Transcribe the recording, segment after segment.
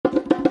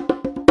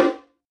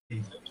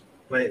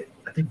But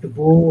I think the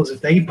Bulls, if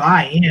they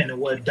buy into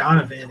what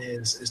Donovan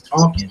is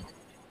talking,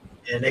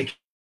 and they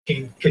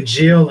can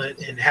congeal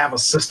and have a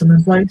system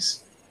in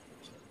place,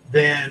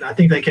 then I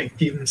think they can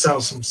give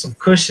themselves some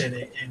cushion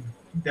and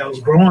those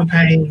growing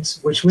pains,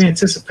 which we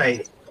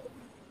anticipate.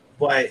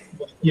 But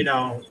you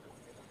know,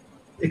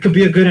 it could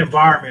be a good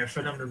environment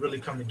for them to really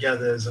come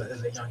together as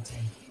a young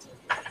team.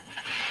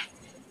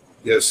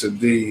 Yes,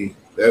 indeed.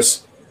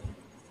 That's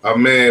our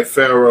man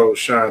Pharaoh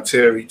Sean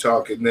Terry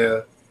talking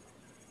there.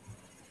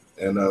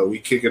 And we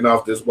kicking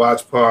off this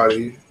watch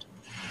party,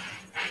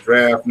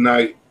 draft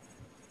night,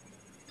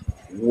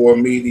 War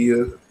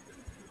Media,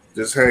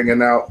 just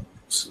hanging out.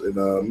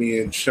 And me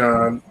and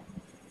Sean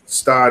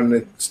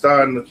starting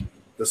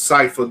the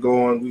cipher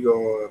going. We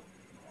gonna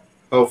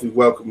hopefully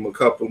welcome a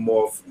couple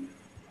more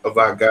of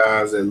our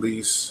guys at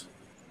least.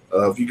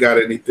 If you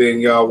got anything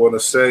y'all want to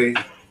say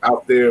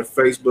out there in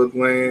Facebook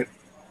land,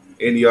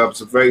 any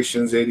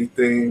observations,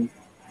 anything,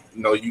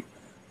 you know,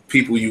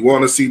 people you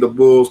want to see the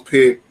Bulls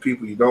pick,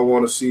 people you don't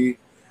want to see,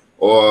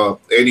 or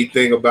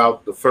anything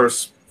about the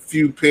first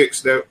few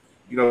picks that,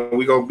 you know,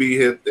 we're going to be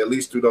here at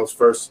least through those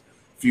first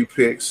few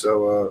picks.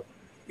 So,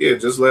 yeah,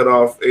 just let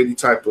off any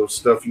type of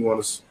stuff you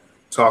want to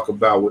talk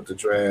about with the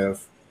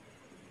draft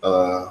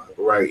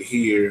right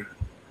here,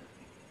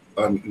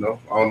 you know,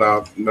 on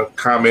our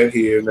comment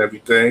here and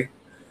everything.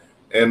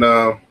 And,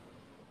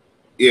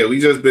 yeah,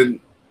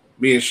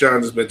 me and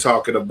Sean has been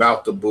talking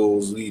about the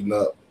Bulls leading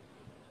up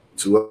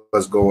to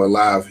us going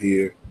live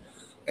here.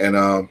 And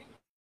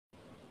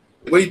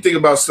what do you think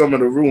about some of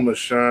the rumors,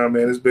 Sean?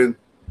 Man, it's been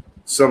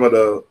some of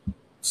the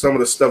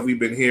stuff we've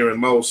been hearing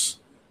most.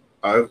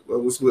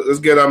 Let's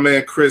get our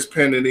man Chris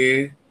Pendon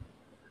in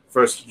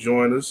first to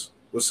join us.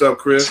 What's up,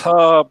 Chris?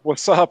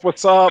 What's up?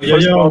 First of all, I'm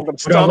going to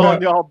stun on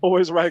y'all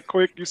boys right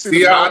quick. You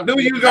see, I knew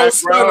you were going to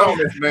stun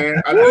on us,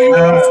 man. I knew you were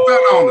going to stun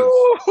on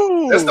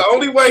us. That's the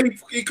only way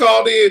he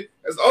called in.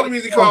 That's the only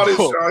reason he called in,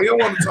 Sean. He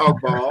don't want to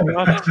talk ball.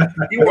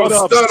 He want to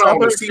stun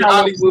on us. See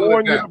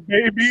Hollywood now.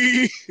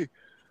 Baby.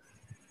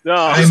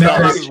 No,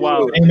 this is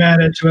wild. Ain't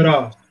mad at you at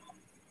all.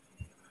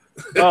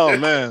 Oh,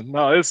 man.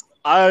 No,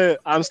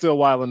 I'm still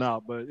wilding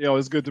out, but,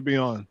 it's good to be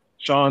on.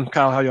 Sean,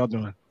 Kyle, how y'all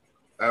doing?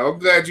 I'm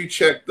glad you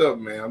checked up,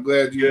 man. I'm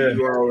glad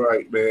you're all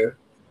right, man.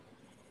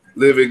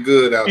 Living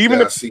good out there.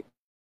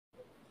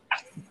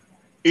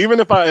 Even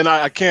if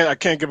I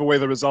can't give away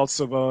the results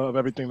of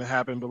everything that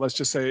happened, but let's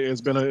just say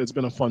it's been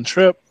a fun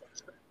trip.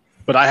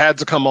 But I had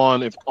to come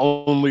on if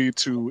only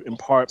to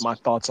impart my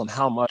thoughts on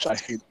how much I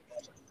hate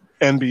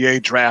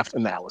NBA draft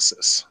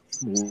analysis.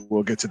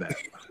 We'll get to that.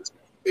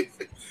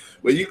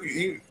 Well,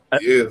 you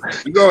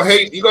gonna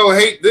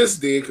hate this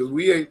then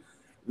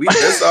because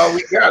that's all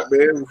we got,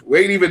 man. We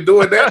ain't even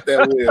doing that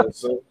well.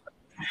 So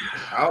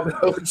I don't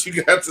know what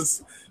you got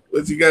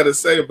to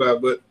say about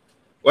it. But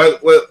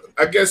well,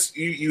 I guess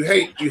you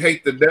hate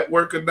the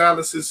network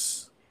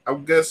analysis,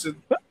 I'm guessing.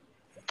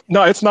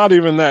 No, it's not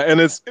even that.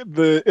 And it's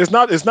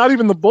not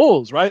even the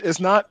Bulls, right? It's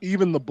not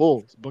even the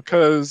Bulls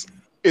because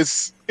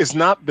it's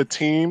not the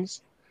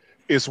teams,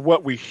 it's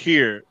what we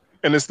hear.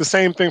 And it's the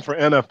same thing for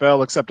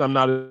NFL, except I'm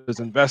not as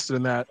invested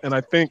in that. And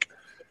I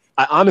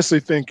honestly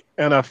think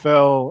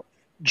NFL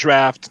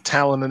draft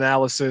talent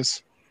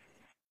analysis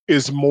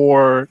is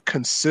more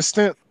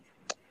consistent,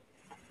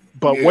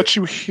 but what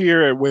you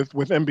hear with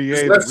NBA,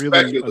 it's less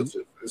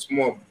speculative. It's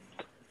more,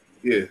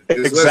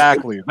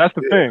 exactly. That's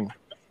the thing.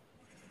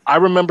 I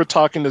remember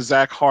talking to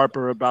Zach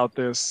Harper about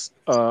this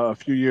a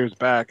few years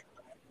back,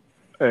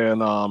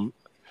 and I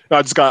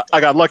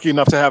got lucky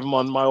enough to have him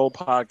on my old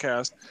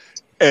podcast,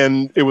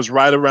 and it was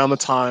right around the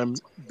time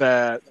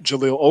that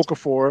Jahlil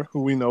Okafor,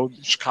 who we know,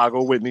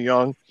 Chicago Whitney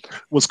Young,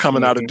 was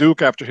coming out of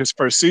Duke after his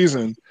first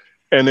season.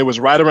 And it was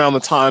right around the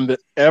time that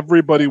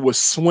everybody was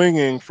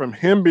swinging from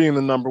him being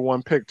the number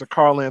one pick to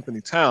Karl Anthony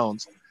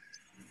Towns.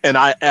 And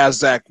I asked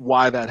Zach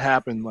why that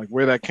happened, like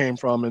where that came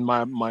from. And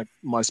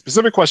my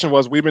specific question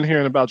was, we've been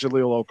hearing about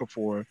Jahlil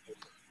Okafor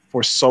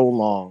for so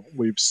long.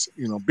 We've,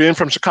 being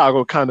from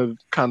Chicago kind of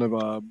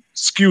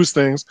skews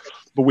things,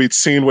 but we'd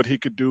seen what he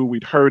could do.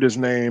 We'd heard his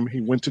name.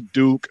 He went to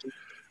Duke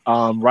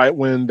right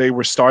when they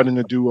were starting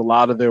to do a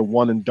lot of their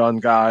one and done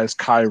guys,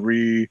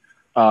 Kyrie,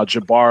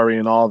 Jabari,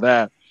 and all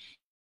that.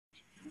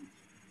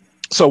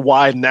 So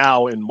why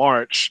now in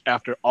March,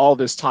 after all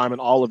this time and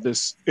all of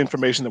this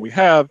information that we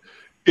have,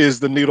 is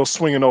the needle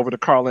swinging over to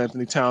Karl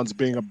Anthony Towns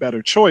being a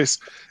better choice?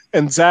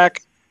 And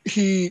Zach,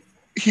 he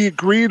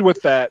agreed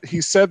with that.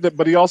 He said that,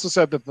 but he also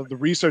said that the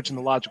research and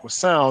the logic was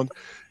sound.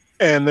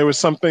 And there were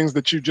some things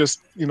that you just,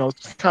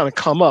 kind of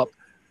come up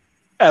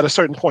at a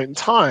certain point in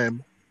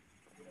time.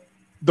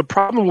 The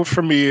problem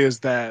for me is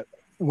that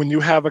when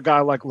you have a guy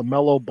like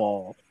LaMelo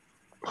Ball,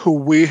 who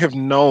we have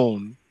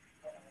known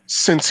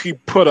since he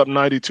put up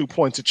 92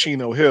 points at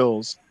Chino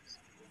Hills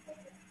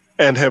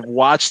and have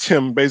watched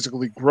him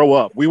basically grow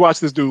up. We watched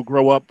this dude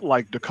grow up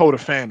like Dakota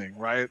Fanning,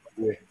 right?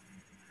 Yeah.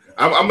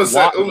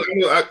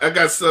 I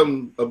got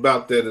something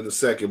about that in a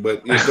second,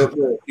 but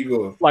keep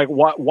going. Like,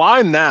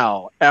 why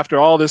now? After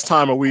all this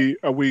time, do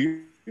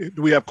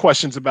we have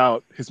questions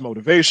about his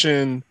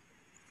motivation,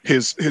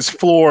 his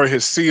floor,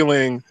 his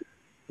ceiling.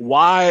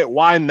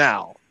 Why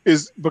now?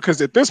 Is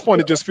because at this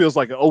point it just feels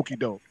like an okie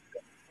doke.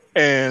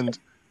 And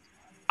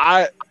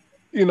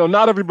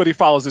not everybody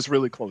follows this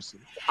really closely.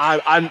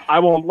 I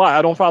won't lie,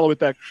 I don't follow it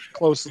that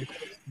closely.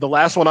 The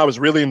last one I was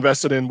really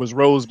invested in was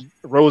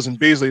Rose and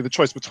Beasley, the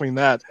choice between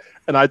that.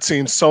 And I'd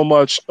seen so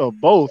much of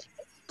both,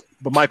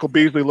 but Michael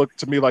Beasley looked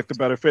to me like the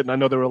better fit. And I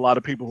know there were a lot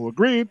of people who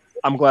agreed.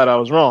 I'm glad I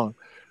was wrong.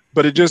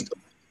 But it just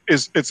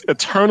it's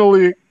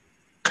eternally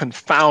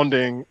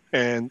confounding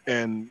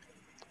and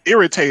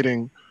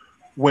irritating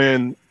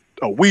when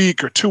a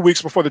week or 2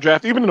 weeks before the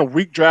draft, even in a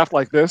weak draft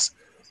like this,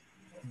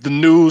 the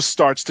news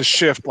starts to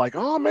shift like,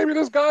 oh, maybe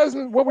this guy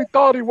isn't what we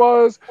thought he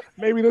was.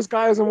 Maybe this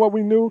guy isn't what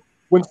we knew.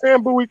 When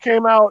Sam Bowie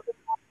came out,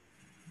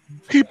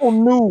 people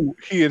knew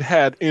he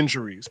had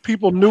injuries.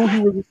 People knew he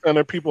was a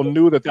center. People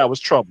knew that was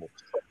trouble.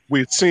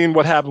 We'd seen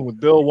what happened with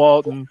Bill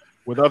Walton,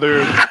 with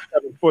other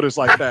 7-footers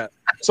like that.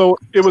 So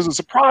it was a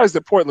surprise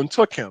that Portland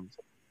took him,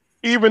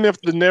 even if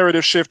the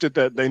narrative shifted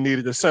that they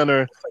needed a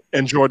center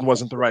and Jordan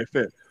wasn't the right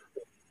fit.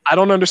 I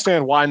don't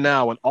understand why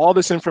now, when all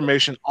this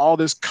information, all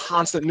this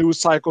constant news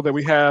cycle that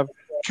we have,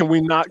 can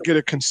we not get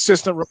a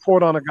consistent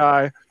report on a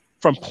guy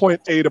from point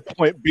A to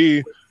point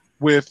B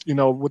with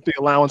the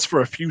allowance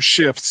for a few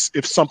shifts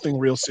if something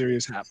real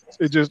serious happens?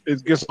 It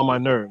gets on my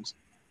nerves.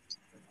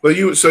 But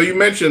you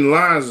mentioned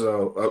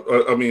LaMelo.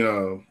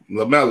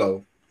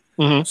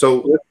 Mm-hmm.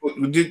 So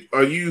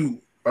are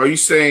you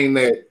saying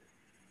that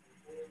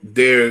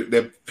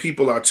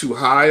people are too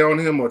high on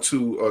him, or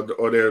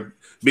they're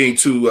being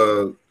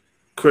too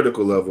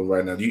critical of him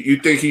right now? You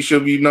think he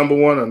should be number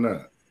one or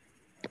not?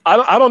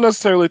 I don't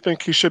necessarily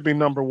think he should be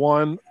number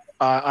one.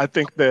 I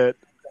think that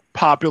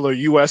popular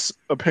U.S.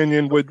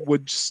 opinion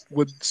would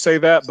say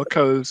that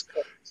because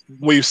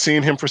we've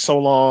seen him for so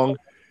long.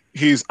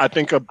 I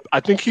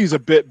think he's a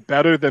bit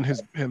better than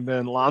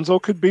than Lonzo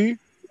could be.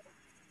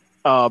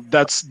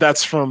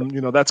 That's from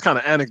that's kind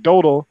of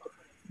anecdotal.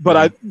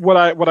 But what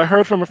I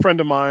heard from a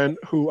friend of mine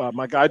who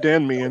my guy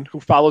Dan Meehan, who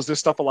follows this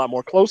stuff a lot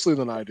more closely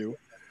than I do,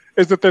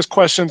 is that there's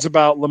questions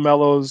about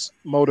LaMelo's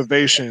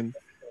motivation,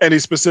 and he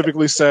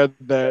specifically said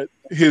that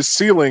his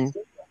ceiling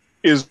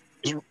his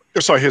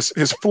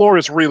floor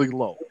is really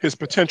low. His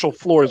potential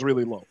floor is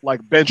really low,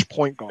 like bench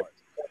point guard.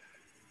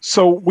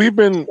 So we've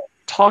been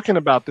talking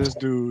about this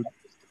dude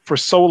for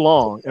so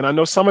long, and I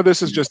know some of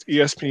this is just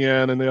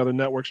ESPN and the other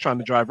networks trying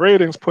to drive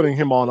ratings, putting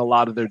him on a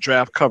lot of their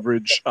draft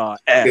coverage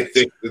ads.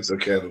 It's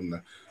okay.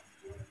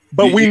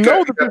 But we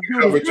know that this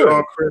dude is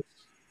good. Chris?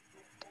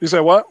 You say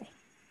what?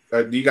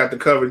 You got the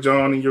coverage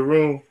on in your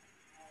room?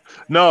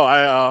 No,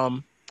 I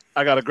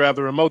got to grab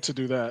the remote to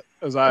do that.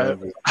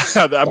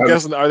 I'm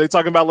guessing, are they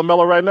talking about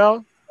LaMelo right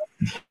now?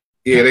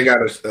 Yeah, they got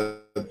a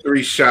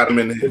 3-shot him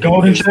in the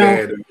Golden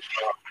Child.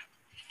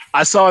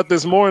 I saw it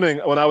this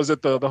morning when I was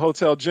at the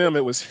hotel gym.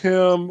 It was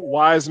him,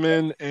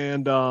 Wiseman,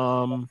 and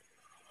it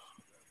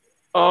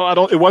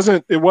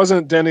wasn't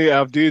Denny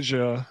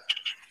Avdija.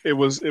 It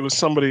was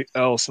somebody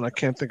else, and I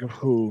can't think of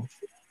who.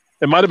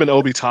 It might have been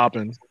Obi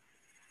Toppin.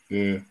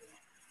 Yeah.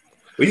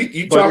 Well,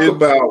 you talk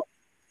about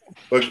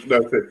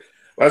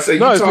about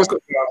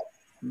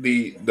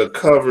the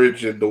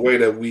coverage and the way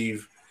that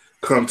we've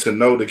come to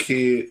know the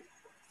kid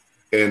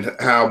and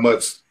how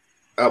much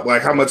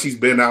he's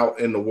been out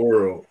in the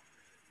world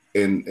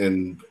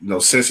and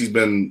since he's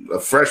been a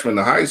freshman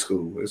in high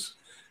school.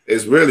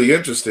 It's really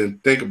interesting to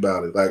think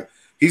about it. Like,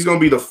 he's gonna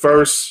be the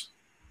first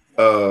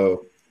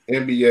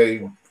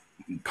NBA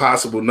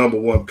possible number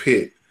one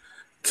pick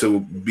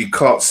to be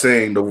caught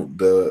saying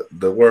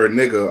the word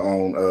nigga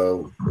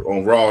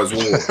on Raw is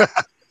War.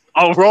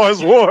 On Raw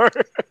is War.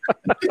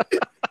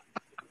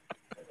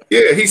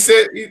 Yeah, he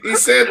said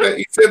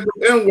the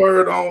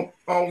N-word on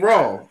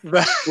Raw.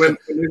 That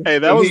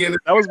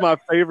was my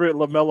favorite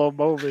LaMelo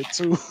moment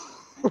too.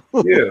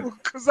 Yeah,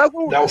 because that's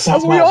what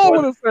we all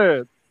would have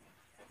said.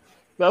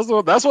 That's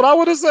what I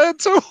would have said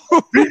too.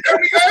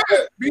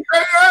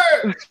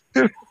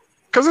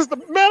 Because it's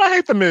I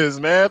hate the Miz,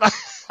 man.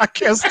 I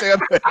can't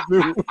stand that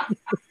dude.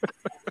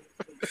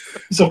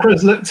 So,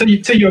 Chris,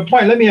 to your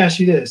point, let me ask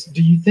you this: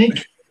 do you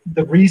think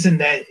the reason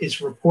that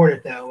it's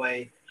reported that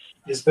way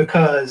is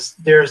because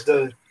there's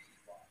the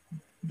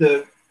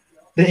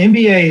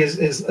NBA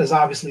is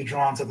obviously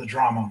drawn to the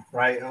drama,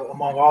 right?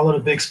 Among all of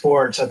the big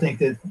sports, I think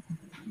that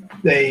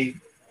they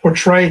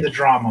portray the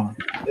drama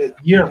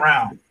year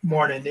round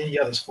more than any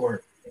other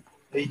sport.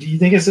 Do you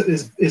think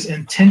it's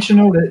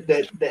intentional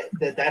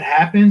that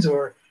happens,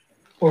 or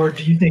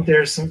do you think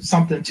there's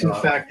something to the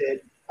fact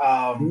that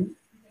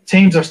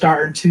teams are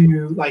starting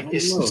to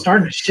it's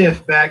starting to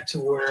shift back to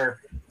where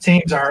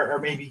teams are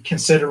maybe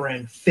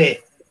considering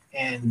fit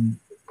and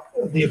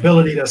the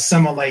ability to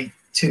assimilate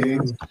to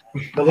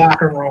the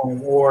locker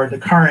room or the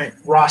current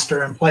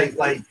roster and play?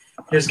 Like,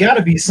 there's got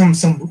to be some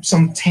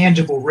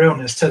tangible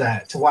realness to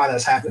that, to why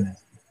that's happening.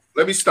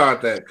 Let me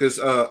start that because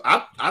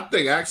I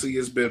think actually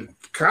it's been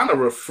kind of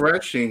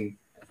refreshing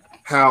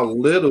how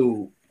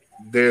little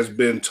there's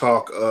been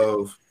talk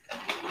of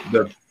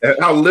the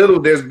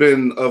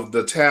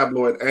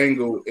tabloid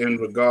angle in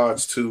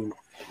regards to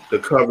the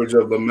coverage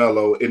of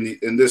LaMelo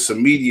in this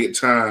immediate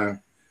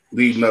time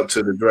leading up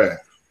to the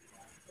draft.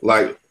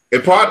 Like,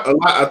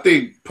 I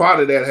think part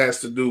of that has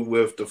to do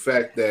with the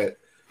fact that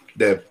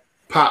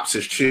Pops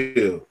is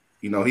chill.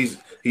 You know,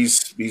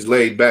 he's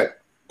laid back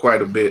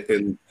quite a bit,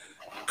 and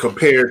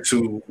compared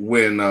to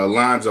when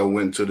Lonzo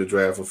went to the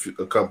draft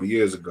a couple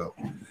years ago.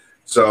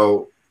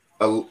 So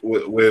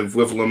with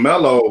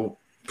LaMelo,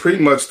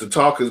 pretty much the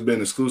talk has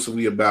been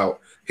exclusively about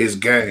his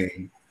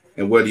game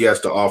and what he has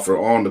to offer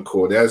on the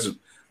court. There's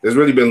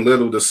really been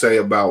little to say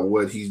about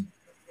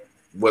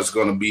what's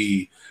going to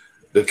be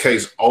the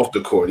case off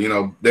the court. You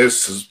know,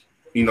 there's,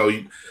 you know,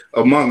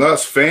 among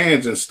us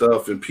fans and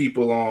stuff and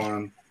people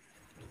online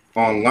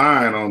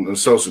on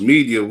social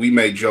media, we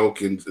may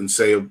joke and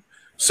say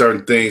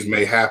certain things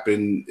may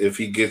happen if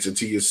he gets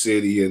into your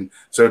city, and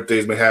certain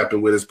things may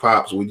happen with his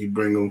pops when you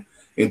bring him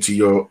into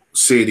your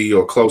city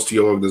or close to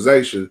your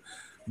organization.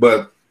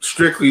 But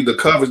strictly the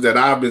coverage that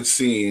I've been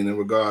seeing in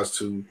regards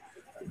to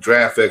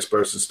draft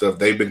experts and stuff,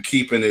 they've been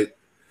keeping it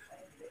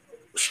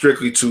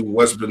strictly to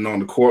what's been on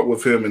the court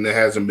with him, and there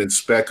hasn't been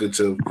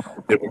speculative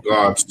in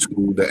regards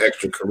to the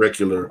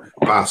extracurricular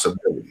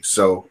possibilities.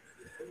 So,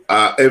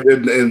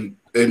 and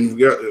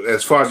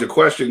as far as your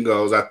question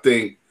goes, I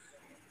think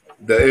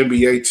the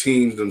NBA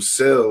teams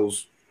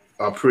themselves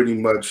are pretty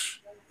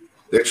much,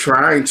 they're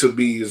trying to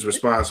be as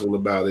responsible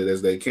about it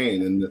as they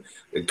can, and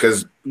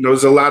because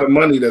there's a lot of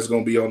money that's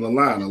going to be on the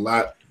line.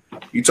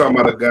 You talking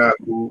about a guy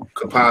who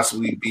could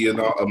possibly be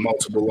a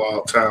multiple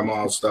all-time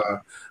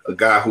All-Star, a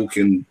guy who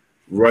can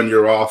run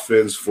your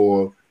offense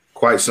for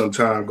quite some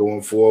time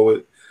going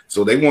forward.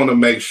 So they want to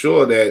make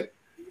sure that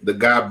the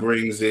guy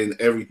brings in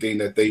everything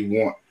that they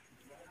want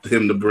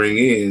him to bring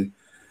in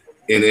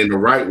the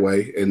right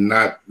way, and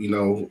not, you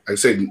know, like I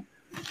said,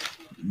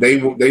 they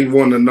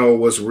want to know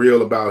what's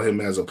real about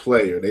him as a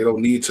player. They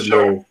don't need to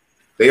know.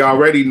 They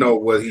already know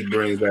what he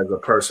brings as a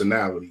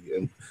personality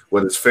and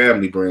what his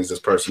family brings as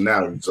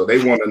personality. So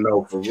they want to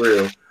know for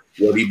real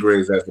what he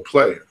brings as a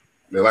player.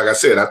 And like I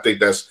said, I think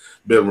that's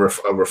been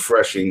a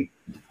refreshing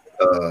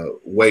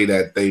way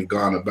that they've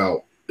gone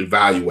about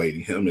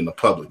evaluating him in the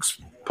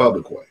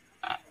public way.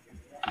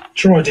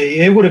 Sure, D.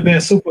 It would have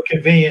been super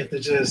convenient to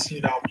just,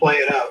 you know, play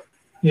it up,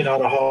 you know,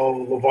 the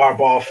whole LeVar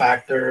Ball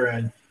factor.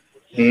 And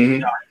you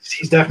know,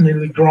 he's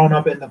definitely grown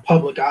up in the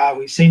public eye.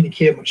 We've seen the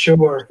kid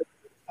mature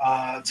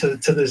to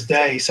this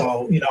day.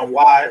 So, you know,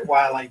 why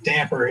like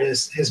damper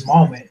his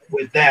moment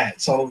with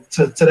that? So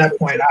to that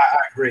point, I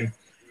agree.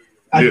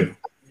 I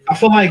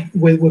feel like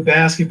with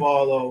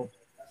basketball, though,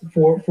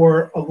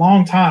 for a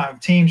long time,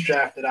 teams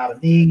drafted out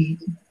of need.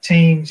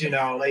 Teams, you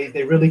know,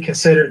 they really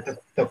considered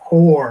the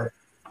core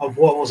of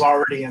what was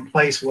already in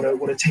place with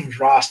a team's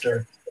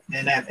roster,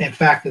 and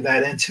factored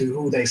that into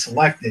who they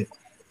selected.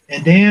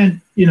 And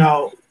then, you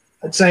know,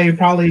 I'd say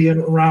probably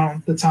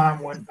around the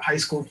time when high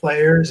school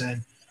players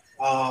and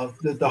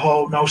the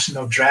whole notion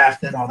of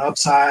drafting on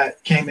upside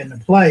came into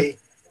play,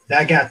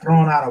 that got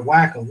thrown out of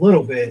whack a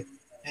little bit.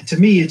 And to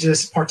me, it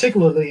just,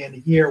 particularly in a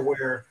year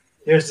where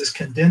there's this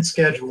condensed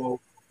schedule,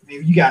 I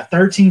mean, you got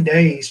 13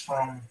 days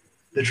from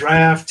the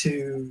draft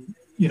to,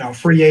 you know,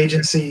 free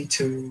agency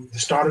to the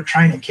start of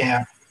training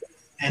camp,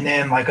 and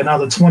then like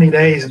another 20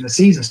 days and the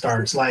season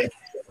starts. Like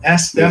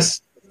that's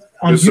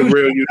unusual. It's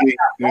real unique.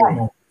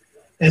 Normal.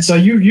 And so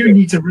you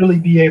need to really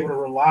be able to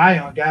rely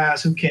on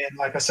guys who can,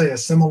 like I say,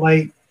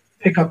 assimilate,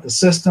 pick up the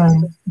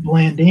system,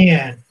 blend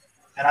in.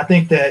 And I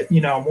think that,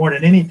 you know, more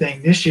than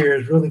anything, this year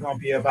is really going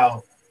to be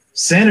about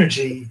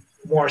synergy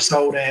more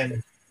so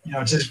than, you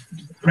know, just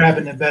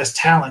grabbing the best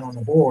talent on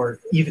the board,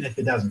 even if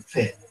it doesn't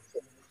fit.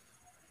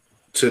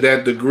 To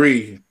that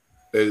degree,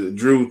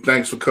 Drew,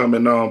 thanks for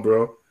coming on,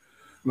 bro.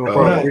 No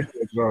problem.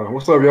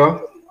 What's up,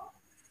 y'all?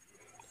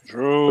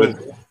 Drew.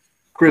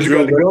 Chris, you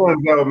got the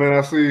guns out, man.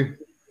 I see.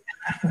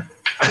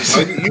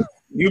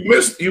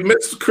 You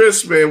missed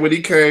Chris, man, when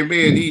he came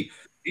in.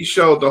 He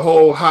showed the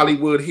whole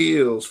Hollywood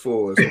Hills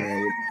for us,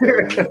 man.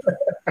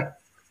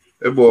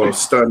 That boy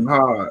was stunning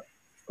hard.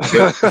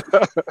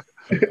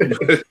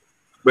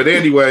 But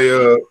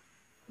anyway,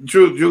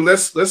 Drew,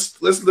 let's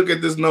look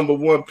at this number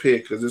one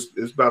pick, because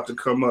it's about to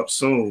come up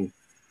soon.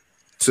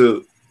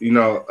 To, you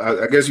know,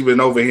 I guess you've been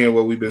overhearing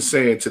what we've been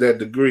saying. To that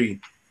degree,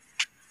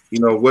 you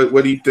know,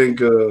 what do you think?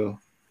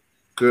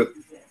 Did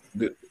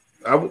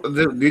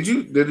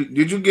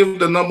you give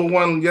the number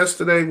one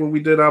yesterday when we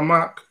did our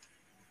mock?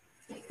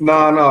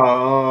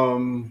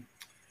 No.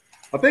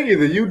 I think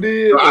either you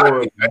did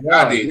or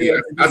I did. Yeah.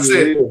 I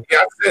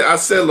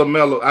said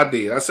LaMelo. I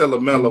did. I said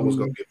LaMelo was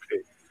going to get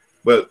picked.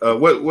 But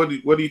what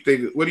do you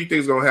think? What do you think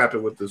is going to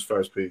happen with this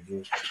first pick,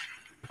 Drew?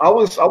 I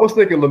was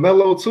thinking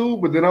LaMelo too,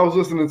 but then I was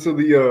listening to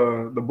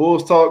the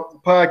Bulls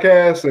Talk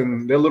podcast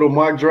and their little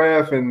mock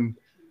draft, and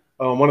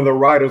one of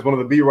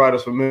the beat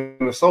writers from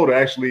Minnesota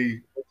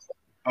actually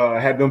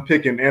had them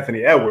picking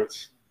Anthony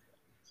Edwards,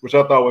 which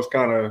I thought was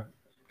kind of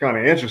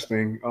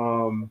interesting.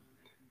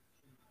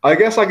 I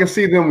guess I can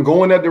see them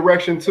going that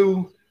direction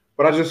too,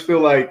 but I just feel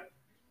like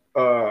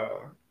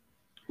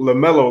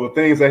LaMelo, the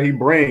things that he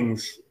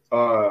brings,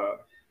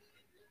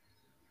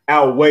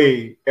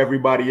 outweigh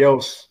everybody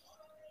else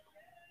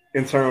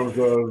in terms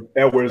of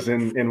Edwards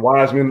and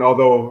Wiseman,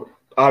 although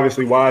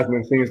obviously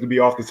Wiseman seems to be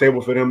off the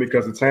table for them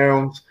because of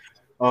Towns.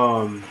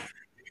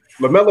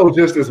 LaMelo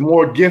just is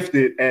more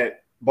gifted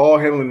at ball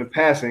handling and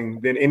passing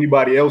than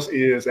anybody else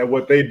is at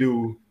what they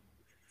do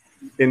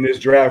in this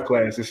draft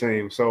class, it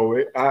seems.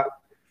 So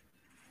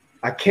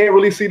I can't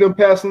really see them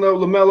passing up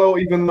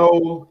LaMelo, even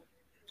though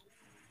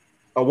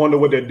I wonder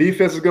what their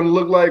defense is going to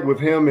look like with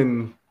him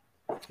and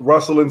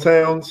Russell and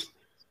Towns.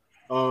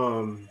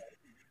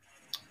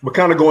 But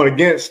kind of going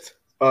against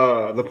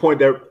the point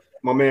that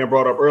my man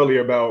brought up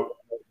earlier about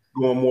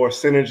going more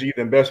synergy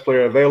than best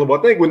player available.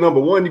 I think with number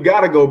one, you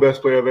got to go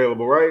best player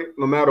available, right?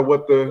 No matter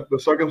what the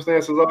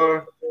circumstances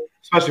are,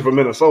 especially for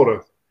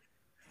Minnesota.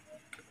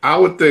 I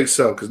would think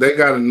so because they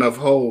got enough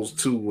holes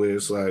too, where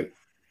it's like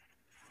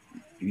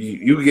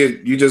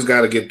you just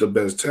got to get the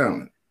best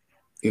talent,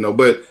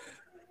 But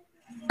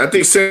I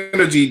think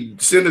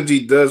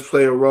synergy does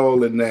play a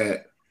role in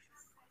that.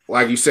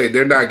 Like you say,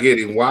 they're not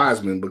getting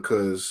Wiseman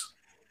because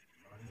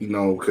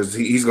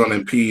he's going to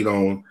impede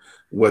on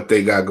what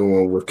they got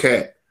going with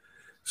Cat.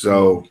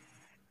 So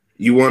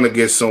you want to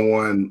get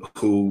someone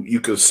who you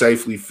could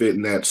safely fit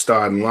in that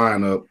starting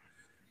lineup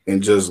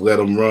and just let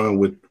them run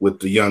with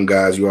the young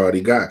guys you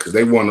already got because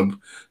they want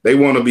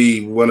to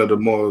be one of the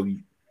more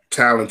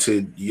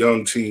talented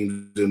young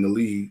teams in the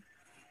league.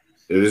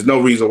 There's no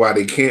reason why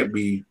they can't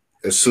be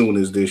as soon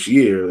as this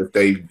year if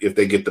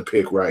they get the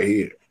pick right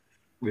here.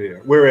 Yeah.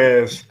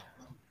 Whereas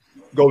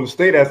Golden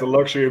State has the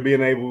luxury of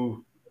being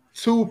able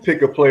to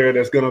pick a player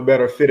that's going to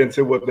better fit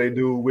into what they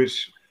do,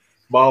 which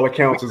by all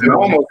accounts is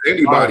almost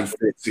anybody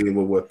fits in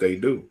with what they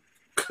do.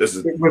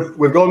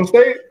 With Golden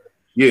State?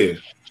 Yeah.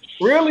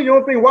 Really? You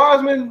don't think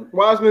Wiseman,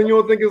 you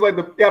don't think is like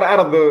out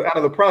of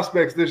the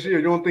prospects this year,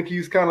 you don't think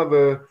he's kind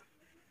of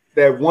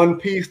that one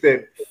piece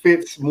that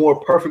fits more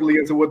perfectly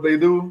into what they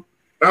do?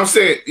 I'm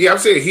saying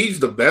he's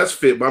the best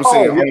fit, but I'm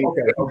saying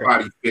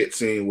everybody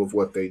fits in with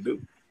what they do.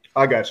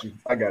 I got you.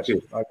 Yeah.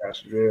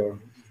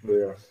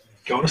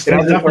 Golden State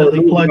is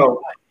definitely plug and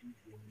play.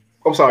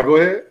 I'm sorry, go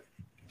ahead.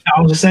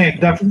 I was just saying,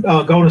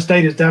 Golden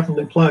State is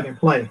definitely plug and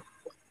play.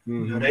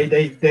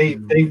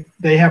 Mm-hmm.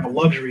 They have a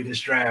luxury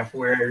this draft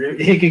where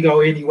it could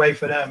go any way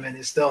for them, and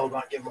it's still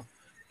going to give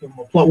them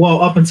a plug.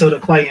 Well, up until the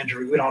Clay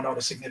injury, we don't know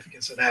the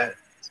significance of that.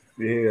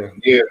 Yeah.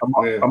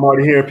 I'm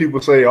already hearing people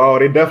say, "Oh,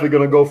 they're definitely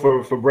going to go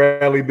for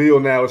Bradley Beal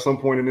now at some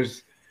point in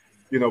this,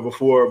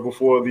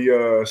 before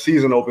the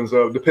season opens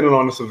up, depending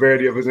on the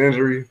severity of his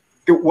injury."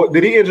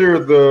 Did he injure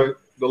the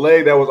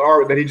leg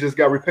that he just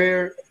got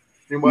repaired?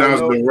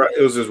 No,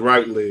 it was his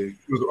right leg.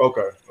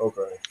 Okay.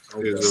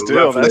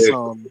 Still, that's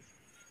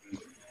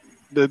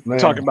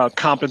talking about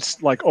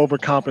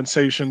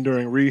overcompensation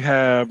during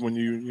rehab when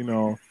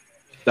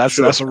that's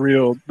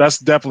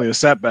definitely a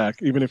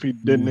setback. Even if he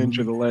didn't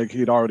injure the leg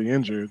he'd already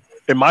injured,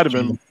 it might have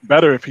been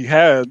better if he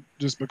had,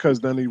 just because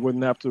then he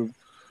wouldn't have to.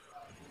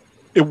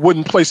 It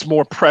wouldn't place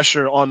more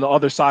pressure on the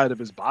other side of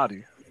his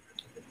body.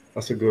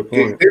 That's a good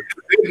point.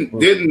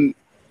 Didn't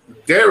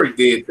Derek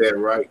did that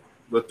right?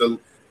 But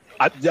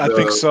I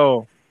think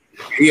so.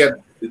 He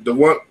had the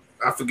one.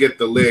 I forget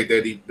the leg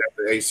that the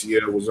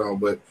ACL was on,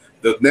 but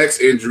the next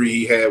injury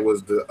he had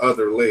was the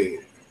other leg,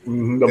 the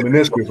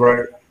meniscus,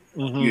 right?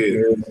 Mm-hmm.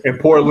 Yeah, in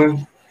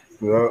Portland.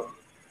 Yeah.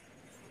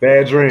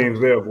 Bad dreams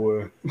there,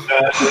 boy.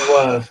 It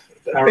was.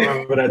 I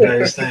remember that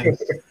day's thing.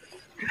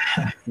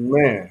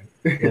 Man,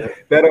 that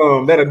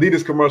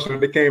Adidas commercial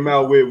that they came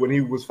out with when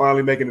he was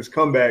finally making his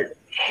comeback.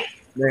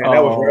 Man,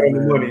 that was right on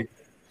the money.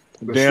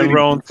 Dan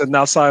Roan sitting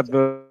outside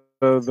the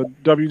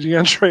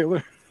WGN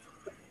trailer.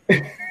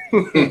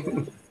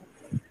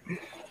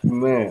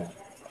 Man,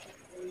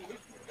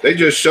 they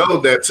just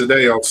showed that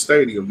today on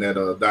Stadium, that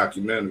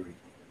documentary.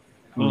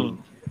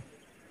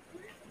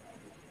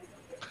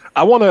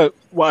 I want to.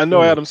 Well, I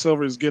know Adam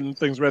Silver is getting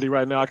things ready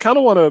right now. I kind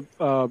of want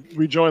to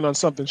rejoin on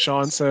something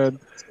Sean said,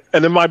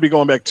 and it might be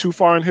going back too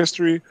far in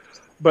history,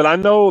 but I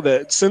know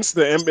that since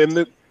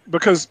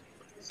because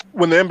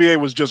when the NBA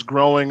was just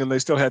growing and they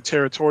still had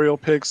territorial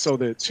picks so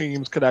that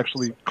teams could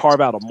actually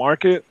carve out a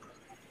market,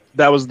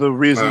 that was the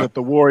reason that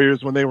the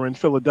Warriors, when they were in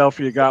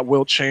Philadelphia, got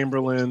Wilt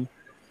Chamberlain,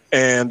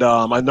 and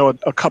I know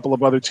a couple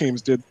of other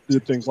teams did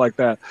things like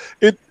that.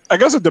 I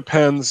guess it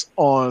depends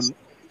on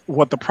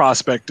what the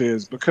prospect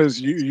is, because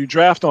you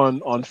draft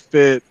on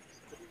fit.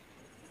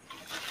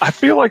 I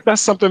feel like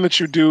that's something that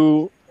you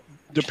do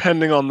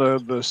depending on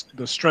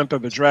the strength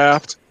of the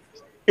draft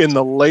in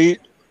the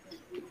late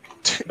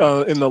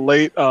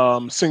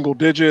single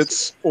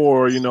digits,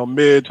 or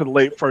mid to the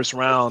late first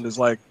round, is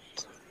like,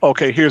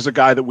 okay, here's a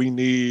guy that we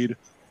need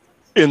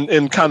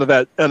in kind of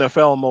that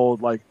NFL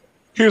mode. Like,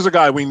 here's a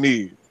guy we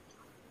need.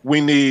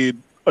 We need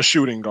a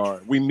shooting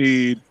guard. We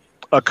need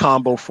a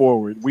combo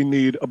forward. We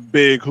need a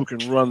big who can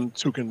rim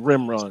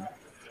run.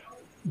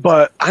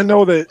 But I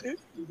know that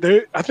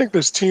I think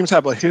those teams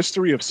have a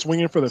history of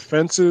swinging for the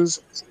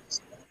fences,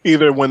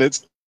 either when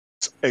it's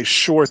a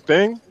sure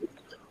thing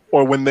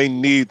or when they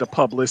need the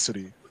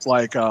publicity.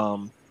 Like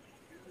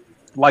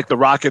the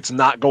Rockets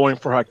not going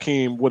for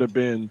Hakeem would have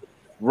been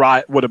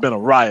would have been a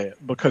riot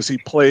because he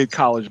played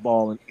college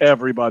ball and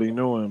everybody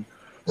knew him.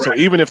 Right. So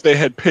even if they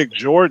had picked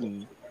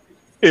Jordan,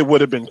 it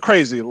would have been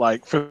crazy,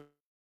 like for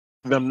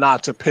them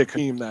not to pick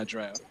him that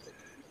draft.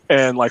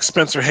 And like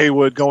Spencer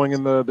Haywood going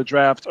in the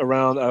draft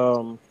around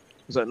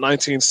was that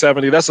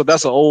 1970? That's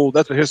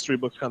a history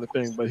book kind of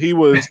thing. But he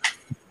was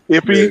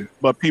iffy,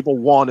 but people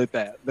wanted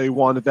that. They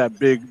wanted that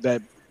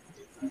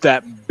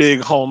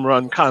big home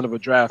run kind of a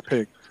draft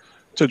pick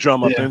to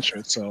drum up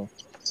interest. So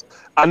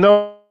I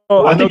know.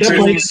 I think that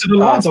plays into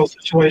the Lonzo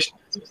situation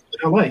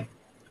in LA.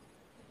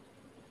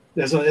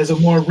 There's a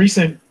more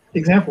recent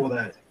example of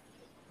that.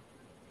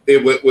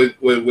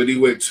 When he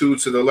went 2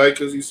 to the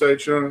Lakers, you say,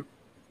 Sean?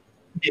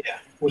 Yeah,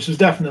 which was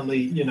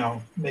definitely,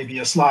 maybe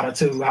a slot or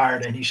two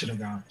higher than he should have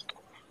gone.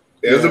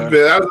 Yeah,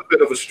 that was a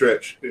bit of a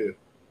stretch. Yeah,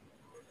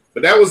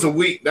 but that was a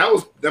weak.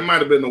 That might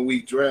have been a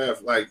weak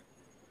draft. Like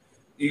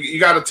you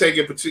got to take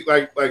it,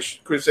 like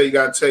Chris said, you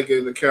got to take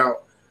into account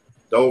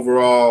the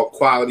overall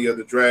quality of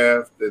the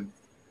draft. And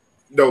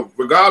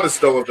regardless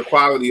though of the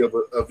quality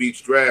of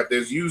each draft,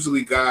 there's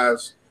usually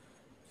guys.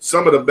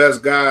 Some of the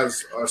best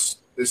guys are.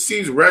 It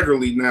seems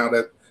regularly now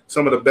that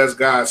some of the best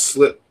guys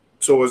slip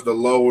towards the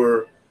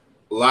lower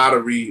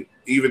lottery,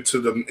 even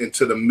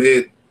into the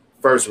mid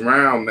first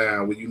round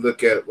now. When you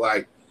look at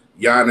like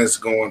Giannis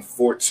going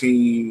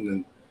 14,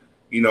 and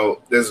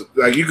there's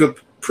like you could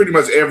pretty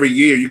much every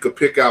year you could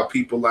pick out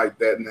people like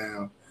that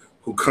now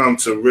who come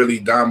to really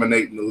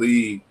dominate in the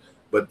league,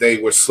 but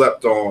they were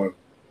slept on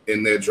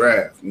in their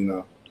draft.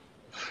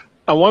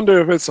 I wonder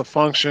if it's a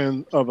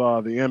function of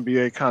the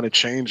NBA kind of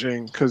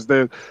changing because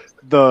the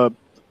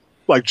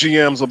like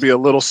GMs will be a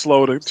little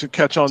slow to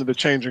catch on to the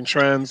changing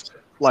trends,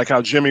 like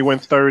how Jimmy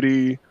went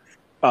 30,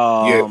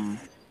 and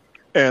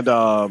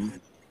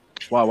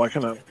why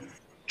can't I?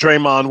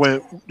 Draymond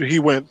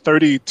went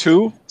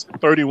 32,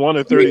 31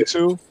 or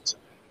 32.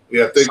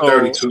 Yeah, I think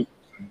 32.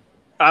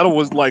 I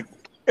was like,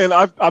 and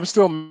I'm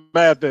still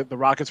mad that the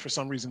Rockets for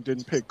some reason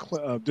didn't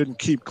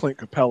keep Clint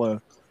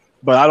Capella,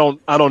 but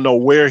I don't know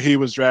where he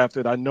was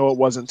drafted. I know it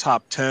wasn't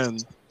top 10.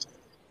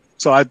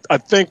 So I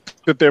think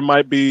that there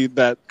might be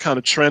that kind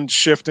of trend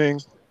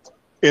shifting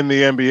in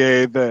the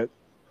NBA that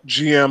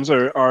GMs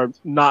are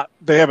not,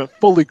 they haven't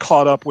fully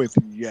caught up with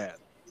yet.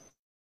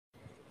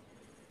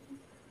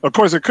 Of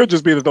course, it could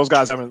just be that those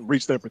guys haven't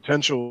reached their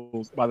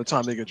potential by the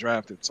time they get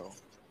drafted. So,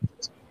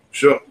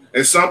 sure,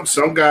 and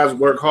some guys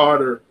work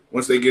harder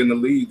once they get in the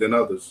league than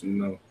others.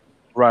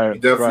 Right.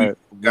 You definitely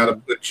got to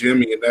put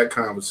Jimmy in that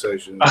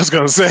conversation. I was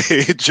gonna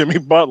say Jimmy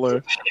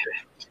Butler,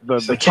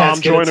 the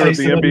Tom Joyner of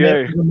the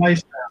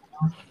NBA.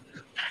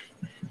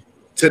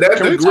 To that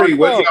degree,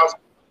 what y'all?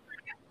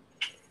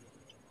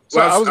 So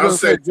I was going to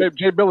say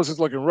Jay Billis is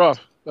looking rough.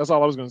 That's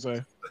all I was going to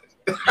say.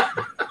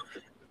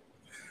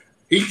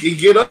 He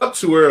get up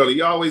too early.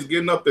 He always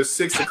getting up at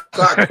 6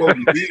 o'clock.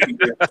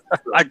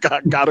 I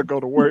gotta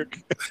go to work.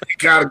 He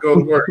gotta go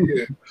to work.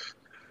 Yeah,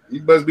 he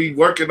must be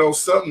working on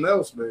something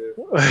else, man.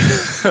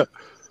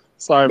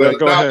 Sorry, man.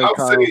 Go ahead,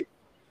 Kyle.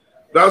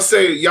 I'll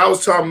say y'all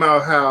was talking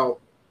about how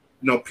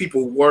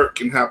people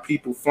work and how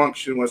people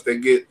function once they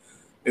get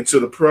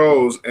into the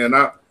pros, and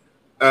I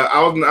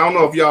don't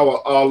know if y'all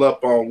were all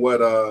up on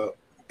what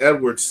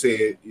Edwards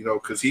said,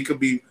 because he could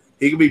be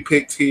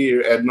picked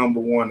here at number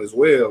 1 as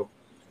well,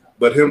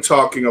 but him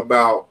talking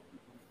about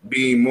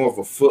being more of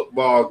a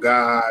football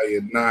guy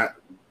and not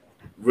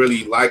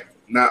really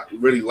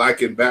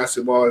liking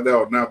basketball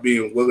or not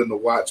being willing to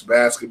watch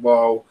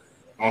basketball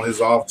on his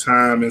off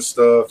time and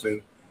stuff,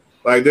 and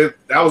like there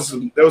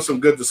was some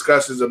good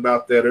discussions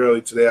about that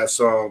early today. I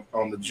saw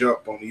on the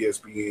Jump on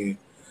ESPN.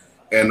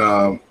 And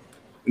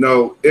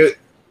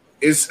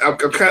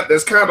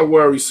that's kind of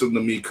worrisome to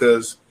me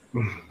because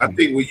I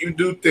think when you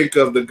do think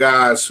of the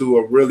guys who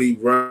are really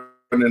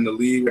running the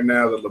league right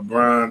now, the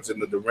LeBrons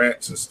and the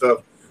Durants and stuff,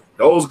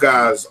 those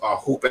guys are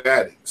hoop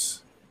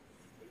addicts.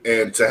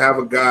 And to have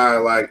a guy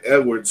like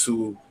Edwards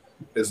who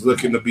is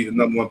looking to be the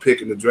number 1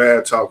 pick in the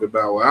draft talking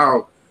about,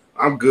 well,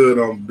 I'm good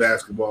on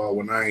basketball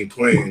when I ain't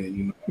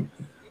playing.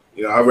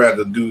 I'd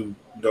rather do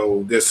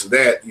this or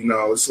that,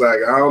 it's like,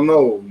 I don't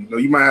know,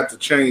 you might have to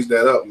change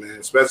that up, man,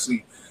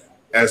 especially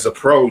as a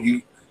pro.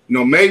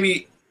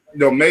 Maybe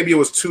it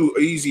was too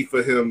easy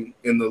for him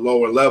in the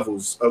lower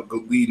levels of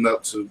leading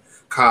up to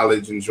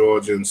college in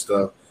Georgia and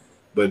stuff.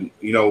 But,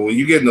 when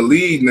you get in the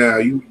league now,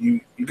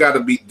 you got to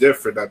be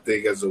different, I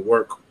think, as a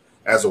worker,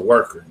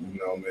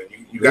 man.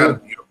 You got to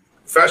be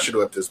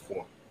professional at this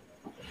point.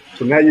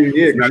 So now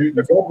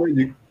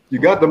you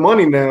got the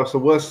money now, so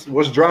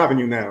what's driving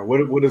you now?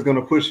 What is going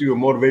to push you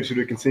and motivate you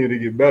to continue to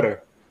get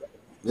better?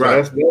 So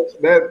right.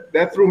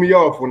 That threw me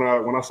off when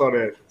I saw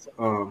that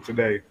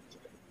today,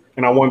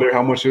 and I wonder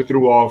how much it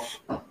threw off,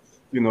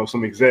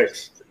 some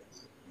execs.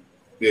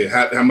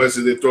 Yeah, how much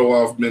did it throw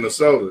off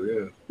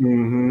Minnesota?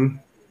 Yeah.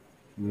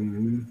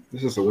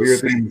 This is a weird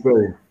thing to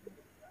say.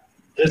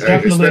 There's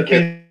definitely a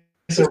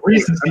case of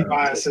recency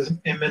biases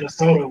in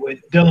Minnesota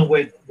with dealing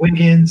with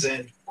Wiggins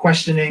and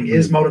questioning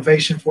his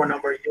motivation for a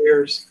number of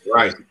years.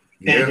 Right.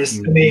 And it's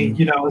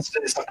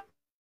a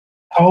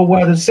whole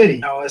weather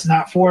city. It's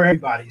not for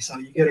everybody. So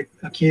you get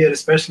a kid,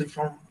 especially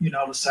from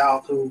the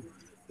South, who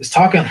is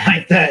talking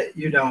like that.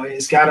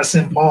 It's got to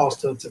send pause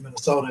to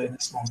Minnesota in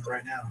this moment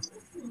right now.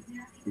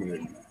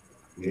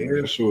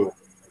 Yeah, sure.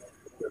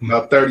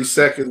 About 30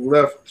 seconds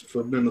left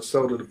for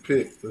Minnesota to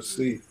pick. Let's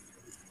see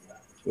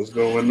what's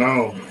going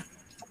on.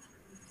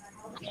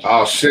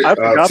 Oh shit! I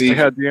forgot they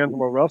had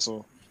D'Angelo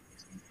Russell.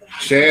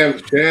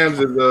 Shams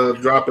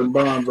is dropping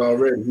bombs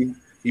already.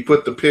 He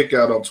put the pick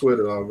out on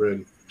Twitter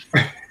already.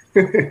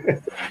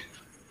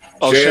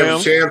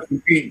 Shams.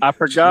 I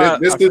forgot.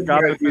 This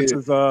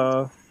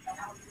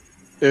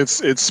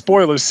is it's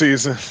spoiler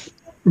season.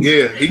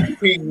 Yeah, he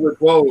competing with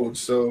Woj,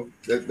 so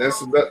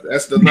that's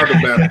another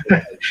battle.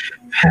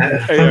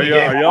 Hey,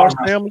 are y'all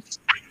Shams?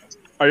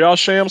 Are y'all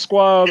Sham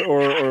Squad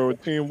or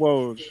Team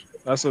Woj?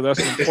 That's an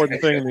important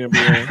thing in the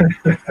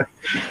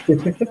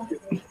NBA.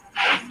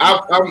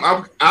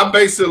 I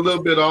base it a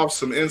little bit off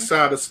some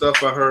insider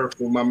stuff I heard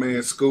from my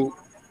man Scoop.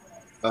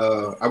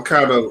 I'm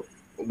kind of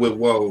with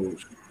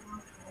Woj,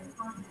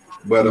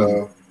 but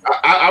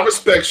I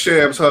respect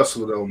Sham's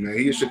hustle though, man.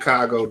 He's a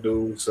Chicago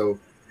dude, so.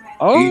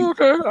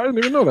 Okay. I didn't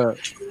even know that.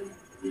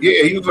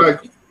 Yeah, he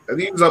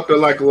was up there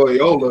like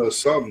Loyola or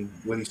something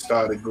when he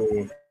started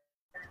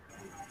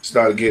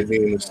getting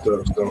in and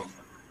stuff. So,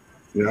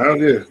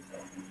 yeah.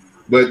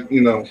 But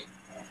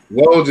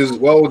Woj is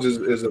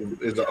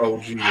an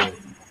OG.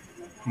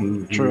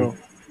 Mm-hmm. True.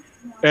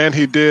 And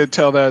he did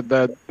tell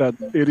that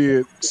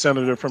idiot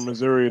senator from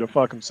Missouri to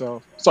fuck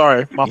himself.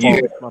 Sorry, my fault.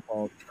 Yeah. My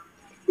fault.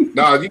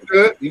 Nah, you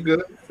good.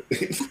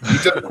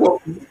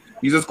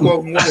 You just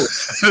quoting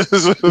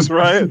Woj. That's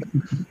right.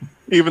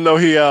 Even though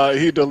he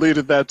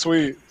deleted that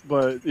tweet,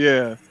 but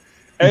yeah.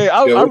 Hey,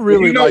 I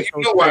really like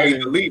those why he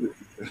deleted.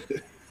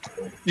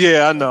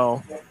 Yeah, I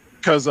know.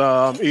 Because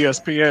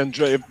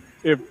ESPN,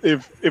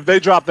 if they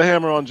drop the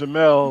hammer on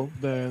Jamel,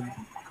 then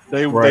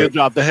they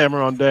drop the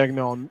hammer on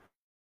Dagnon.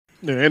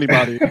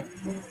 Anybody.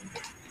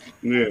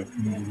 Yeah.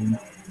 Mm-hmm.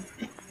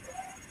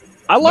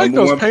 I like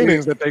those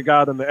paintings that they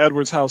got in the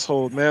Edwards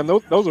household, man.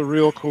 Those are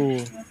real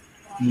cool.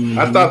 Mm-hmm.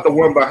 I thought the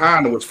one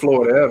behind it was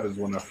Florida Evans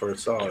when I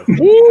first saw it.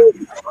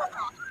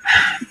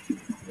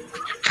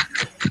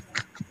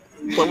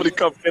 Somebody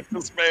come get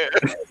this man.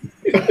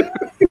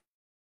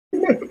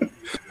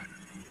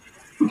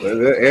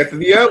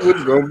 Anthony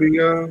Edwards gonna be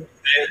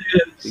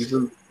he's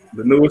the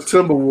newest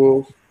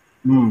Timberwolves.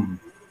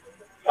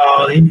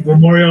 He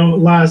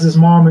memorialized his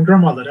mom and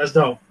grandmother. That's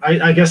dope.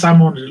 I guess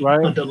I'm on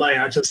a delay.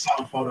 I just saw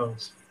the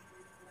photos.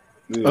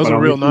 Yeah. Those are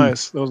real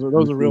nice. Those are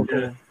real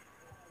cool.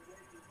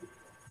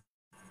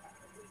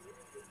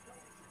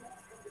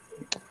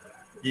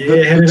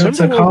 Yeah, headed up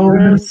to cold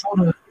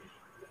Minnesota.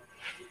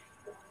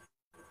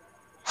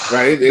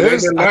 Right, it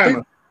ain't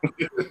Atlanta.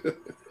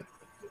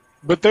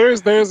 But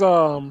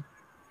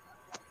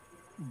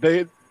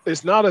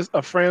it's not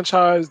a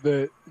franchise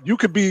that you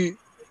could be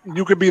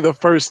the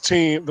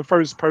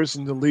first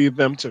person to lead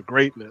them to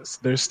greatness.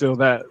 There's still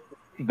that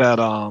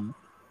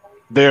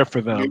there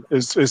for them.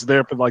 It's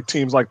there for like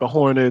teams like the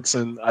Hornets,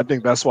 and I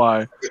think that's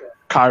why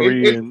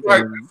Kyrie and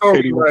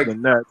KD went to the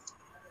Nets.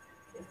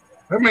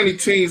 How many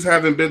teams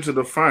haven't been to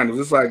the finals?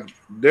 It's like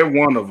they're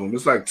one of them.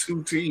 It's like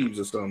 2 teams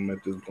or something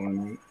at this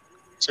point.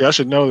 See, I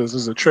should know this.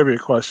 This is a trivia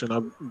question.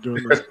 I'm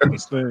doing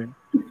this thing.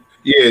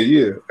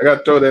 Yeah. I got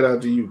to throw that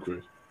out to you,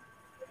 Chris.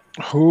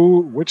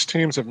 Which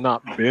teams have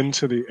not been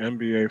to the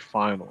NBA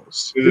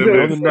Finals?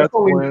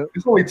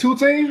 It's only 2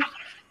 teams?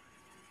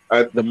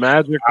 The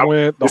Magic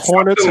went. The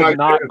Hornets have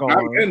not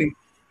gone.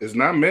 It's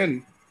not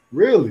many.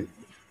 Really?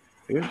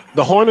 Yeah.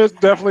 The Hornets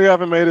definitely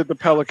haven't made it. The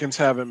Pelicans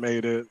haven't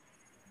made it.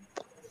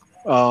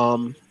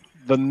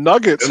 The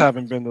Nuggets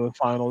haven't been to the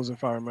finals,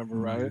 if I remember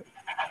right.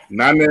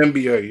 Not in the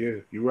NBA,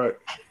 yeah. You're right.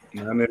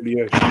 Not in the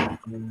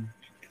NBA.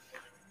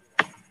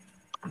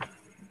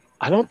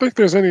 I don't think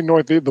there's any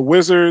North. The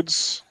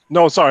Wizards.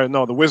 No,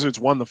 the Wizards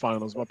won the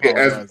finals. I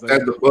apologize.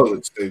 As the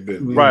Bullets, they've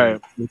been. Right.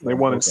 They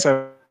won in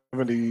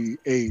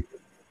 78.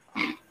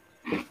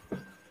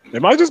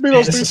 It might just be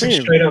those 3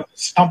 teams. Straight up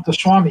stump the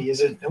Swami.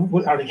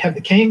 Have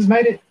the Kings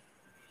made it?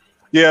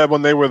 Yeah,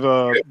 when they were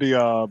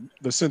the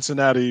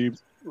Cincinnati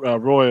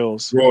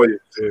Royals. Royals,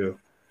 yeah.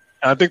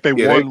 I think they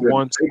won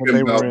once when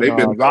they were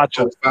in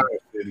Rochester.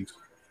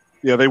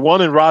 Yeah, they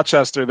won in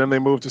Rochester. Then they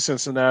moved to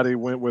Cincinnati,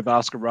 went with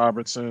Oscar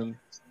Robertson.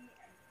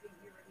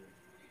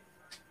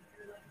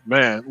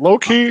 Man, low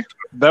key,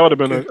 that would have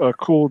been a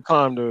cool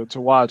time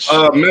to watch.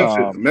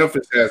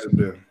 Memphis hasn't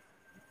been.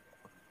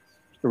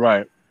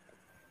 Right.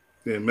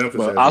 Yeah, Memphis.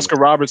 But Oscar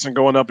Robertson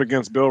going up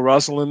against Bill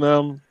Russell and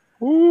them.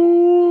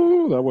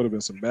 Ooh, that would have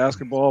been some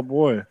basketball,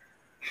 boy.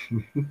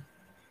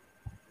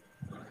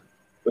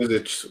 We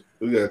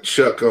got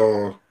Chuck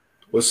on.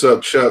 What's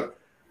up, Chuck?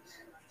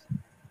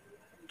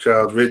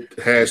 Charles Rich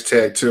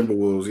hashtag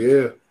Timberwolves.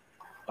 Yeah.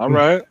 All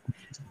right.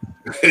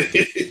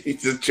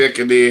 He's just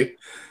checking in.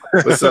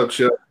 What's up,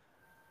 Chuck?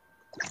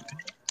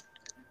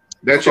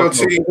 That's your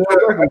team.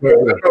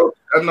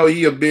 I know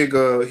he a big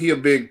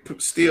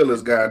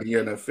Steelers guy in the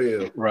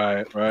NFL.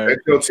 Right.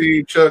 That's your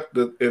team, Chuck,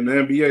 in the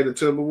NBA, the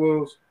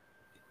Timberwolves.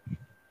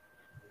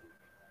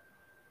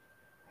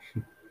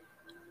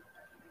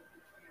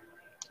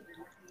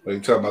 Are you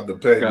talking about the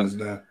Pagans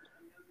now?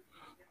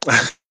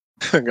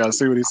 Gotta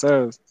see what he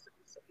says.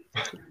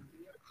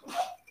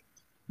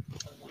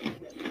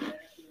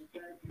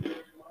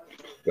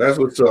 That's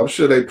what's up. I'm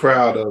sure they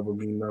proud of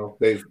him. You know,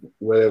 they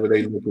whatever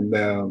they looking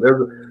down.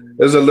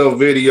 There's a little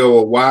video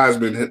of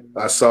Wiseman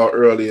I saw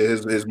earlier.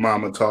 His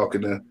mama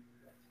talking to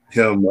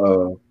him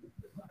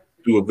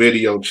through a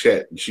video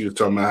chat, and she was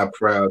talking about how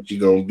proud she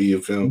gonna be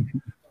of him.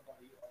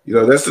 You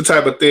know, that's the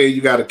type of thing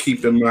you got to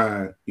keep in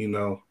mind. You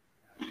know,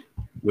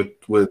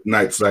 with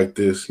nights like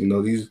this. You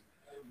know, these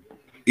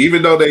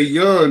even though they're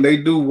young, they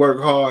do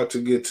work hard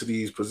to get to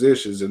these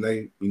positions, and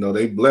they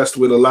blessed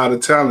with a lot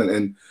of talent.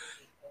 And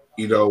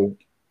you know,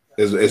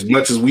 as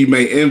much as we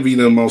may envy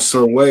them on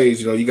some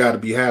ways, you know, you got to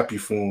be happy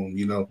for them.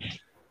 You know,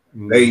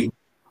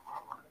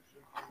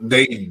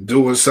 they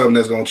doing something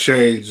that's gonna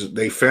change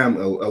their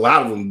family. A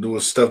lot of them doing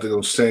stuff that's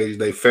gonna change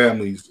their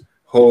family's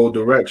whole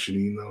direction.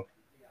 You know,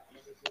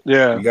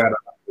 yeah, you gotta.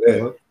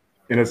 Yeah.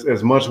 And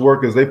as much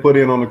work as they put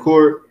in on the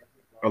court,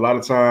 a lot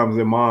of times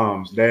their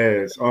moms,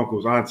 dads,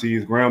 uncles,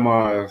 aunties,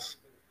 grandmas,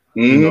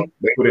 you know,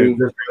 they put in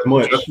just as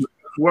much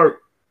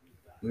work.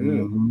 Yeah.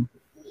 Mm-hmm.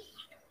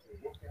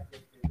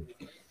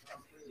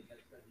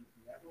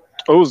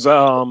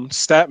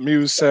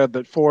 StatMuse said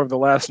that 4 of the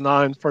last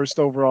 9 first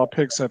overall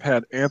picks have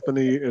had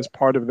Anthony as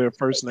part of their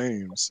first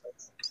names.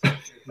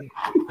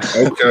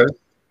 Okay.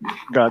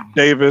 Got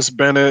Davis,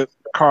 Bennett,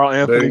 Carl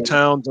Anthony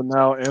Towns, and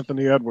now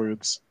Anthony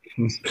Edwards.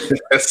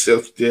 That's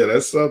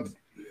something.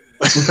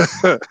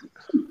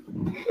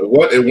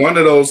 What if one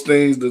of those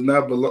things does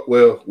not belong?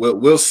 Well,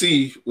 we'll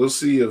see. We'll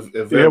see if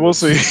yeah, we'll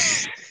see.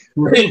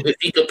 If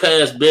he could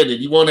pass Bennett,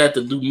 you won't have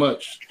to do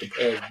much to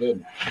pass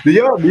Bennett. Do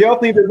y'all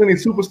think there's any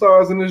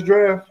superstars in this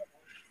draft?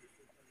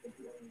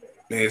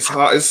 Man, it's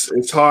hard.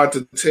 It's hard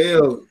to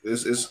tell.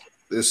 It's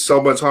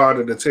so much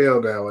harder to tell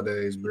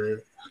nowadays,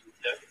 man.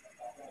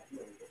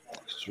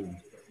 That's true.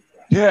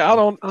 Yeah, I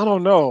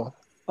don't know.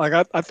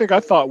 Like I think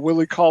I thought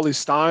Willie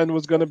Cauley-Stein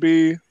was going to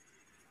be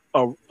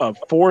a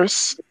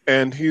force,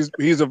 and he's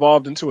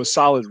evolved into a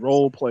solid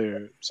role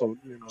player. So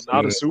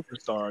not a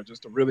superstar,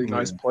 just a really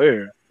nice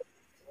player.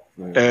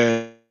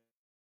 And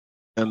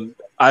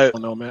I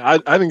don't know, man. I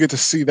didn't get to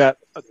see that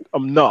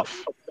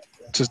enough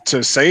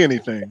to say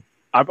anything.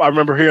 I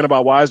remember hearing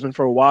about Wiseman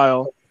for a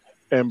while,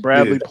 and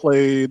Bradley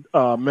played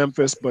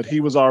Memphis, but he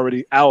was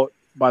already out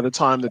by the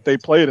time that they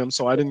played him,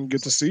 so I didn't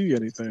get to see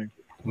anything.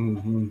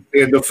 Mm-hmm.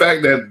 And the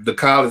fact that the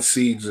college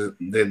season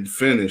didn't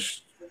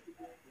finish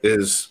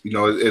is,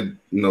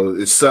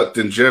 it sucked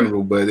in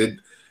general, but it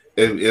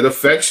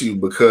affects you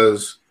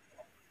because,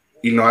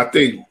 I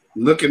think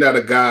looking at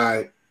a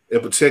guy in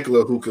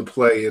particular who could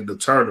play in the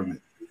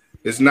tournament,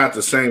 it's not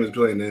the same as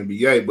playing in the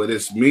NBA, but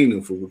it's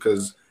meaningful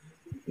because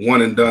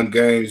one and done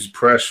games,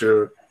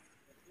 pressure.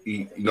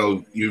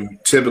 You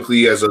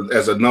typically as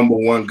a number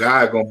one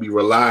guy going to be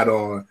relied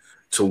on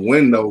to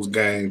win those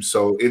games.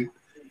 So it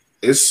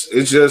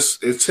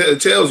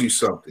tells you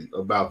something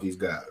about these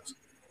guys.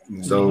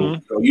 So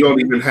you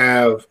don't even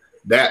have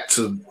that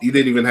you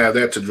didn't even have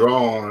that to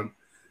draw on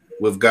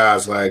with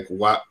guys like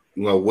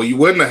you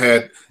wouldn't have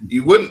had,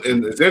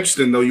 and it's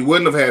interesting though, you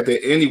wouldn't have had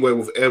that anyway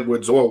with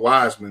Edwards or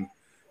Wiseman,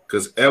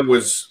 because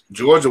Edwards,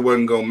 Georgia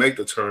wasn't going to make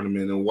the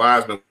tournament, and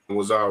Wiseman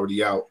was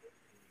already out.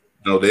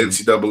 The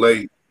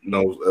NCAA,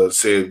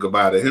 said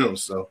goodbye to him.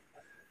 So,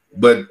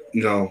 but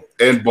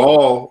and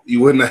Ball,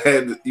 you wouldn't have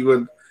had, you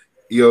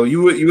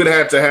would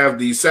have to have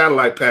the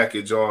satellite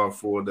package on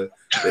for with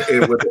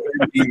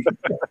the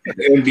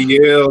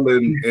NBL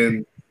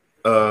and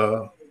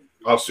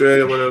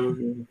Australia, whatever.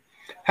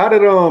 How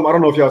did I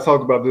don't know if y'all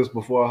talked about this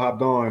before I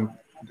hopped on.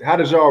 How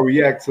did y'all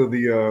react to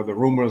the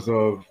rumors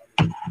of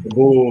the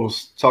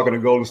Bulls talking to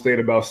Golden State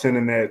about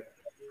sending that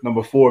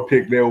number 4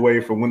 pick their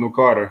way for Wendell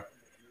Carter?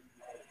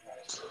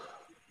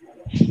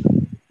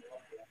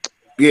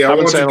 Yeah, I've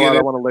been saying a lot.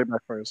 I want to lay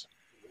back first.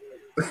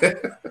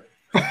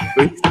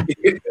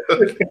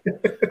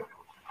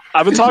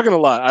 I've been talking a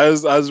lot.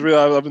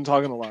 I've been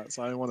talking a lot,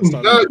 so I didn't want to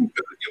start. No,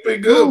 you've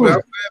been good,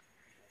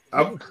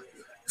 man.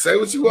 Say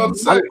what you want to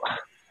say.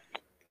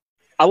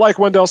 I like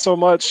Wendell so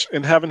much,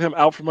 and having him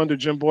out from under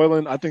Jim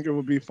Boylan, I think it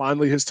would be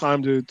finally his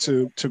time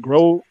to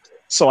grow.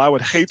 So I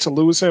would hate to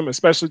lose him,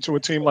 especially to a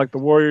team like the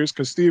Warriors,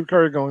 because Steve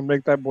Kerr is going to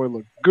make that boy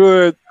look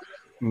good,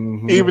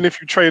 even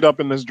if you trade up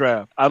in this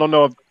draft. I don't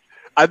know if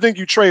I think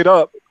you trade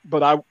up,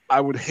 but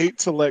I would hate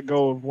to let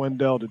go of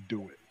Wendell to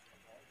do it.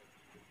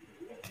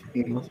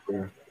 That's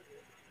fair.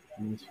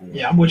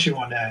 Yeah, I'm with you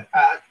on that.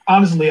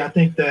 Honestly, I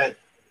think that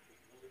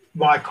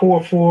my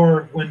core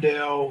 4,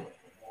 Wendell,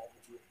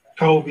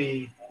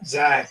 Kobe,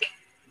 Zach.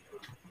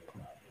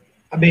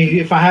 I mean,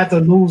 if I had to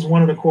lose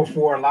one of the core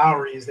 4,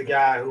 Lowry is the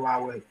guy who I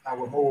would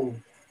move,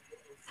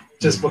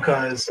 just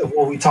because of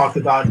what we talked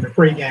about in the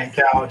pregame,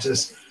 Cal.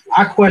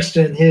 I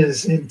question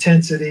his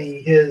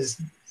intensity,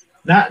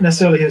 not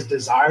necessarily his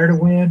desire to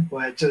win,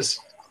 but just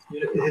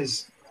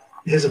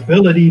his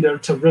ability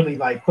to really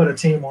like put a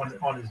team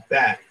on his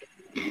back.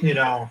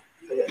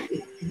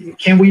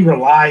 Can we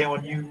rely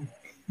on you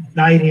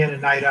night in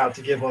and night out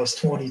to give us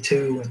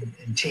 22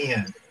 and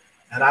 10?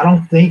 And I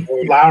don't think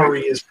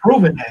Lowry has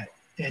proven that.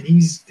 And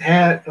he's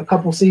had a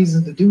couple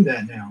seasons to do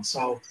that now.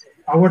 So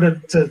if I were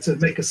to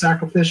make a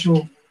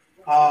sacrificial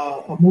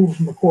a move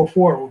from the core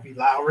four, it would be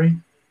Lowry.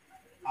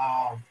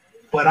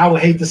 But I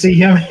would hate to see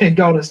him in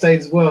Golden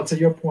State as well, to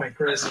your point,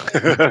 Chris.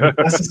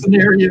 That's a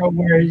scenario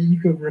where you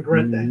could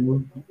regret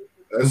that.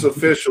 That's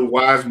official.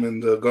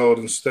 Wiseman to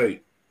Golden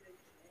State.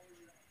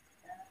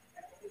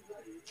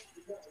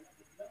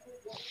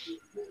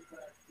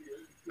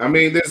 I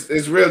mean, this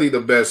is really the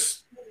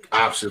best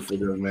option for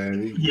them,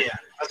 man. Yeah,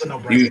 that's a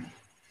no-brainer.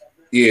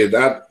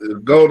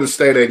 That Golden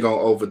State ain't gonna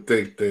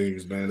overthink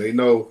things, man. They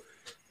know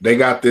they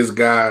got this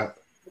guy.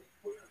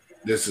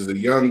 This is a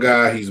young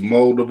guy. He's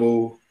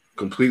moldable,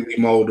 completely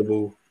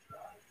moldable.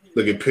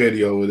 Look at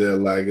Petty over there,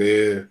 like,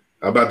 yeah,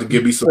 I'm about to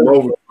give me some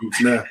over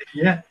recruits now.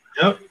 Yeah,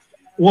 yep.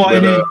 Well,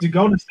 but, and the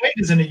Golden State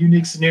is in a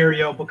unique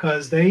scenario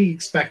because they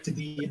expect to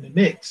be in the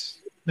mix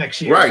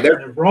next year. Right.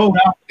 They're rolled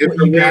out.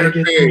 You got to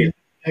get through.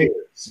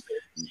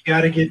 You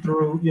got to get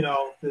through. You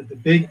know, the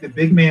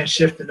big man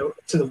shift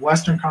to the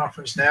Western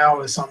Conference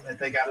now is something that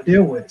they got to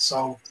deal with.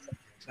 So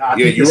I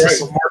think it's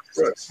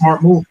a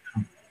smart move.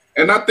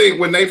 And I think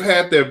when they've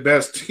had their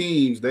best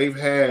teams, they've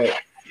had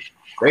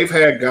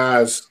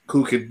guys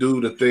who could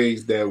do the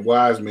things that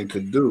Wiseman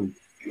could do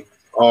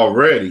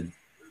already.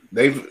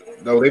 They've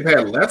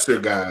had lesser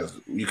guys.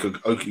 You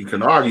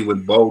can argue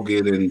with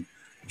Bogut and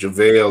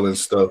JaVale and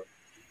stuff.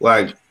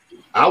 Like,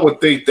 I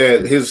would think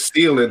that his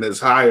ceiling is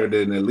higher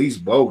than at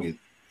least Bogut,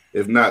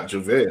 if not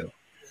JaVale.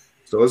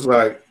 So it's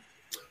like,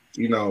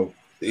 you know,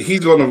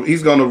 he's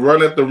gonna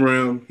run at the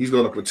rim. He's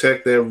gonna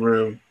protect that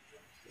rim.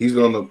 He's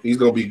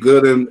gonna be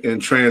good in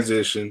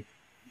transition.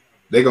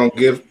 Steph's gonna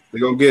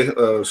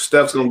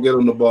get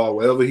him the ball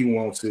wherever he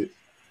wants it.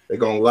 They're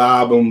gonna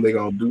lob him. They're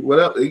gonna do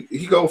whatever.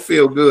 He gonna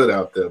feel good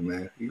out there,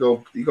 man. He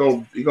gonna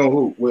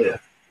hoop well. Yeah.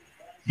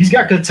 He's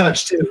got good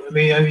touch too. I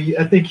mean,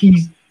 I think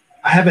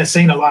I haven't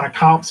seen a lot of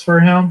comps for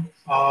him,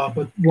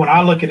 but when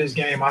I look at his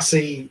game, I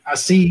see,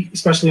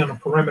 especially on the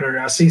perimeter,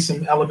 I see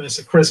some elements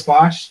of Chris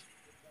Bosh,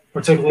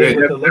 particularly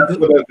with that's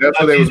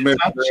what they was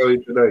mentioning earlier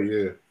today.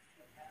 Yeah,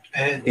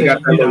 and he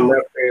got that little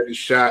left-handed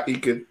shot. He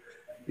could,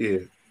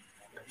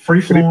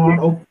 free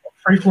flowing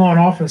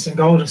offense in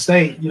Golden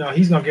State. You know,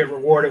 he's gonna get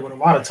rewarded with a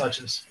lot of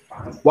touches.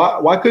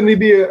 Why couldn't he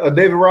be a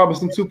David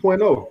Robinson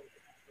 2.0?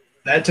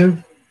 That too.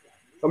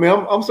 I mean,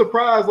 I'm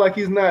surprised. Like,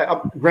 he's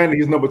not. Granted,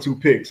 he's number 2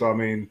 pick. So I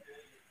mean,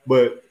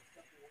 but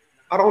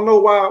I don't know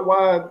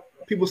why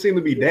people seem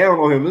to be down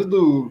on him. This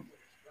dude.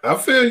 I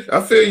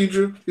feel you,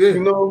 Drew. Yeah.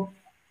 You know.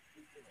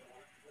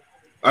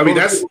 I mean,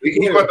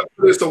 he's about to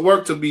put us to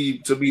work to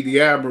be the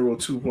Admiral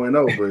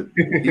 2.0,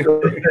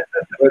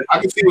 but I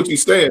can see what you're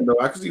saying, though.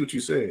 I can see what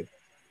you're saying.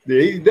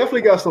 Yeah, he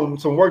definitely got some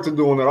work to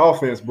do on that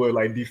offense, but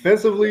like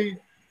defensively,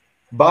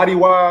 body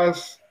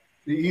wise,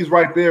 he's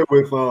right there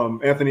with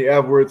Anthony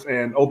Edwards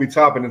and Obi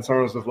Toppin in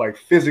terms of like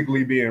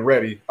physically being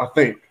ready. I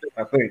think.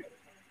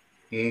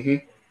 Mm-hmm.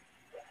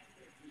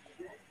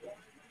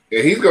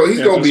 Yeah, he's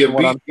gonna be a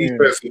beast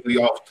defensively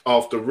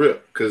off the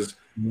rip, because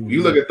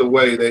you look at the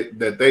way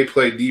that they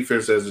play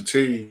defense as a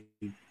team.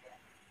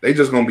 They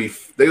just gonna be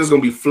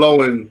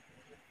flowing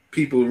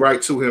people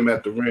right to him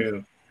at the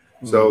rim.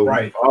 So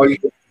all you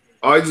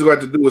just got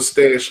to do is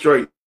stand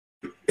straight.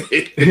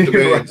 You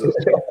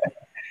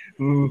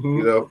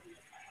know,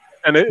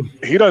 and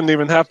he doesn't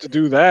even have to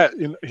do that.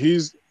 You know,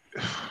 this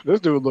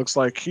dude looks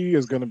like he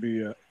is going to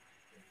be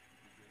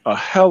a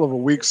hell of a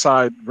weak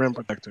side rim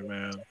protector,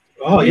 man.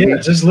 Oh yeah,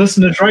 just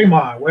listen to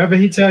Draymond. Wherever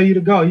he tell you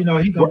to go, you know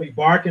he's gonna be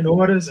barking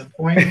orders and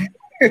pointing.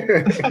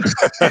 Exactly.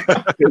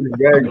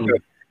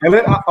 And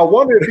then I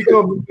wonder if he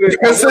comes. Hey,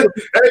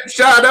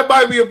 Sean, that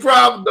might be a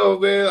problem though,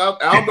 man.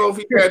 I don't know if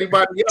he had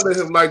anybody yelling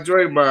at him like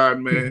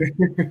Draymond, man.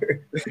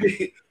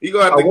 You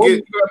gonna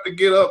have to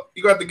get up.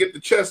 You got to get the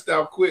chest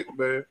out quick,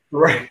 man.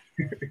 Right.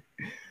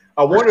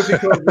 I wonder if he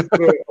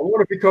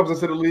comes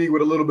into the league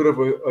with a little bit of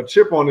a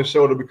chip on his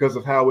shoulder because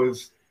of how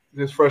his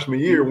freshman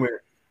year went.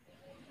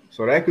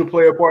 So that could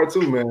play a part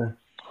too, man.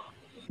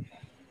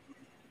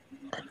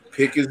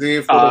 Pick is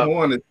in for the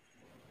Hornets.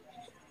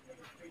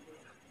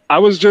 I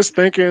was just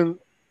thinking,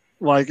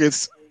 like,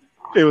 it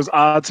was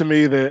odd to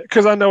me that,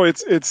 because I know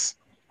it's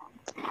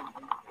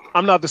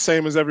I'm not the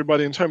same as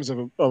everybody in terms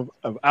of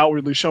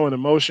outwardly showing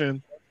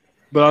emotion,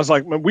 but I was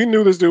like, we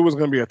knew this dude was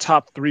going to be a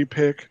top 3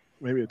 pick,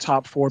 maybe a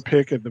top 4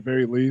 pick at the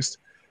very least,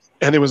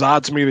 and it was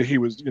odd to me that he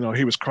was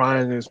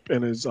crying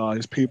and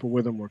his people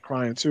with him were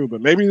crying too.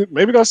 But maybe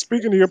that's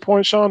speaking to your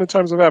point, Sean, in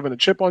terms of having a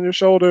chip on your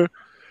shoulder,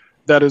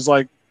 that is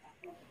like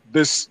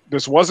this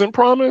wasn't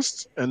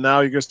promised, and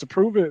now he gets to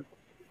prove it.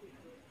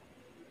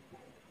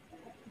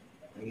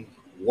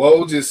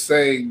 Woj is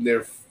saying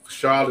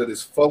Charlotte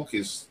is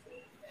focused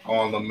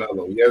on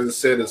LaMelo. He hasn't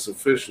said it's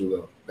official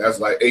though. That's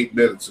like 8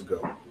 minutes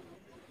ago.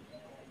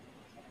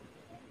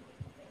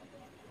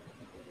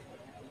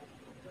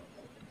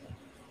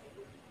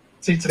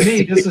 See, to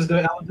me, this is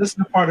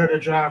the part of the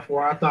draft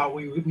where I thought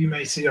we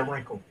may see a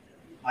wrinkle.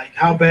 Like,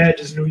 how bad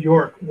does New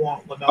York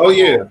want LaMelo? Oh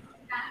yeah,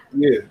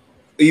 yeah.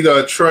 Either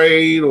a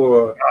trade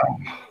or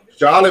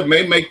Charlotte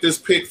may make this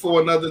pick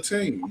for another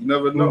team. You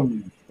never know.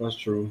 That's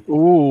true.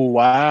 Ooh,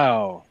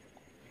 wow.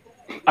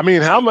 I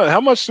mean, how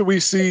much do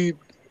we see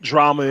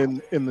drama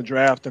in the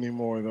draft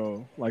anymore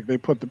though? Like they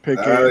put the pick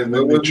in, and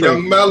then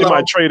they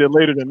might trade it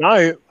later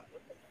tonight.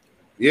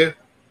 Yeah.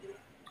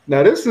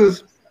 Now this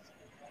is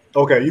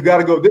okay. You got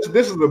to go. This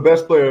is the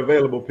best player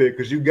available pick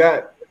because you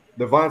got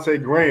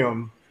Devontae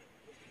Graham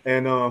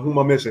and who am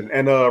I missing?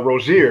 And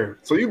Rozier.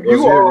 So you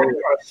already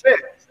are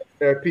set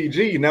at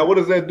PG. Now what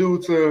does that do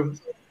to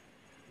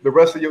the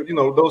rest of your? You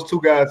know those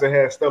two guys that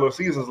had stellar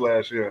seasons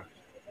last year.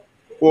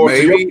 Or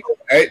maybe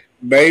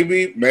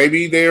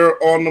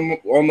they're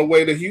on the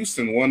way to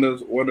Houston. One of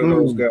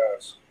those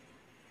guys.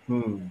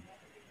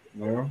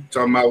 Yeah.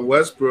 Talking about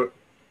Westbrook,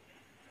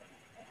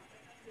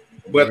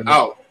 but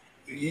out.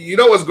 You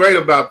know what's great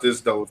about this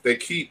though? If they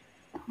keep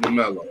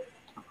LaMelo,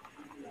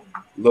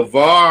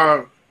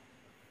 LeVar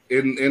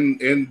in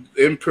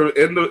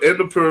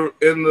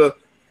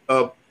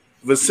the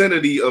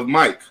vicinity of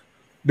Mike.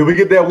 Do we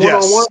get that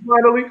one-on-one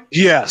finally?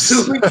 Yes.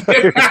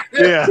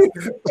 Yeah.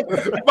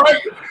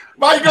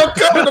 Mike gonna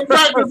come to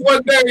practice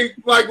one day.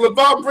 Like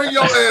LeVar, bring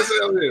your ass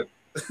out here.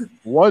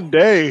 One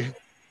day,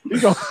 he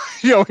gonna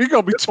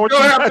be tortured.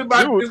 It's gonna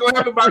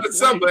happen by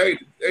December,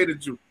 ain't it,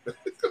 Drew?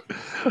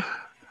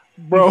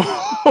 Bro.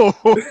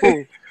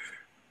 Mike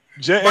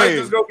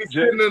is gonna be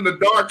sitting in the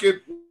dark.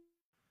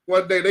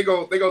 One day they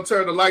gonna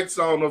turn the lights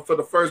on for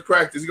the first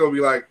practice. He's gonna be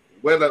like,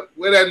 "Where that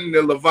in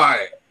the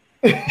Levi?"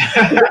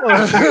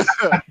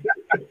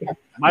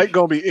 Mike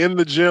gonna be in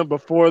the gym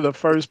before the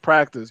first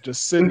practice,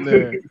 just sitting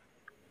there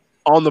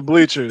on the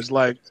bleachers,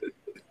 like,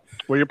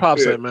 where your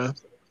pops at, man?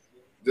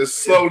 Just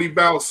slowly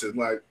bouncing,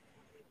 like,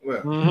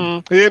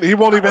 well. He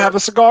won't even have a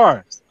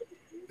cigar.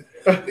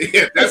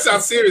 Yeah, that's how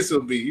serious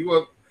it'll be. You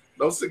want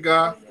no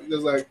cigar?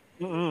 Just like,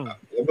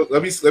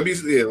 let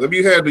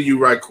me handle you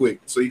right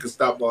quick so you can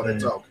stop all that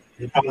talking.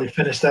 You probably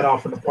finish that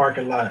off in the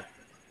parking lot.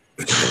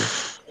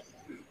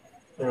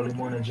 Early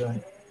morning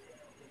joint.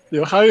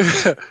 Yo, how you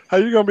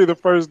gonna be the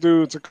first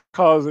dude to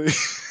cause it?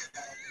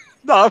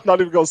 No, I'm not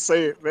even gonna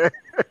say it, man.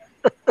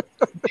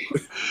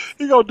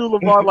 He gonna do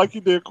LeVar like he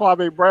did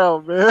Kwame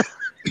Brown, man.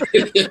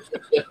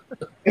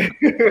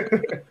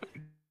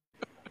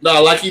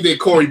 No, like he did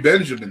Corey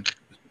Benjamin.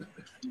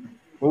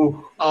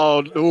 Ooh.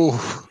 Oh,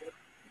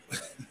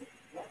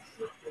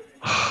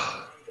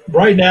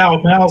 Right now,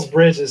 Miles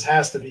Bridges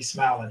has to be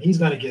smiling. He's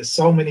going to get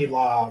so many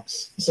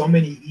lobs, so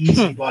many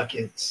easy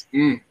buckets.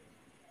 You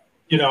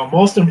know,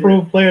 most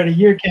improved player of the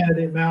year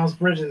candidate, Miles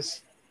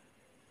Bridges.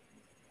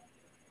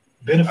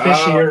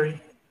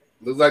 Beneficiary.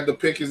 Looks like the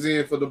pick is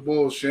in for the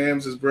Bulls.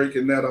 Shams is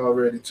breaking that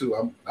already,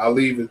 too. I'll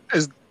leave it.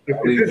 Is that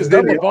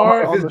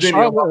LeVar on the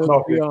Charlotte?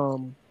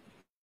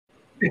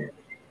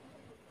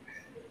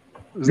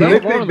 Is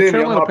that LeVar on the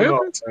Carolina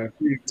Panthers?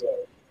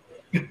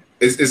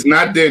 It's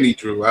not Denny,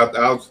 Drew.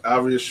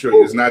 I'll reassure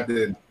you, it's not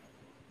Denny.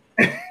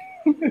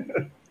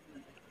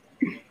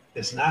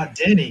 It's not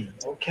Denny.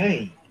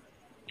 Okay.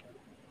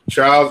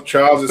 Charles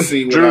is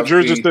seeing what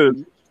Drew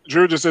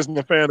just isn't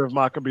a fan of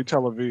Maccabi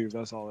Tel Aviv.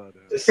 That's all that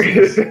is.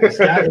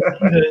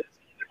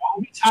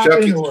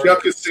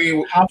 Chuck is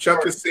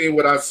seeing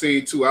what I've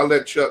seen too. I'll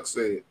let Chuck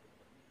say it.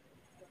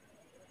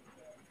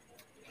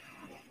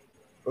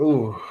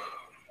 Ooh.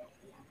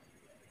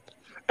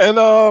 And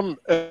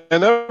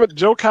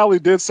Joe Cowley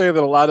did say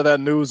that a lot of that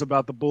news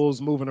about the Bulls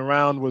moving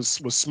around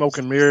was smoke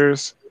and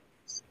mirrors.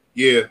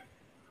 Yeah.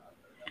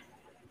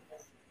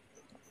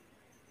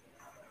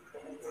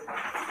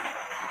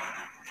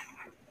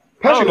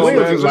 Patrick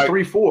Williams is a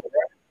 3-4. Right?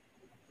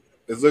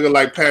 It's looking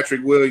like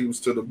Patrick Williams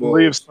to the Bulls. I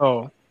believe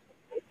so.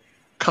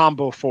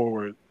 Combo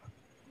forward.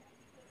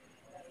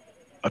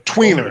 A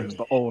tweener, as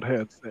the old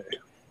heads say.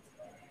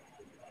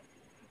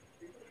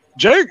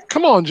 Jay,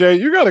 come on, Jay.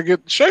 You got to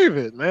shave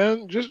it,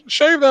 man. Just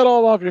shave that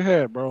all off your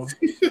head, bro.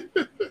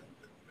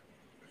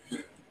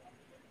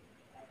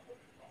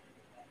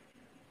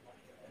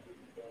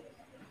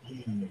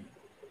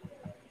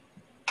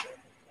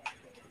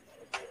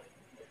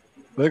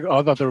 I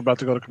thought they were about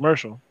to go to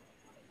commercial.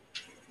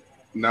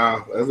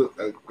 Nah,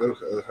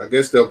 I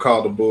guess they'll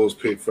call the Bulls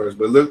pick first.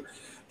 But look,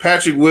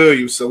 Patrick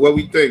Williams. So what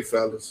we think,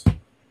 fellas?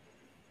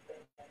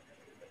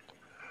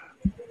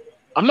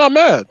 I'm not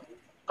mad.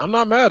 I'm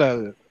not mad at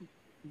it.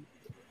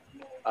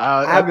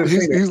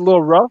 He's a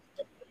little rough.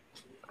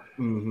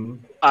 Mm-hmm.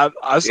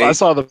 I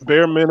saw the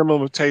bare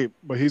minimum of tape,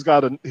 but he's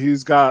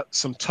got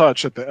some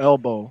touch at the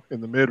elbow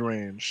in the mid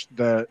range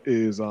that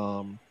is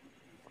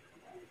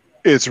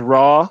it's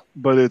raw,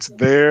 but it's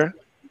there,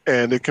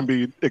 and it can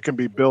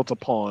be built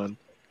upon.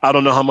 I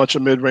don't know how much a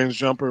mid range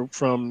jumper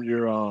from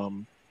your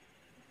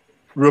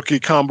rookie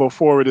combo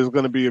forward is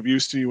going to be of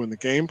use to you in the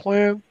game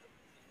plan,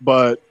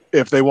 but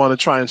if they want to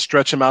try and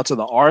stretch him out to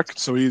the arc,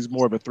 so he's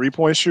more of a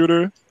 3-point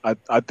shooter,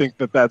 I think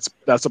that's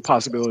a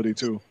possibility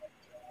too.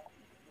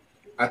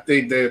 I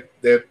think that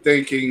they're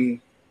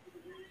thinking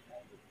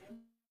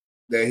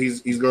that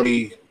he's going to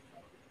be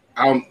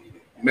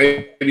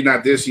maybe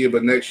not this year,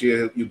 but next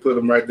year you put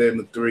him right there in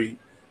the 3.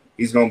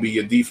 He's going to be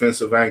your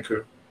defensive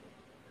anchor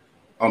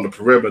on the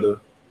perimeter.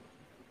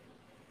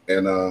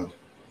 and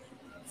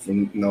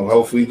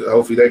hopefully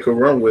they could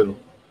run with him.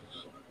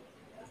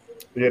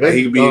 Yeah,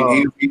 he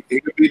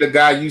could be the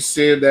guy you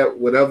said that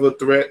whatever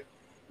threat,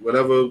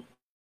 whatever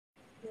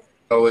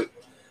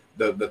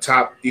the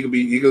top.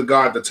 He could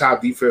guard the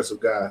top defensive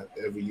guy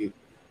every year.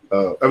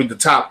 The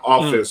top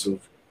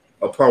offensive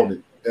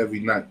opponent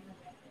every night.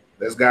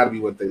 That's got to be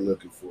what they're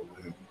looking for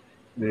with him.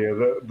 Yeah,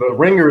 the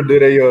Ringer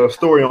did a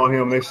story on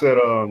him. They said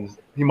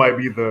he might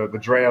be the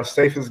draft's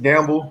safest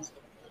gamble.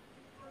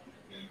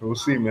 We'll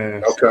see,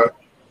 man. Okay.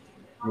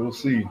 We'll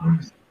see. I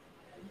don't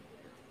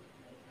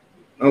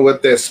know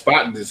what that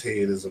spot in his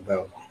head is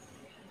about.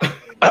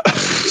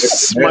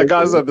 My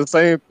guys have the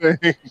same thing.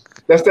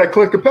 That's that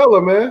Clint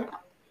Capella, man.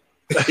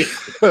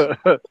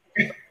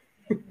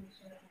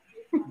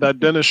 That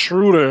Dennis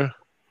Schroeder.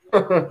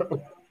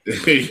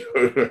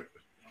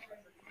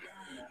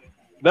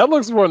 That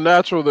looks more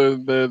natural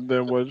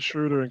than what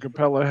Schroeder and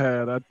Capella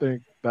had. I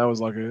think that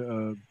was like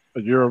a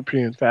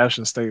European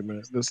fashion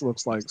statement. This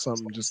looks like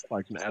something just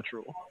like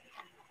natural.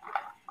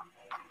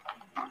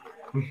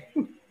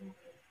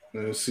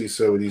 Let's see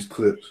some of these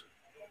clips.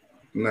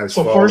 Nice.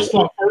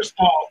 So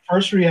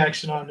first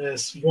reaction on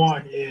this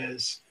one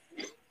is,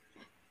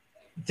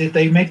 did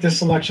they make the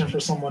selection for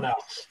someone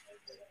else?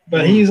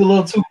 But he's a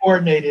little too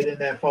coordinated in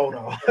that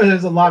photo.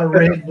 There's a lot of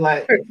red and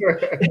black.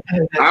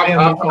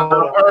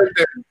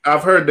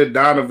 I've heard that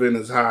Donovan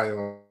is high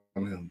on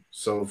him.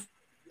 So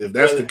if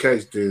that's the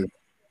case, then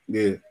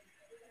yeah.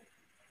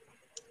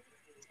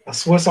 A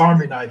Swiss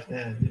Army knife,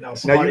 then,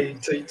 somebody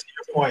to your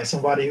point,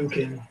 somebody who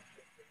can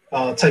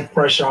take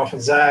pressure off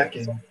of Zach,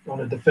 and on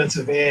the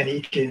defensive end,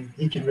 he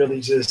can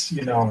really just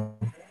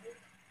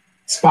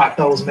spot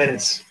those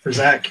minutes for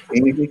Zach.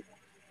 Mm-hmm.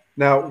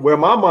 Now, where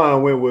my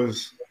mind went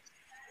was,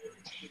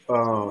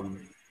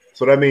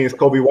 so that means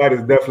Kobe White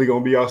is definitely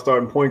going to be our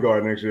starting point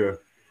guard next year,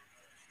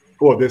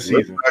 or this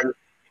season.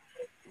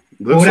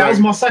 That was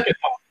my second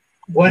thought.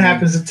 What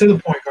happens to the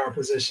point guard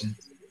position?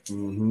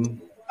 Mm-hmm.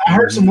 I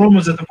heard some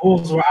rumors that the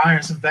Bulls were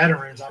eyeing some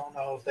veterans. I don't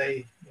know if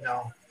they,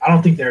 I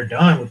don't think they're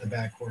done with the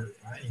backcourt.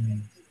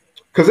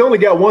 Because they only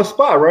got one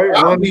spot, right?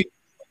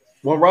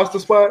 One roster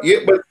spot?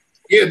 Yeah, but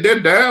they're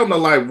down to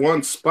like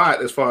one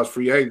spot as far as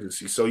free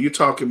agency. So you're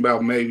talking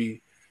about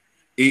maybe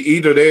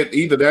either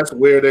that's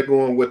where they're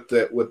going with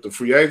the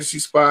free agency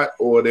spot,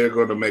 or they're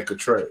going to make a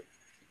trade.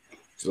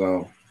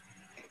 So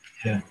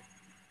yeah,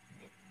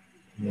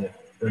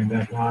 bring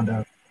back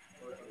Rondo.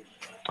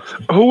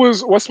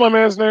 What's my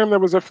man's name that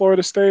was at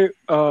Florida State?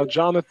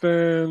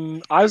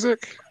 Jonathan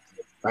Isaac?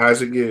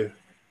 Isaac, yeah.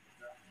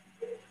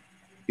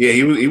 Yeah,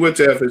 he went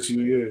to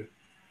FSU,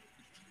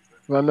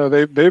 yeah. I know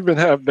they've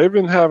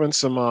been having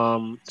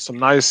some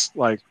nice,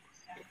 like,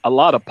 a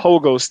lot of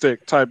pogo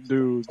stick type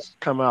dudes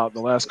come out the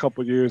last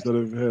couple of years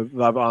that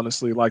I've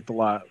honestly liked a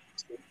lot.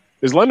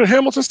 Is Leonard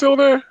Hamilton still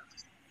there?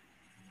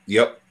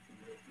 Yep.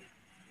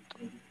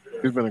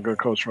 He's been a good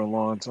coach for a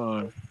long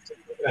time.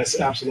 That's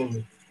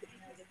absolutely.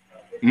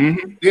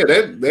 Mm-hmm. Yeah,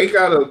 they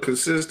got a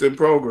consistent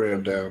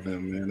program down there,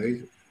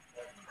 man.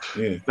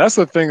 That's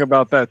the thing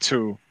about that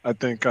too. I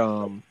think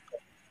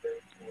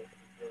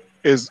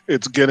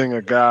it's getting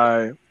a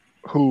guy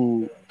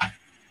who,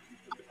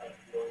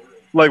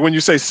 like, when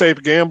you say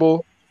safe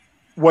gamble,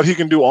 what he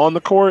can do on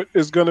the court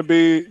is going to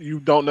be,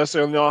 you don't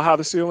necessarily know how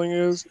the ceiling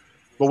is,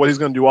 but what he's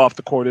going to do off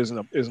the court isn't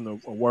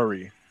a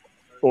worry,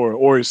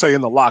 or say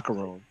in the locker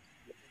room.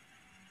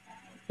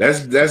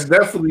 That's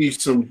definitely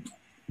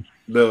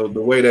the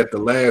way that the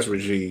last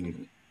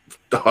regime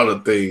thought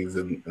of things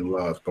in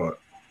large part.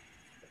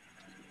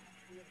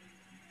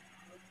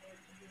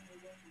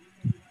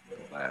 The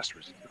last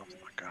regime. Oh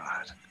my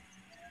God.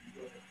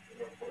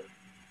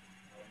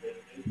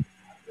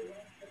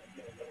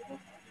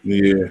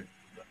 Yeah.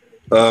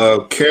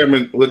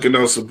 Cameron, looking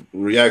on some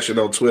reaction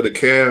on Twitter,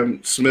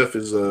 Cam Smith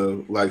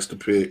likes to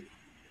pick.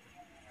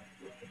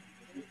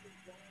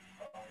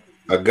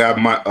 A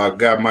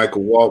guy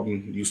Michael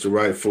Walton used to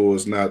write for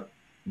is not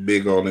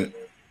big on it.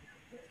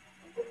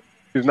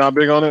 He's not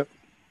big on it?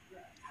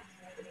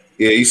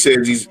 Yeah, he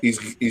says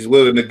he's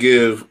willing to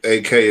give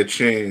AK a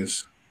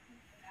chance.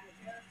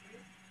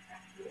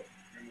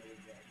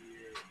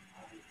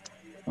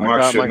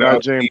 My guy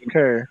James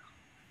K.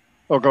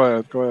 Oh,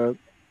 go ahead.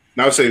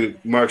 Now say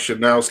Mark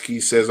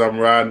Shanowski says I'm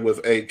riding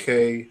with AK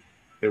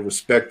and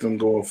respect him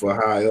going for a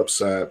high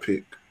upside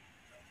pick.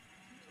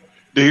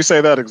 Did he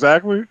say that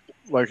exactly?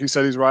 Like he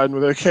said he's riding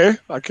with AK?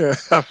 I can't.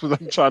 I'm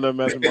trying to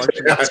imagine Mark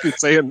Shanowski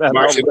saying that.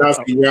 Mark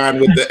Shanowski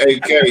riding with the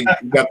AK.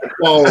 You got the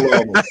phone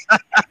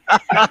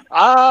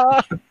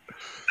on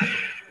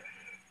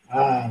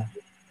him.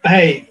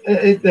 Hey,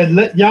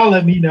 y'all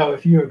let me know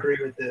if you agree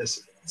with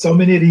this. So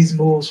many of these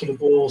moves for the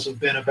Bulls have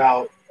been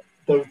about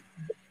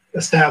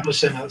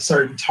establishing a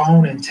certain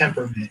tone and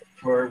temperament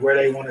for where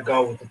they want to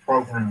go with the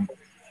program.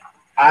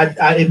 I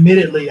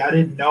admittedly, I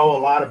didn't know a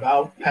lot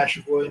about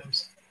Patrick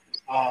Williams.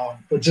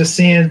 But just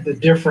seeing the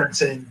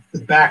difference in the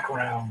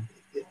background,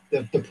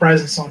 the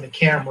presence on the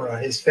camera,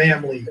 his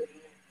family,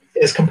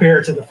 as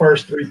compared to the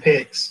first three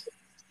picks,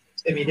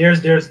 I mean,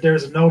 there's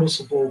a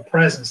noticeable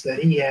presence that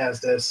he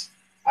has that's,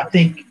 I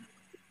think,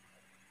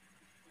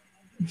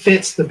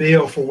 fits the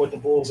bill for what the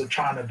Bulls are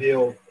trying to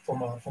build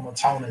from a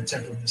tone and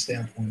temperament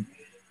standpoint.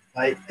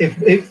 Like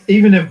if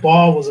even if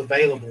Ball was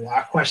available,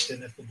 I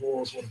question if the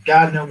Bulls would have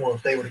gotten him or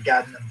if they would have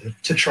gotten him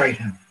to trade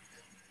him.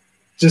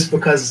 Just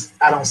because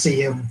I don't see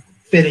him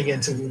fitting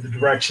into the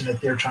direction that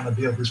they're trying to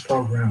build this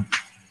program.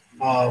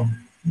 How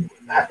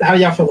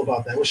y'all feel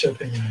about that? What's your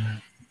opinion on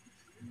that?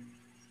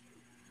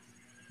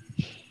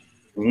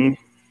 Mm-hmm.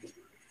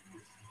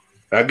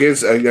 I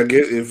guess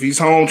if he's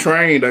home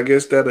trained, I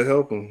guess that'll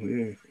help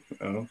him.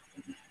 Yeah.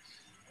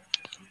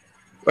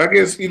 I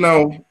guess,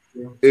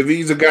 if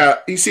he's a guy,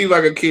 he seems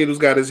like a kid who's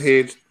got his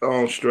head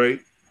on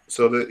straight.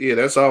 So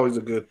that's always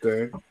a good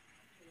thing.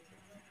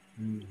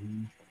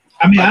 Mm-hmm.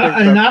 I mean,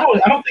 I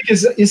don't think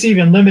it's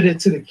even limited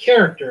to the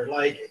character.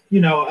 Like,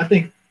 I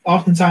think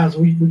oftentimes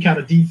we kind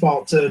of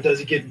default to, does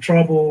he get in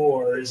trouble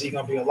or is he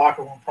going to be a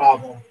locker room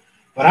problem?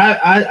 But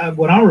I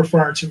what I'm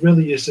referring to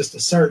really is just a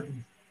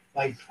certain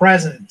like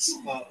presence,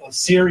 a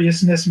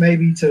seriousness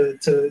maybe to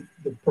the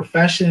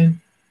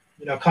profession,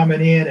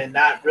 coming in and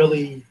not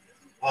really,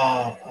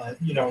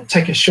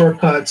 taking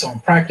shortcuts on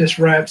practice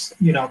reps,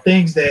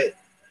 things that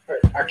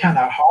are kind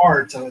of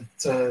hard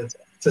to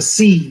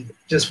see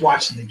just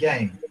watching the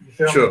game.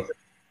 You feel me?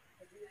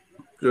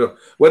 Sure.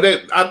 Well,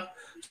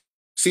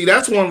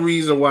 that's one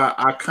reason why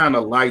I kind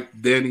of like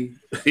Denny.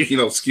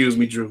 Excuse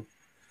me, Drew,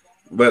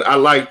 but I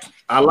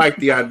like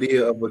the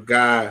idea of a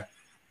guy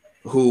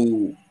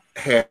who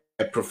had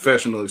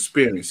professional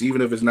experience,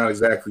 even if it's not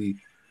exactly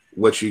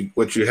what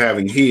you're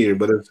having here.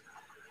 But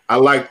I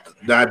like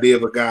the idea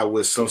of a guy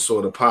with some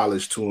sort of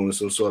polish to him,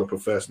 some sort of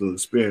professional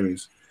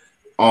experience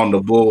on the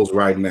Bulls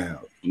right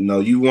now.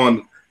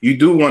 You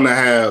do want to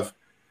have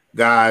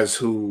guys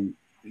who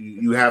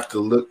you have to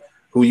look,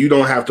 who you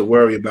don't have to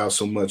worry about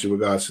so much in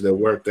regards to their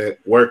work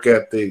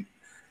ethic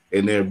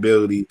and their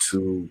ability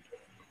to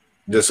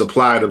just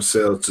apply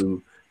themselves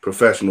to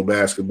professional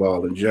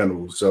basketball in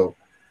general. So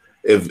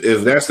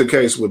if that's the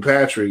case with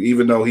Patrick,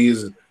 even though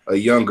he's a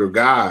younger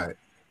guy,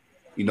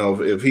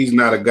 if he's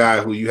not a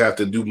guy who you have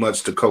to do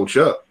much to coach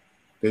up,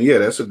 then yeah,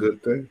 that's a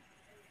good thing.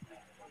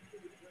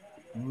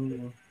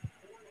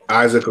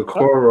 Isaac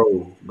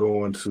Okoro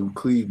going to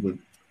Cleveland.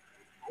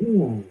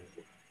 Ooh.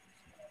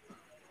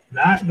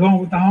 Not going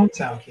with the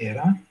hometown kid,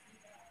 huh?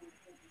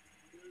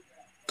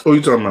 Who are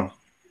you talking about?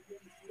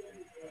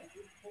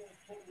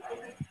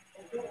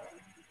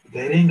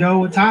 They didn't go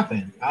with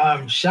Toppin.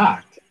 I'm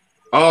shocked.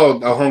 Oh,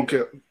 a home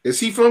kid. Is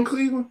he from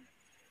Cleveland?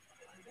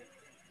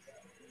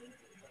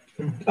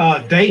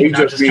 Dayton. He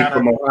just being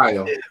from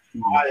Ohio.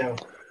 Ohio.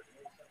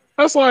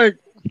 That's like,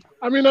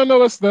 I mean, I know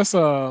that's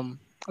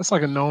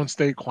like a known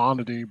state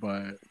quantity,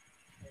 but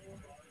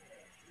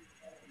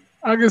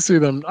I can see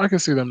them not. I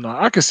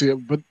can see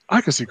it, but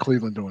I can see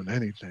Cleveland doing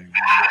anything.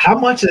 How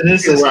much of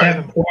this is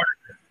Kevin Porter?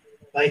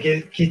 Like,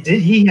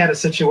 he had a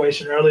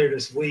situation earlier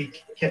this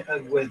week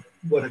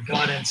with a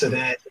gun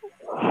incident.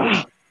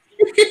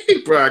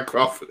 Brian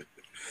Crawford.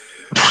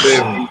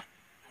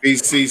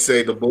 BC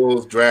say the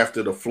Bulls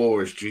drafted a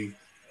florist. G.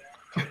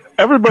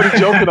 Everybody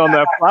joking on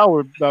that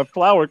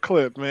flower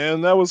clip,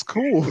 man. That was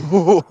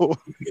cool.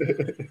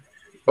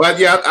 But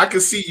yeah, I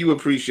can see you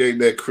appreciate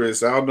that,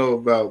 Chris. I don't know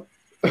about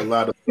a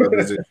lot of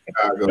brothers in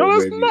Chicago. No,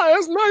 that's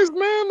nice,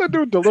 man. That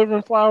dude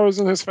delivering flowers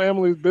in his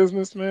family's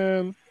business,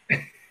 man.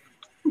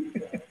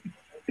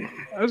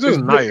 That's just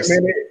nice.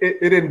 Man,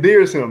 it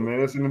endears him, man.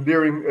 It's an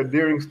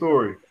endearing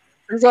story.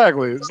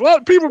 Exactly. It's a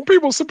lot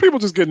of some people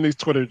just getting these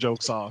Twitter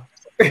jokes off.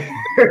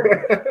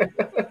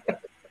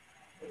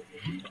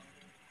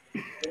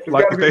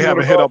 Like if they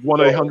haven't hit up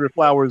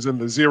 1-800-Flowers in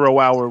the 0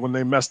 hour when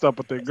they messed up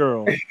with their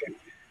girl.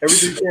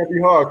 Everything can't be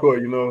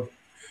hardcore,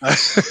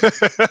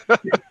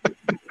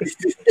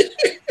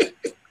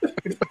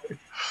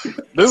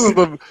 This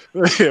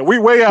is we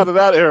way out of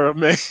that era,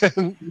 man.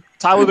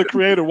 Tyler the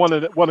Creator won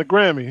a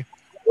Grammy.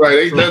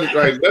 Right,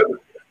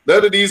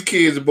 none of these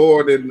kids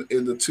born in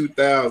the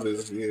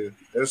 2000s. Yeah,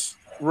 that's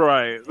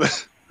right.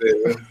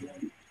 Yeah.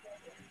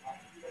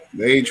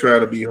 They ain't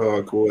trying to be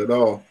hardcore at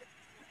all.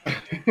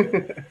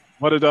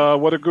 What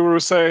did Guru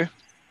say?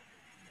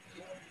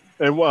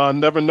 And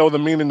never know the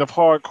meaning of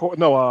hardcore.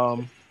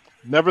 No,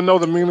 never know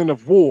the meaning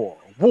of war.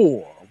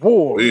 Yeah.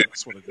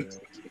 That's what it is.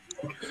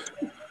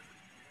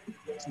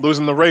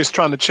 Losing the race,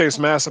 trying to chase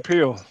mass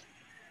appeal.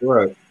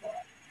 Right.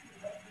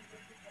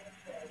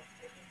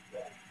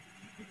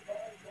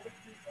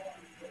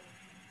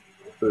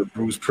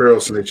 Bruce Pearl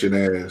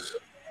snitching ass.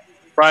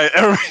 Right.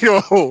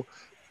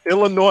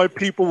 Illinois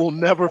people will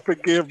never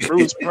forgive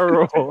Bruce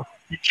Pearl.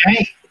 You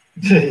can't.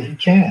 You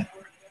can't.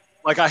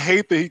 Like, I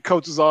hate that he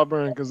coaches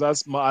Auburn because I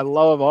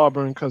love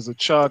Auburn because of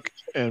Chuck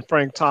and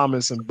Frank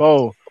Thomas and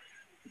Bo.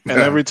 And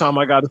every time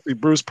I got to see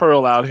Bruce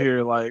Pearl out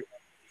here, like,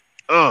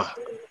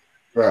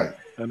 right.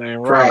 That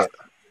ain't right.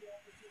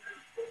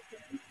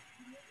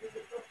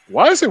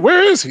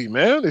 Where is he,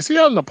 man? Is he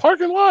out in the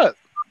parking lot?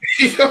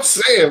 You know what I'm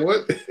saying?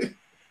 What?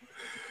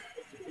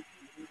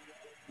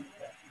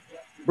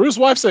 Bruce's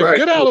wife said, right.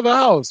 Get out of the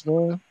house,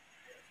 man.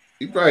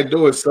 He probably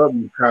doing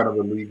something kind of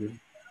illegal.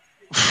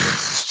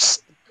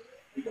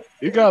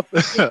 He got.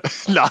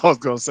 No, I was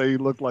gonna say he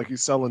looked like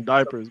he's selling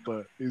diapers,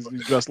 but he's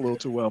dressed a little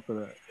too well for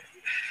that.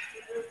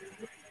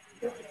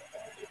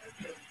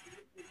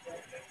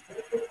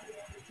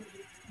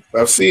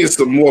 I've seen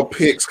some more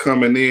picks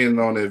coming in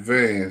on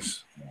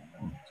advance.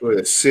 So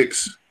at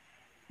 6,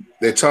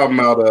 they're talking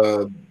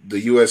about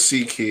the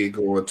USC kid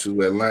going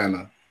to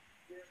Atlanta.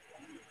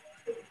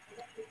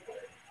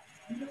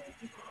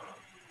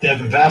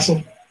 Devin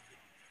Vassell.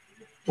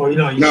 Well, you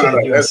No, said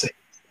that's USC.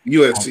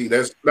 USC.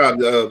 That's not.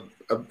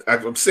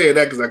 I'm saying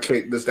that because I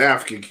can't. This the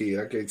African kid.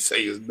 I can't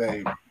say his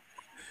name.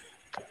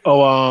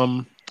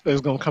 Oh,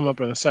 it's gonna come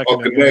up in a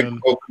second again.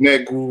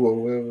 Okonegu or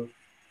whatever.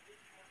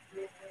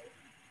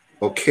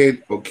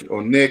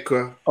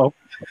 Oneka.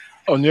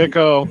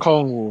 Onyeka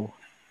Okongwu.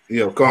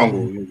 Yeah,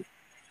 Congo.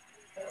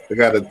 They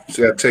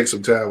gotta take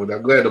some time with that.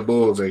 I'm glad the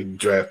Bulls ain't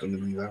drafting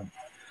him.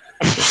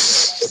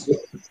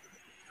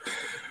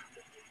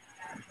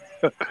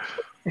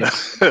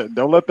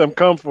 Don't let them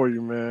come for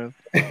you, man.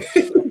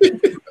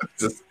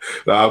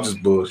 I'm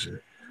just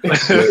bullshit.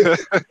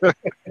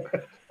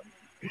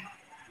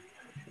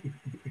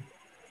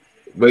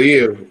 But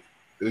yeah,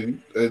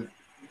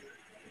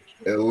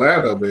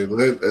 Atlanta,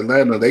 man.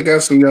 Atlanta, they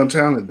got some young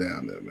talent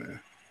down there, man.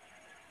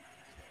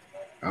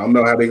 I don't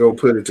know how they gonna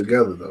put it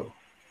together though.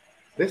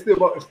 They still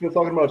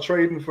talking about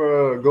trading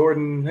for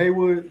Gordon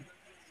Hayward.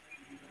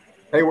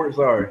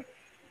 Sorry.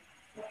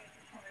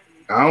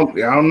 I don't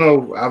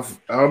know. I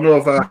don't know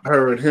if I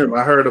heard him.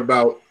 I heard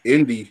about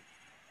Indy,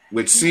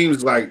 which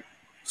seems like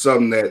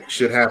something that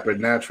should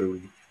happen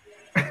naturally.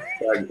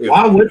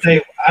 Why would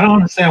they? I don't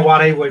understand why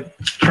they would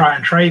try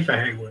and trade for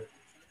Hayward.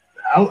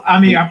 I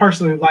mean, I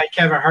personally like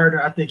Kevin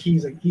Huerter. I think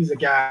he's a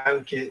guy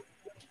who could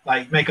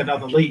like make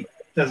another leap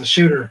as a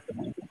shooter.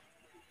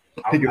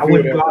 I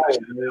wouldn't buy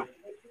him.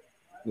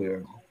 Yeah.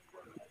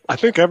 I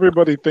think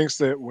everybody thinks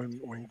that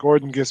when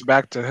Gordon gets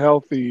back to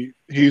healthy,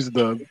 he's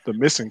the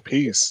missing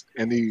piece,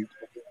 and he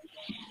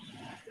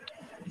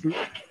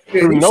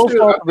through no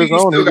fault of his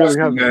own, he really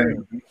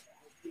hasn't.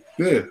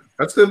 Yeah,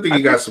 I still think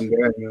he got some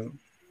game, man.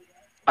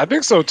 I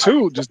think so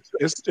too. Just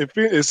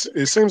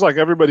it seems like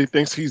everybody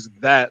thinks he's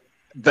that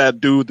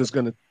dude that's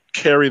going to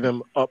carry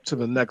them up to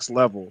the next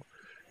level.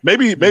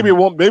 Maybe it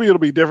won't. Maybe it'll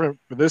be different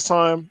for this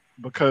time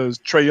because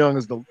Trae Young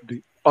is the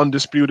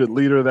undisputed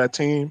leader of that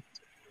team,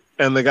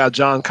 and they got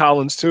John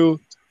Collins too.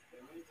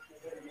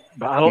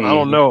 But I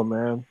don't know,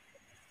 man.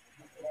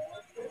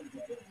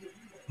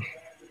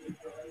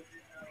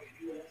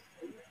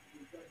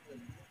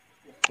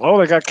 Oh,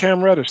 they got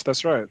Cam Reddish.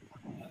 That's right.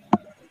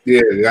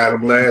 Yeah, they got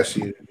him last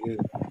year. Yeah.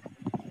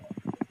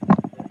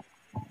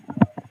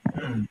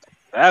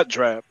 That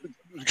draft,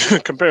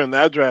 comparing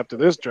that draft to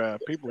this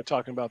draft, people were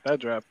talking about that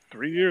draft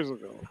 3 years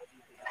ago.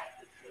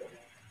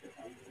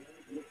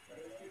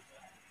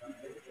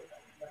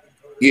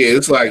 Yeah,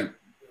 it's like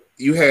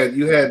you had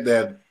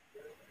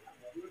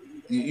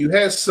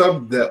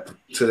some depth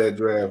to that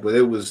draft, but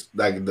it was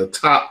like the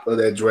top of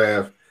that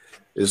draft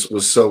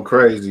was so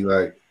crazy.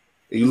 Like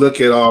you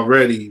look at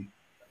already,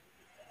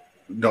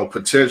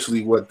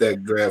 potentially what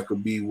that draft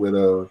could be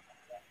with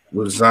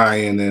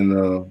Zion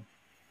and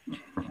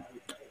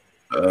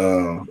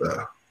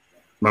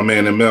my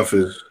man in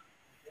Memphis,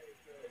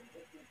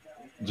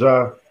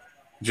 Ja,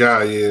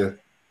 yeah.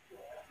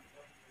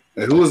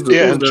 And who was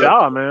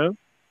Ja, man.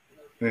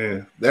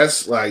 Yeah,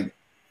 that's like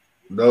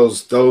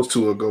those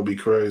two are gonna be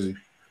crazy.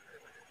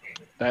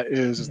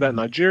 Is that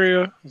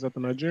Nigeria? Is that the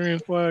Nigerian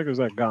flag or is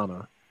that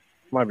Ghana?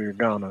 Might be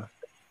Ghana.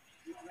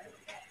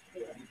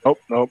 Oh,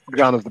 no,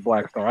 Ghana's the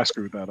Black Star. I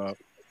screwed that up.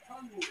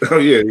 Oh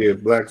yeah, the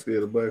Black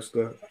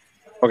Star.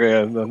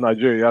 Okay, the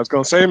Nigeria. I was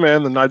gonna say,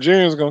 man, the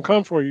Nigerians gonna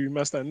come for you. You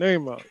messed that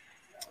name up.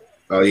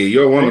 Oh yeah,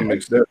 you don't want to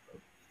mix that.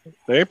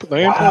 They ain't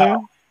playing.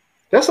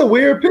 That's a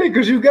weird pick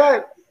because you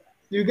got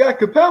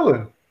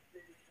Capella,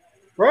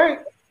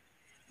 right?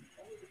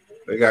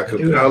 They got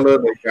Capella.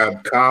 They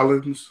got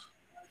Collins.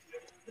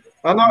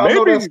 I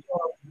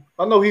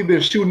know he's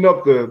been shooting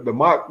up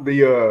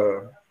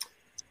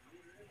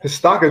his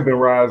stock has been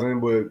rising,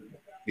 but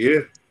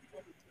yeah.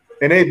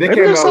 And they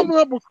came out something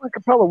up with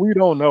Capella we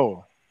don't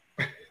know.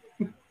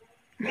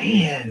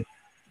 Man.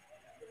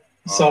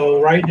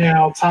 So right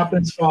now,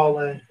 Toppin's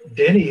falling.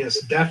 Denny is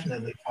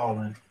definitely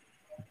falling.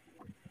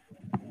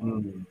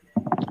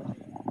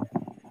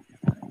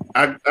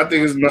 I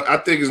think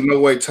there's no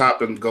way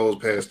Toppin goes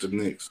past the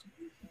Knicks.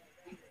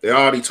 They're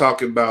already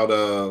talking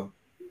about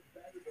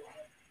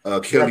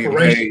Killian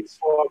Hayes.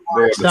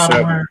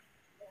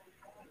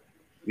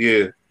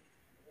 Yeah.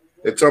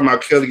 They're talking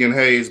about Killian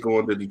Hayes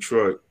going to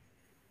Detroit.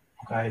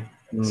 Okay.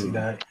 See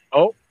that.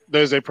 Oh,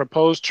 there's a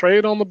proposed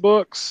trade on the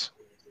books.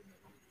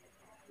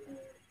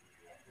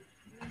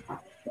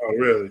 Oh,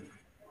 really?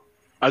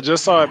 I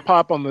just saw it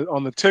pop on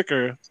the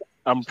ticker.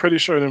 I'm pretty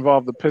sure it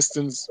involved the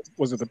Pistons.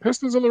 Was it the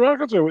Pistons and the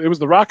Rockets, or it was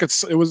the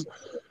Rockets? There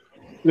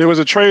was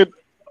a trade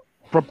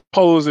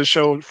proposed that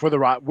showed with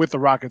the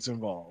Rockets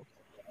involved,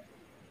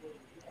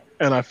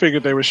 and I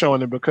figured they were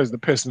showing it because the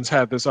Pistons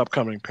had this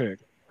upcoming pick.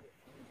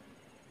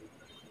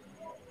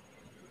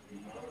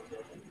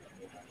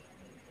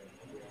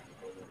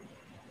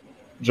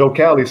 Joe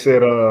Cowley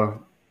said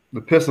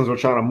the Pistons were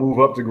trying to move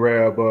up to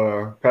grab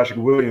Patrick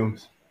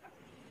Williams.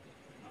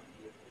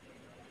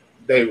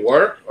 They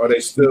were, or they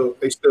still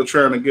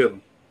trying to get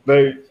him.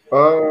 They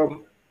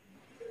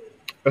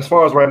as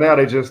far as right now,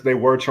 they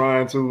were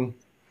trying to,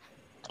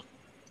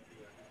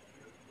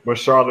 but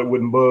Charlotte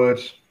wouldn't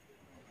budge.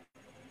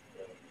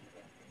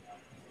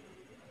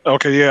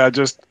 Okay, yeah,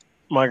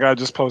 my guy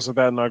just posted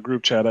that in our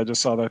group chat. I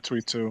just saw that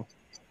tweet too.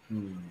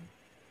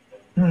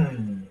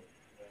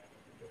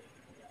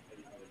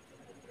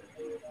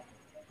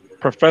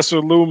 Professor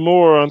Lou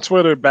Moore on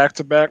Twitter,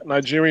 back-to-back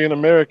Nigerian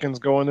Americans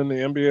going in the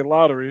NBA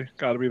lottery.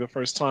 Got to be the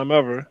first time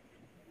ever.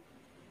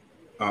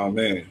 Oh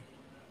man,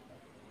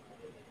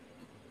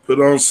 put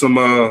on some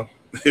Fela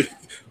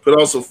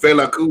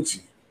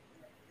Kuti.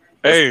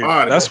 Hey,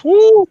 that's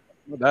woo.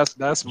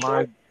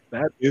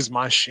 That is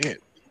my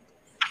shit.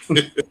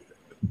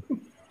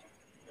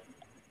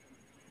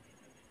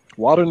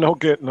 Water no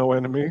get no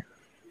enemy.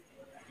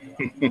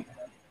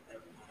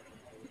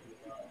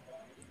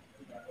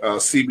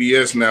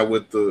 CBS now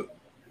with the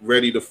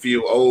ready to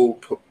feel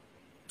old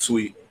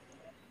tweet.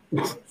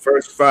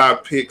 First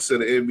 5 picks of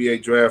the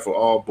NBA draft were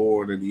all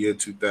born in the year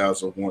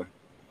 2001.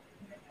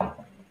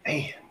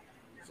 Damn.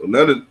 So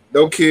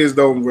no kids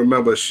don't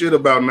remember shit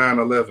about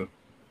 9/11.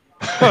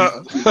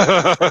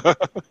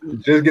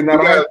 Just getting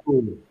out of high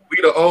school.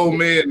 We the old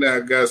man now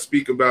got to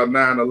speak about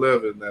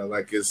 9/11 now,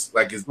 like it's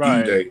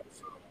right. D-Day.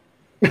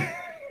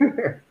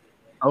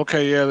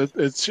 Okay, yeah,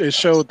 it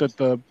showed that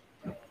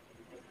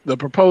the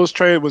proposed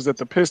trade was that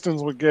the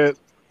Pistons would get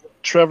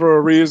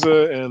Trevor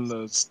Ariza and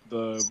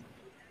the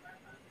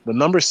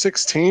number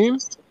 16,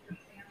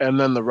 and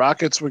then the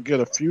Rockets would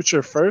get a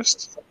future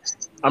first.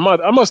 I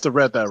must have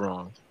read that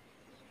wrong.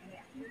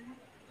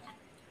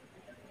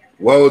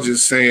 Woj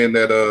is saying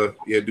that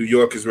New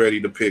York is ready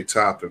to pick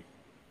Toppin.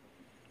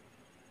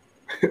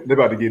 They're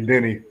about to get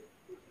Denny.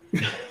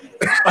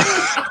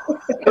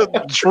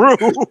 True.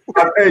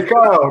 Hey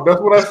Kyle,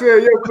 that's what I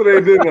said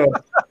yesterday, didn't I?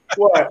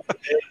 What?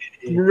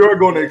 New York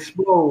gonna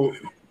explode.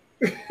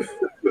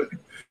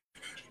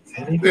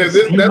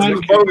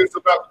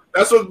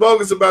 That's what's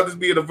bogus about this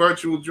being a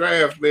virtual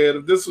draft, man.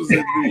 If this was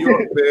in New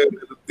York, man, in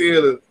the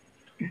theater,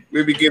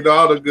 we'd be getting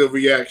all the good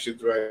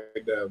reactions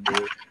right now,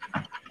 man.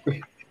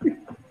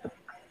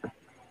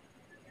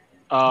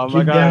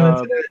 Get down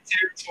into that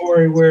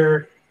territory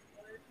where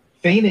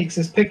Phoenix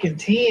is picking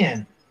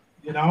 10.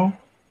 You know,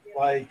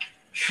 like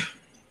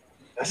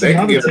that's they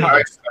can another get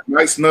a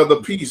nice another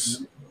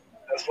piece.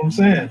 That's what I'm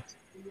saying.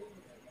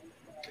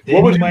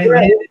 What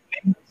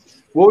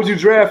would you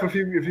draft if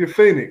you're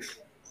Phoenix?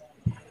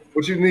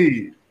 What you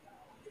need?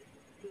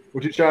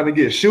 What you trying to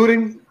get?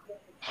 Shooting?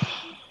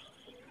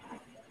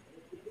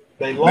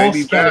 They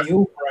lost Kelly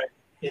Oubre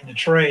in the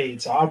trade,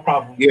 so I'll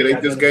probably they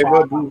just gave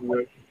up.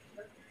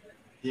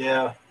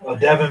 Yeah,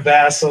 Devin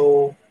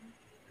Vassell.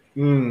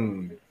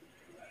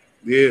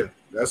 Yeah,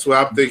 that's what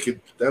I'm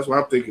thinking. That's what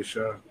I'm thinking,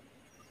 Sean.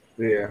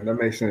 Yeah, that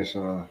makes sense,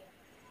 Sean.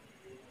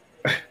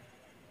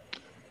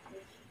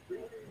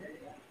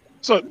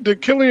 So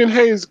did Killian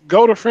Hayes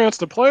go to France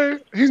to play?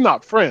 He's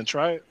not French,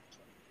 right?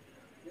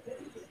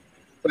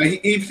 But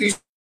he's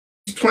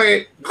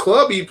playing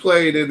club he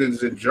played in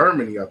is in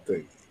Germany, I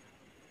think.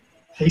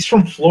 He's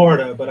from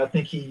Florida, but I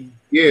think in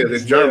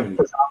Germany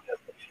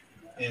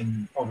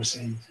and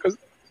overseas.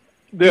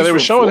 Yeah, they were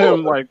showing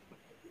him like.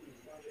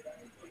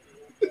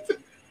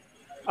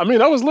 I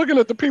mean, I was looking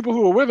at the people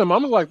who were with him. I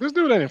was like, this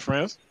dude ain't in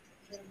France.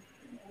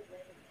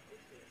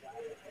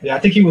 Yeah, I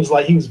think he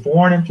was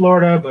born in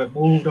Florida, but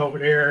moved over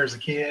there as a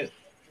kid.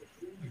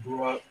 He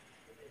grew up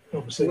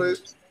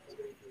overseas.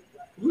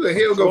 Who the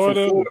hell go from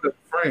Florida to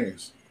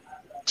France?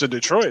 To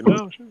Detroit,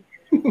 no.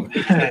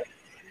 I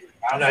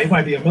don't know. He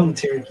might be a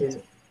military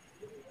kid.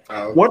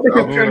 What they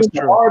comparing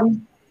to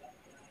Harden?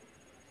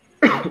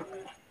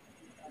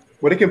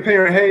 What they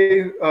comparing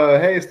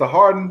Hayes to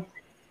Harden?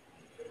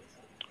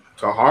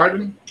 To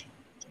Harden?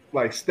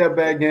 Like step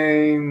back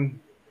game.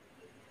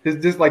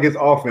 Just like his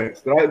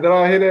offense. Did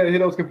I hear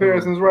those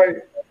comparisons right?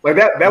 Like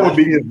that would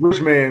be his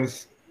rich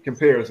man's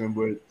comparison,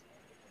 but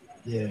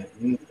yeah.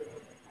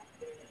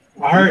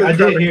 I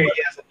did hear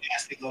he has a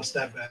nasty little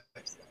step back.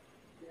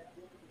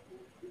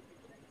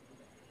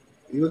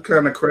 He look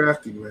kind of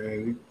crafty,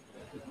 man.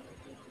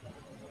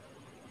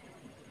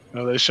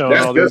 No, they showing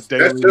all these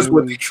daily. That's just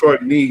what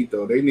Detroit need,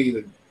 though. They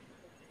need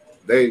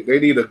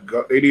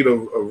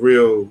a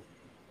real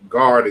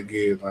guard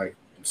again, like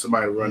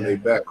somebody to run their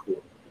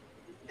backcourt.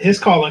 His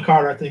calling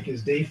card, I think,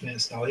 is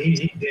defense. Though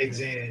he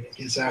digs in, and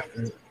gets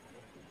after it.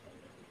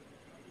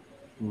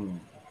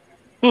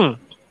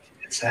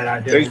 It's that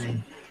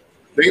identity.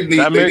 They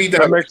need to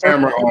have a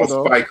camera on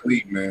Spike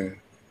Lee, man.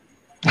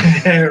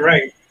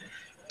 Right.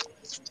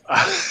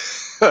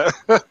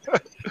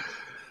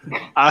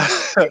 I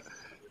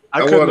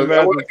couldn't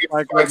imagine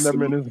Spike letting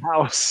them in his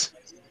house.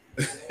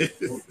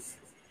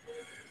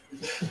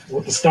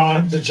 With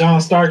the John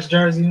Starks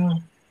jersey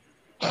on.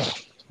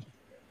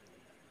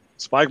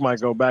 Spike might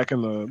go back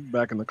in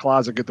the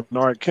closet, get the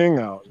Bernard King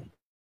out.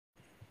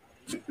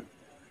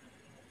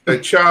 Hey,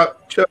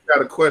 Chuck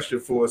got a question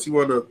for us. He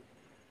want to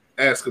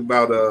ask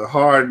about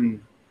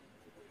Harden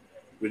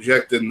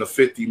rejecting the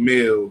 50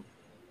 mil,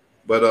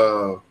 but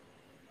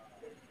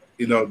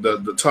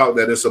the talk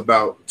that it's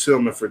about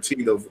Tillman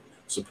Fertitta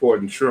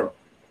supporting Trump.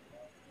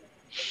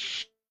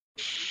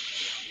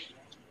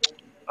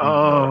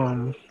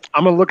 I'm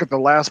gonna look at the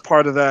last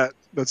part of that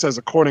says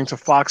according to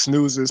Fox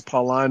News'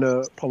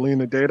 Paulina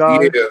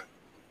Dayton. Yeah.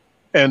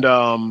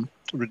 And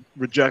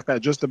reject that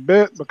just a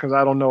bit because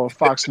I don't know if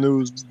Fox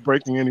News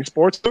breaking any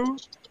sports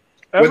news.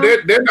 Ever. Well,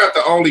 they're not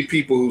the only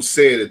people who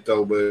said it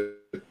though, but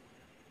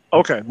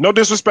okay, no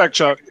disrespect,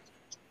 Chuck.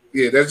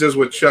 Yeah, that's just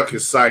what Chuck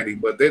is citing,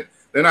 but they're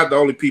not the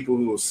only people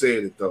who have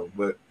said it though.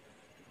 But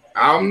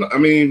I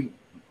mean,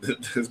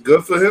 it's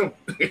good for him.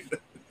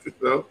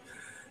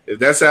 If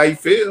that's how you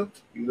feel,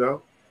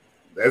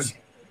 that's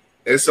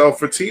it's all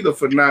Fertitta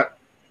for not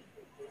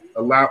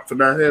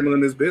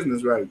handling his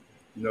business right.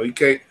 You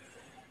can't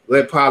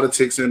let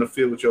politics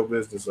interfere with your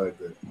business like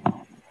that.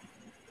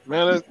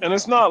 Man, and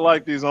it's not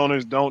like these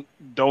owners don't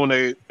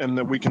donate and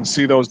that we can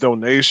see those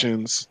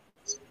donations.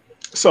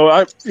 So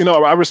I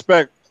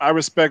respect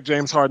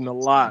James Harden a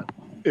lot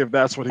if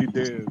that's what he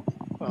did,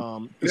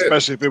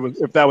 especially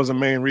if that was the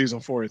main reason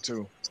for it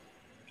too.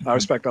 I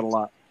respect that a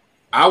lot.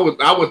 I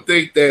would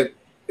think that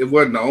it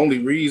wasn't the only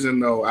reason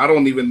though. I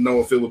don't even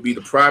know if it would be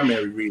the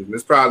primary reason.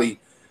 It's probably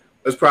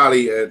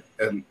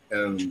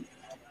an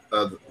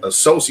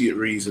associate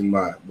reason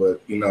why,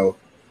 but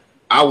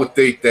I would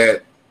think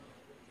that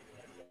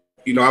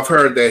I've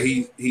heard that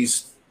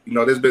he's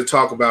there's been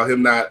talk about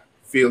him not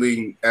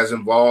feeling as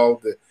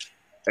involved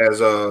as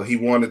he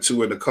wanted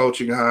to in the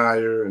coaching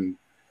hire, and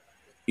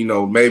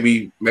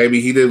maybe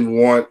he didn't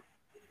want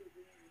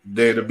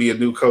there to be a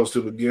new coach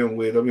to begin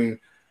with. I mean,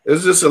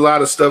 there's just a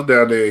lot of stuff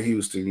down there in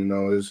Houston.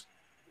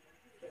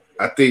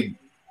 I think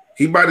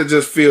he might have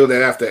just feel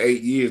that after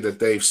 8 years that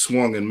they've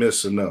swung and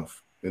missed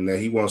enough, and that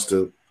he wants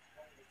to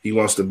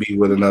be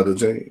with another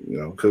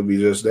team. Could be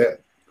just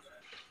that.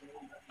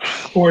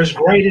 For as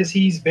great as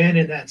he's been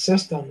in that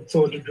system,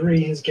 to a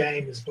degree, his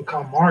game has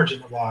become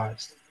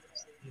marginalized.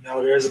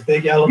 There's a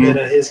big element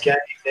of his game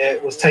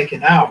that was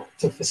taken out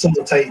to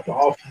facilitate the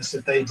offense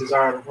that they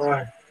desire to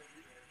run.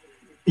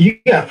 You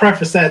got to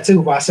preface that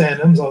too by saying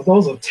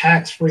those are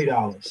tax-free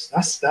dollars.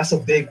 That's a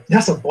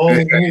bold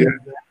move. Yeah.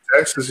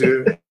 Texas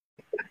here,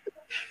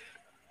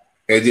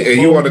 and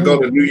you want to go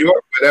to New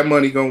York, but that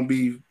money gonna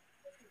be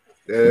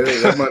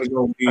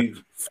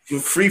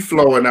free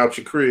flowing out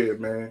your crib,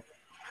 man.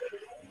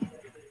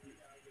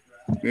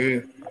 Yeah,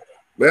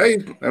 but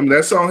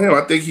that's on him.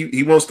 I think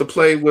he wants to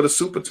play with a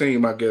super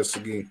team, I guess,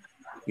 again.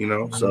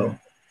 So.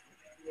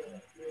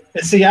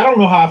 And see, I don't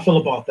know how I feel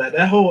about that.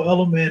 That whole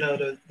element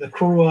of the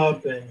crew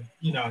up and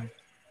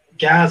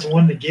guys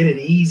wanting to get it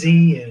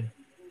easy, and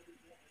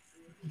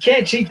you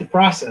can't cheat the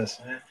process,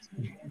 man.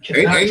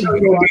 Ain't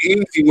nothing gonna be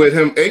easy with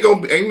him. Ain't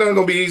nothing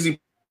gonna be easy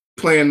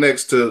playing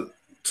next to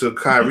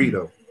Kyrie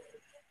though.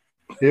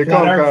 Here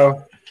comes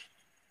Kyle.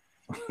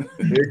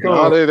 Here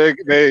comes.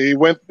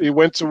 He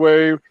went to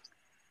where,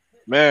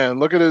 man.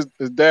 Look at his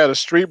dad, a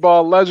street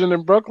ball legend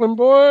in Brooklyn,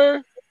 boy,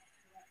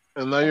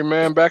 and now your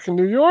man back in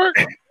New York.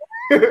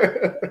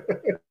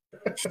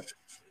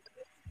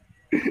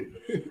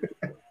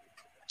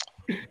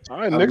 All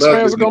right, Knicks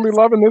fans are gonna be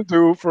loving this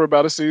dude for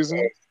about a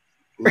season.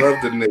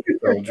 Love the Knicks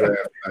on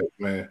draft night,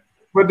 man.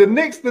 But the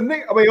Knicks. I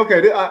mean,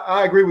 okay,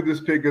 I agree with this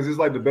pick because it's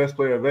like the best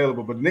player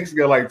available. But the Knicks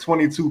got like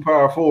 22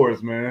 power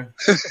forwards, man.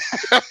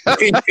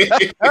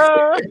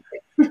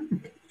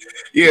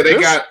 Yeah, they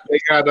got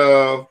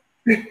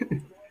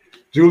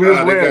Julius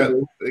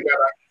Randle.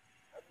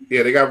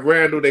 They got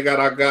Randle. They got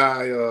our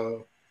guy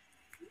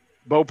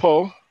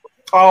Bopo.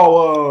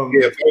 Oh,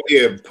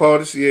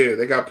 Portis. Yeah,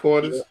 they got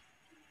Portis.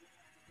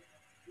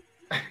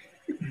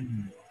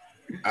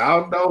 I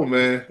don't know,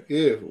 man.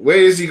 Yeah, where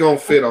is he gonna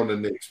fit on the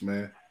Knicks,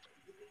 man?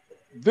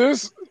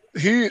 Kevin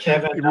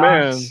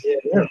Knox, yeah,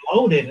 they're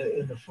loaded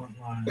in the front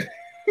line.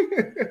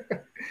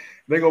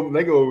 they go,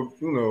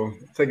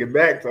 take it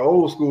back to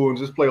old school and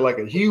just play like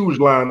a huge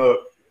lineup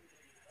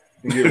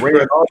and get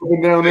ran all up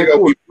and down there.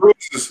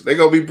 They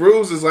gonna be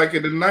bruises like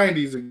in the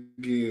 '90s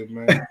again,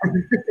 man.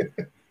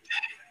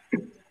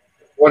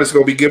 What is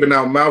gonna be giving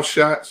out mouth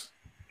shots?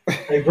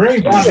 Hey,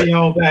 bring Bobby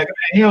on back,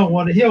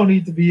 man. He don't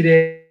need to be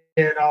there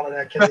and all of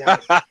that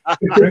chaos.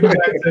 Bring him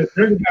back to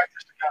Chicago.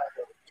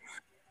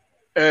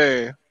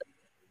 Hey,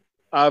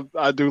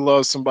 I do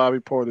love some Bobby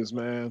Portis,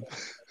 man.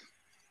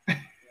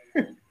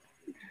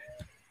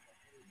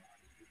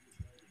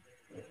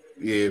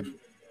 Yeah,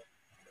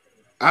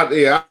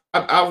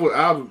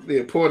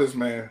 Portis,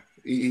 man.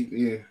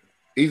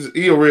 He's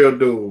a real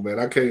dude,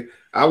 man.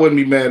 I wouldn't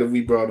be mad if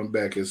we brought him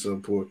back at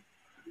some point.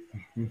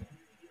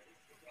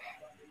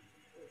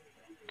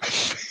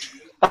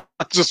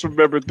 I just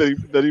remembered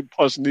that he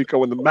punched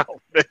Nico in the mouth.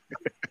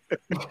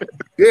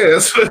 Yeah,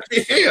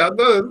 I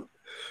know.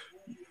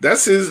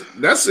 That's his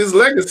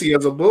legacy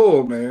as a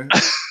Bull, man.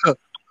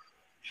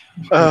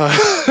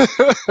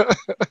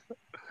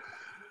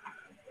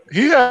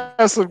 He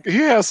has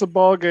some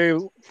ball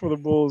games for the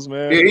Bulls,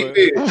 man. Yeah, he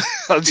did.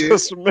 I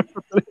just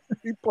remember that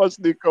he punched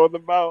Nico in the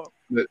mouth.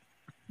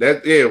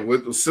 As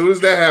soon as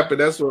that happened,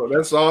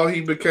 that's all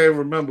he became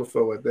remembered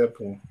for at that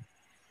point.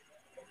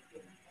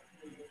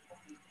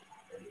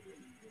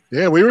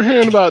 Yeah, we were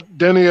hearing about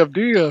Denny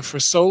Avdia for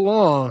so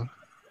long.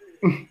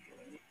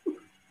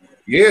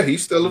 Yeah,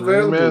 he's still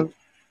available. Man,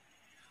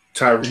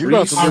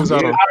 Tyrese. I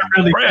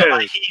really feel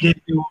like he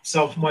didn't do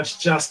himself much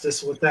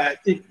justice with that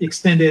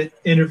extended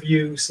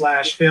interview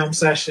 / film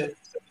session.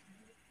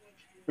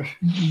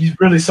 You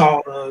really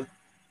saw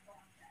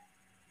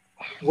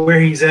where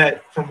he's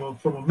at from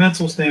a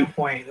mental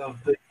standpoint of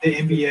the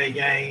NBA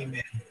game.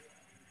 And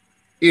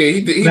yeah,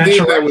 he did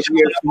that with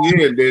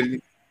ESPN, didn't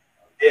he?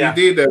 Yeah.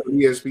 He did that with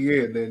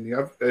ESPN, didn't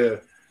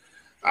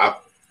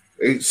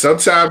he?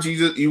 Sometimes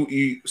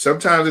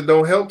sometimes it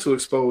don't help to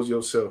expose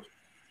yourself.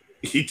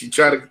 You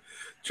try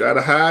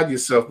to hide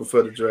yourself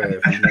before the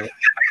draft, you know.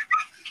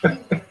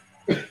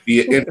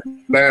 Be an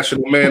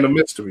international man of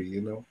mystery,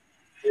 you know.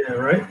 Yeah,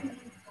 right.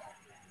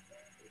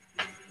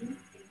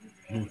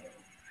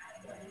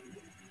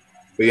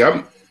 But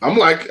yeah, I'm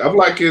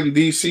liking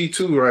DC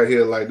too right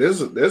here. Like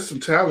there's some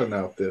talent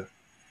out there.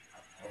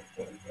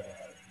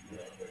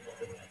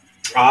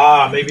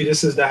 Maybe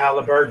this is the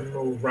Halliburton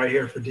move right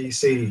here for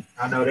DC.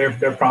 I know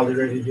they're probably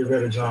ready to get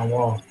rid of John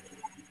Wall.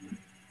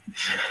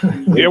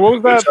 Yeah,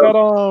 what was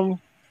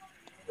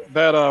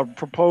that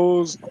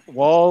proposed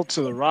Wall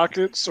to the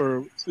Rockets,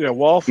 or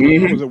Wall for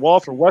was it Wall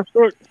for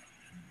Westbrook?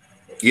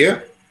 Yeah.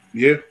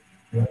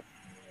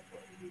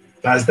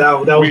 Guys, that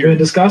was being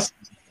discussed.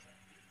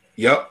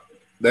 Yep,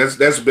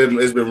 it's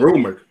been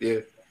rumored.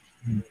 Yeah,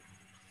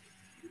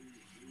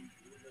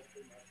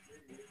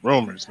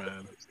 rumors,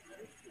 man.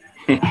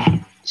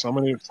 so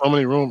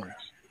many rumors.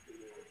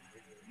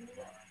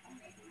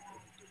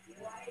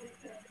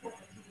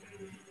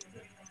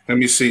 Let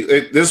me see.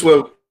 Let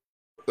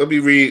me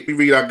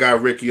read our guy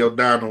Ricky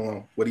O'Donnell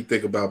on what he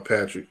think about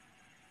Patrick.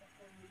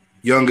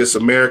 Youngest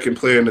American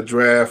player in the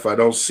draft. I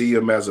don't see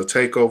him as a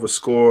takeover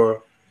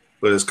scorer,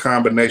 but his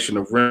combination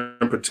of rim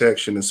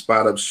protection and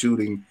spot-up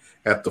shooting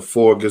at the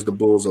 4 gives the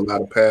Bulls a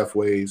lot of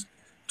pathways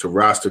to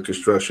roster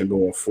construction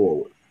going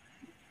forward.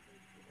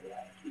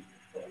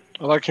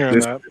 I like hearing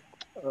that.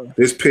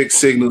 This pick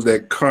signals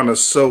that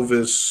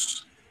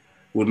Karnisovas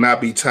will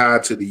not be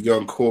tied to the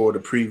young core of the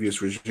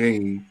previous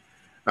regime.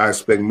 I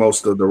expect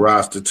most of the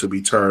roster to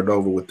be turned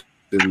over within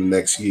the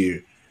next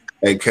year.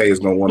 AK is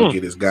going to want to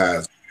get his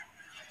guys.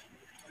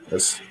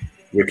 That's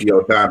Ricky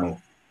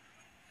O'Donnell.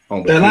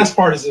 That last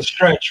part is a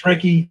stretch.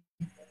 Ricky,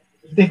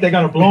 you think they're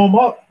going to blow him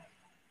up?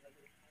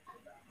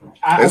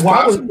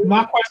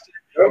 My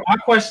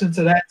question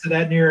to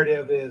that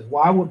narrative is,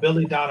 why would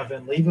Billy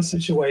Donovan leave a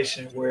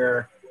situation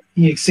where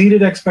he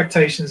exceeded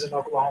expectations in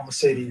Oklahoma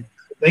City?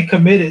 They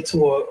committed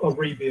to a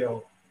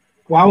rebuild.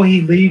 Why would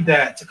he leave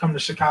that to come to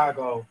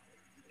Chicago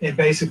and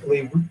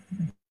basically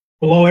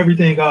blow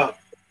everything up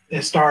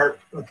and start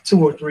a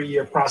 2 or 3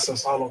 year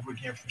process all over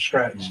again from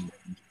scratch?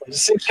 It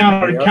seems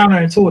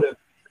counterintuitive.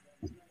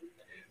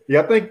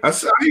 Yeah, I think I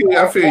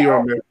feel you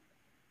on that.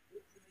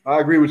 I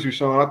agree with you,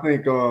 Sean. I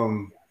think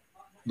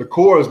the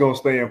core is going to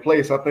stay in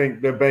place. I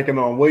think they're banking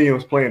on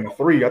Williams playing the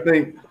 3. I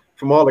think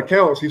from all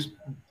accounts, he's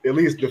at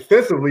least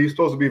defensively, he's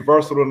supposed to be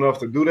versatile enough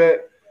to do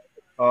that.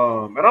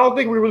 And I don't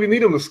think we really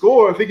need him to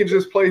score. If he can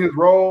just play his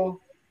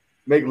role,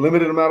 make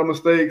limited amount of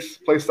mistakes,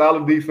 play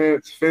solid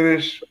defense,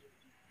 finish.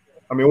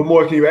 I mean, what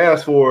more can you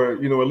ask for,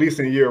 at least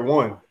in year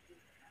 1?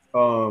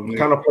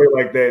 Kind of play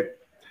like that.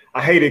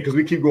 I hate it because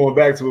we keep going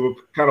back to it,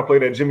 kind of play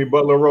that Jimmy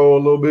Butler role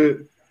a little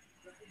bit.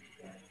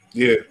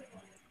 Yeah.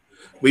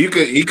 But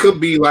he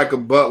could be like a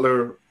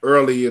Butler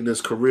early in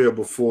his career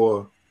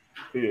before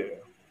the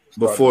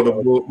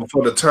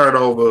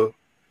turnover,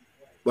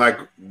 like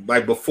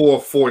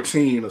before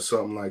 14 or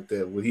something like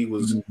that, where he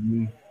was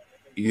a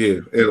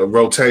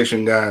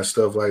rotation guy and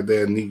stuff like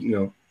that. And he,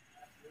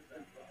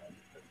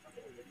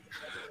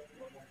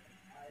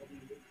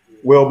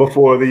 well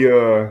before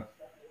the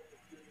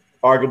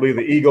arguably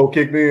the ego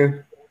kicked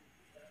in.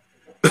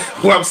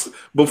 Well,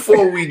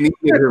 before we needed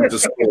him to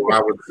score,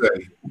 I would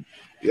say.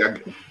 Yeah,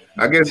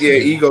 I guess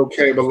ego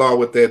came along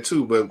with that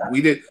too, but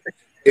we did.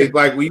 It's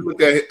like we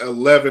looked at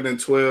 11 and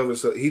 12, and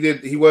so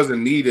he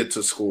wasn't needed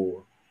to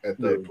score at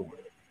that point.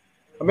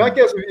 I mean, I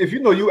guess if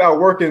you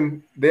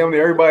outworking damn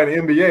near everybody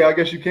in the NBA, I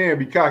guess you can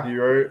be cocky,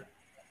 right?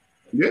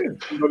 Yeah,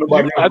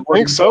 I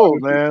think so,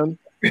 man.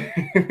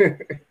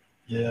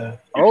 Yeah.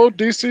 Oh,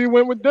 DC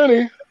went with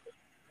Denny.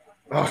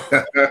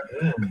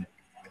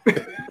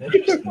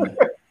 Interesting.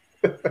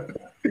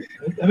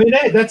 I mean,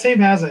 that team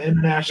has an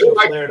international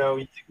player, though.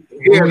 Yeah,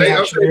 they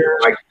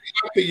like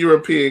the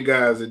European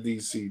guys in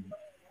DC.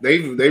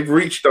 They've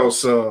reached on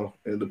some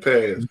in the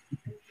past.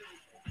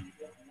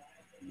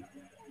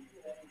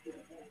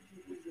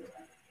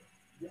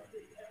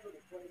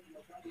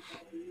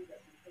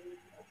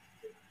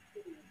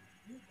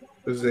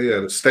 Is they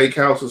at a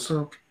steakhouse or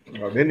something?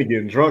 Oh, then he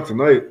getting drunk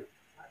tonight.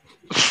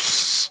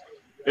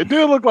 It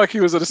did look like he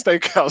was at a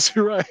steakhouse.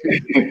 You're right.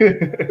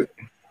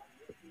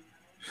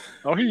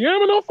 Oh, he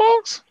yamming on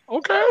folks?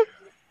 Okay.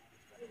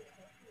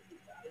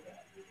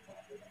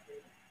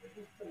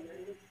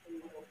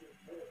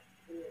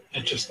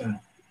 Interesting.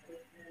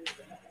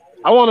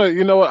 I want to,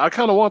 you know what? I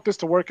kind of want this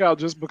to work out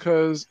just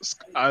because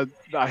I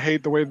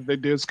hate the way that they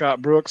did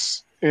Scott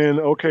Brooks in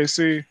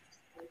OKC.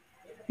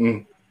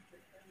 Mm.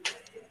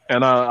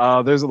 And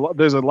there's a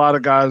lot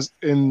of guys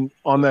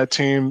on that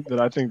team that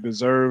I think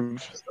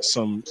deserve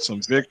some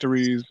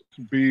victories.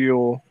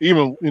 Beal,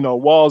 even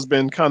Wall's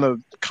been kind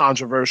of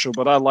controversial,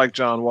 but I like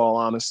John Wall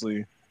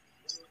honestly,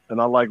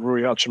 and I like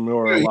Rui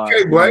Hachimura a You lot.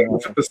 can't blame him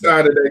for the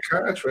side of that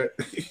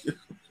contract.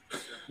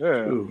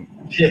 Yeah,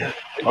 Yeah.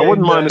 I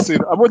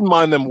wouldn't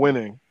mind them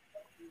winning.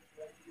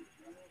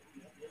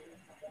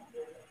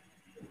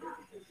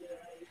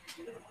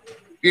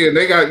 Yeah,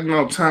 they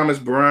got Thomas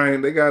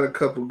Bryant. They got a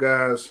couple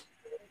guys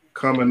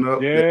coming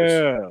up.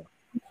 Yeah,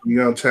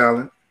 young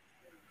talent.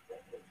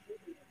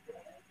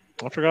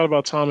 I forgot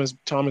about Thomas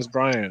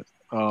Bryant.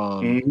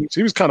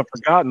 He was kind of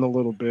forgotten a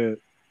little bit.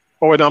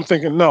 Oh wait, I'm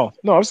thinking no,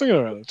 I was thinking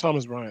of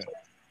Thomas Bryant.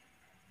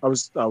 I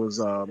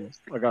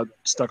got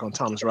stuck on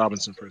Thomas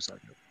Robinson for a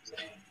second.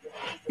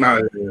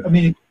 No, I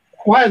mean,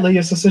 quietly,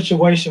 it's a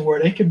situation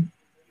where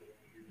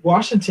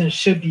Washington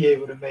should be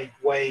able to make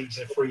waves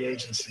in free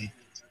agency.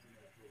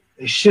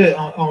 They should,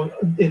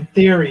 in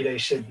theory, they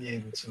should be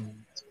able to,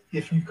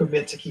 if you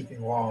commit to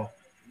keeping Wall.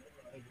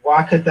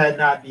 Why could that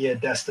not be a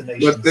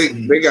destination? But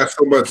they got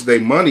so much of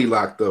their money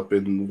locked up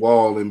in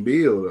Wall and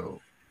Beal,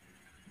 though.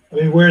 I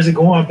mean, where's it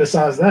going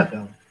besides that,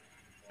 though?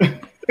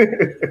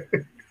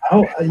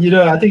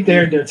 I think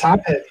they're top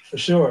heavy for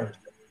sure.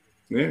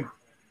 Yeah.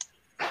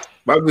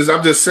 But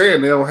I'm just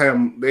saying they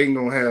ain't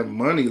gonna have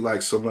money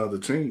like some other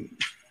teams.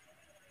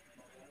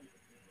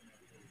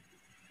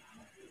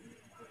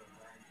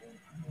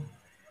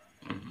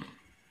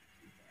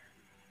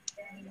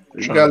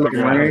 You got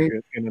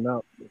LeBron in and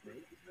out.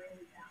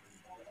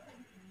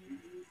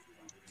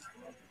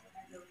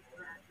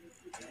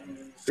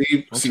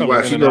 See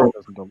why he don't.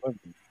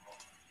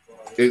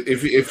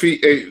 If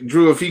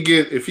he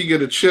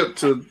get a chip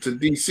to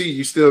DC,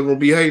 you still gonna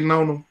be hating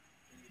on him.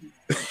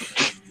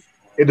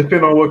 It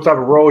depends on what type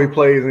of role he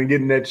plays and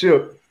getting that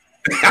chip.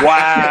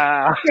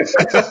 Wow,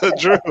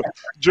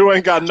 Drew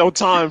ain't got no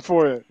time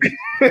for it.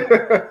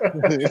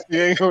 he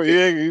ain't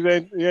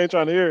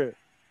trying to hear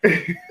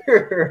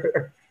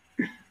it.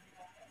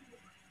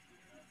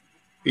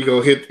 He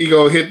gonna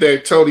hit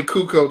that Tony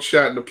Kukoc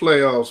shot in the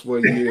playoffs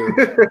 1 year.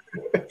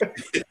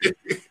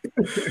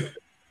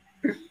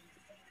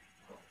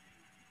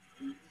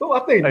 So I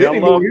think Denny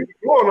he's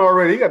going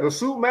already. He got the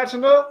suit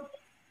matching up.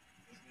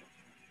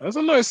 That's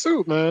a nice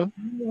suit, man.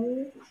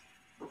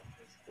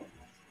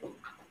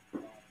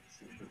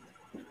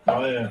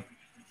 Oh yeah.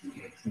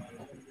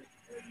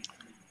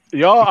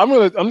 Y'all,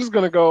 I'm just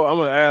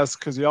gonna ask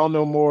because y'all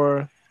know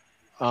more.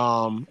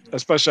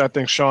 Especially I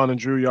think Sean and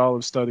Drew, y'all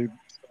have studied.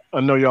 I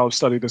know y'all have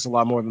studied this a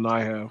lot more than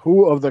I have.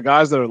 Who of the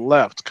guys that are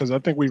left? Because I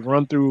think we've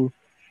run through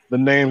the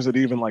names that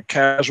even like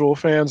casual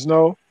fans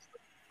know.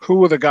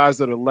 Who are the guys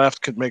that are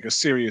left could make a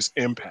serious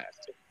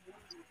impact?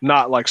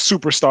 Not like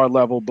superstar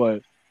level,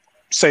 but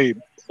say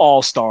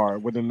all-star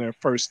within their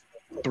first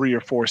 3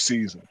 or 4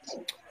 seasons.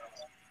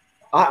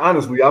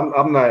 Honestly,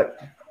 I'm not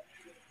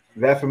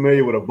that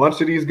familiar with a bunch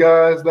of these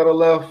guys that are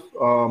left.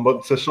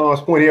 But to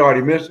Sean's point, he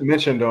already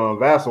mentioned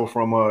Vassell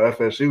from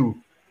FSU.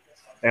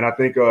 And I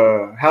think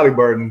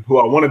Halliburton, who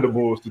I wanted the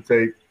Bulls to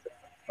take,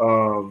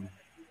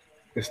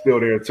 is still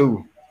there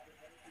too.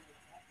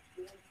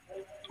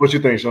 What you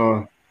think,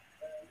 Sean?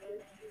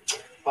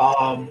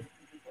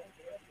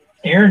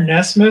 Aaron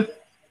Nesmith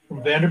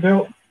from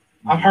Vanderbilt.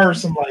 I've heard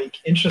some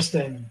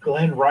interesting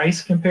Glenn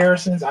Rice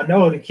comparisons. I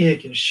know the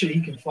kid can shoot; he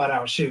can flat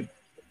out shoot.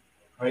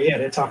 Oh yeah,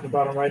 they're talking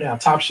about him right now.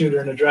 Top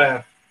shooter in the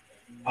draft.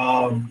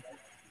 I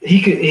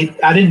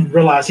didn't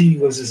realize he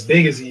was as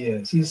big as he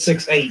is. He's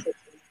 6'8".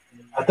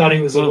 I thought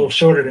he was a little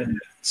shorter than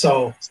that.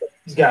 So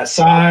he's got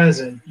size,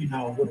 and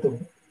with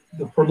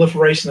the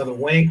proliferation of the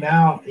wing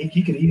now,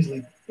 he could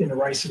easily, in the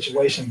right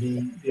situation,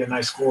 be a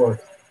nice scorer.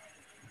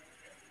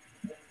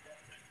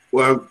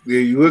 Well,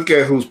 you look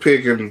at who's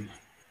picking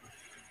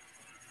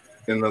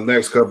in the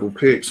next couple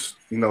picks.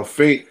 You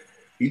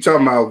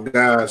talking about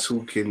guys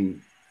who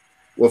can.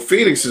 Well,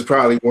 Phoenix is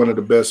probably one of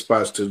the best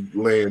spots to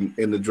land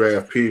in the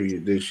draft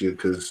period this year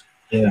because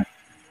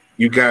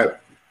you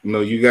got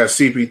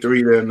CP3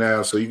 there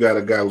now, so you got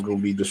a guy who's going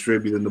to be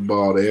distributing the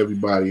ball to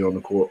everybody on the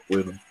court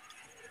with him.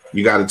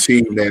 You got a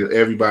team that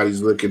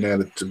everybody's looking at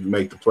it to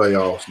make the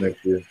playoffs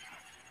next year.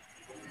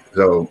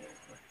 So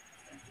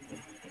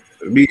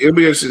it'll be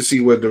interesting to see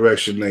what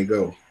direction they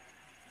go.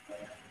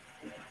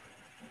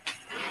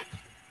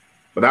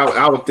 But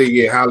I would think,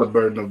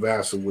 Halliburton and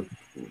Vassell would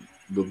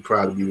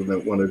probably be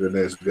one of the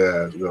next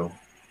guys go.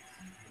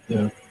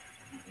 Yeah.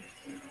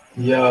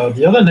 Yeah.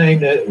 The other name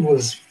that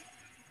was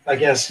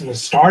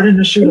starting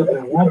to shoot up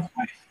at one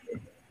point,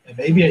 and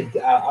maybe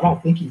I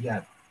don't think he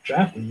got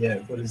drafted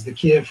yet, but is the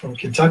kid from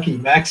Kentucky,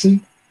 Maxey.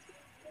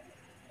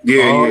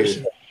 Yeah.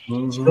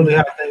 Really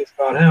high things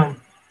about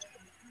him.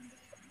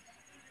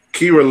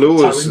 Kira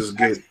Lewis is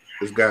good.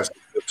 This guy's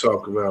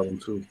talk about him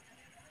too.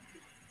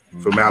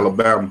 From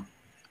Alabama.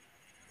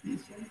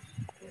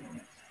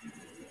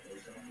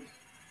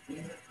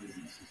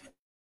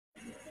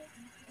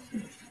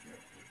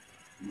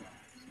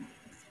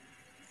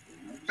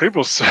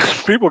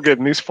 People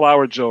getting these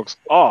flower jokes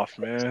off,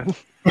 man.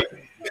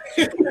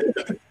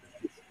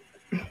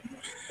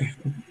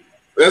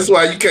 That's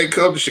why you can't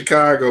come to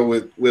Chicago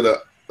with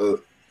a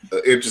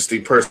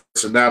interesting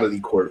personality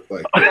quirk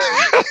like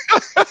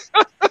that.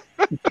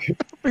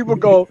 People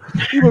go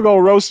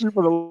roast you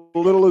for the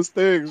littlest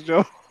things,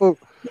 Joe.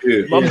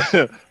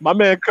 Yeah. My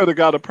man could have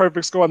got a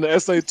perfect score on the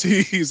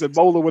SATs, and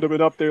Bowler would have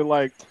been up there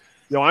like,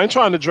 "Yo, I ain't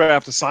trying to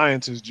draft a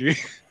scientist, G."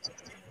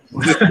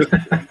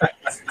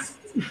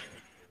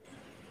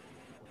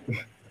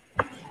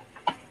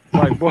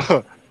 Like,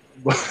 boy.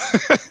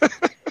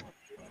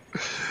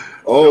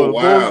 Oh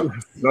wow!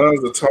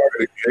 Suns are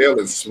targeting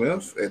Jalen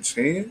Smith at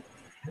 10.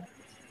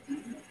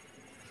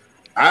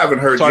 I haven't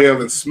heard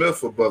Jalen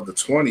Smith above the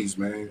 20s,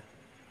 man.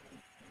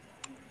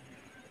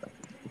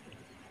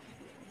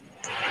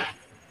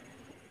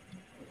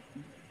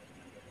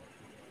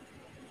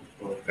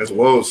 That's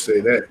Woj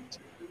say that.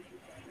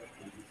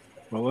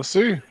 Well, let's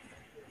see.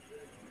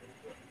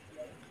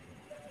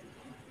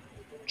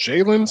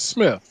 Jalen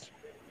Smith.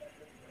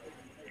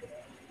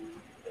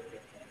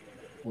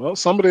 Well,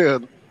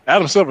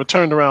 Adam Silver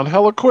turned around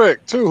hella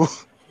quick, too.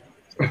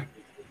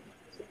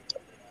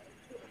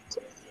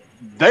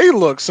 They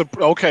look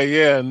okay,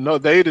 yeah. No,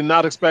 they did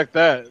not expect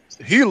that.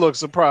 He looked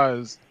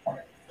surprised.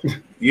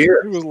 Yeah.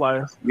 He was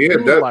like,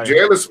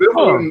 Jalen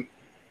Smith,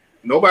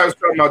 nobody was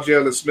talking about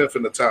Jalen Smith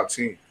in the top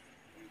 10.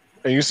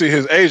 And you see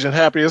his agent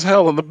happy as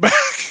hell in the back.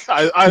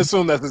 I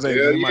assume that's his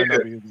agent. It might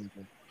not be his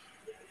agent.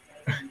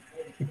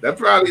 That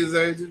probably his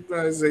agent.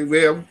 Probably say,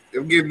 well,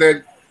 I'm getting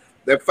that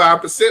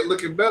 5%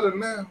 looking better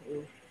now.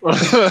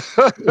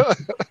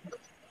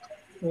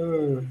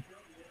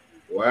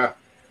 Wow.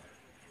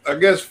 I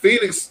guess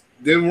Phoenix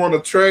didn't want to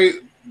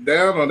trade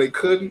down, or they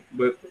couldn't,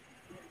 but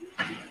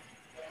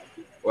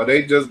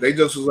they just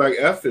was like,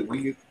 F it.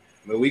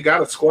 We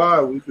got a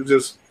squad. We could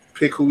just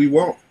pick who we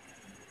want.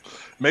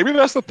 Maybe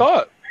that's the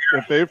thought.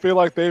 If they feel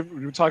like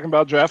you're talking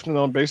about drafting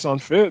on based on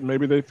fit,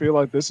 maybe they feel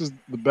like this is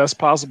the best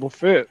possible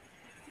fit.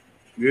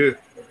 Yeah.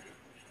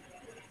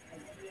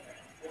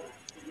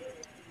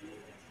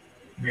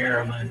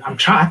 Maryland.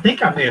 I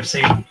think I may have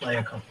seen him play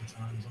a couple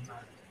times.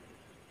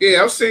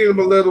 Yeah, I've seen him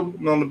a little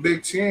on the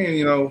Big Ten.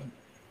 You know,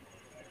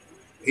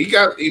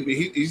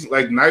 he's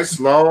like nice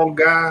long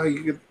guy.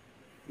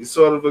 He's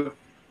sort of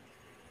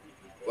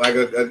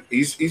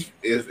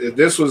if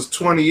this was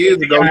 20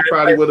 years ago, he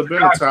probably would have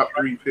been a top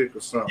 3 pick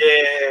or something.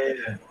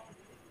 Yeah.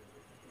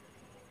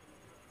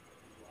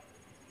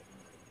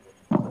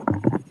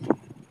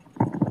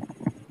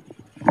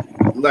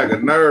 Like a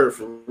nerd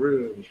for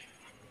real.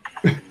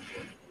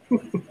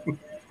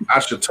 I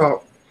should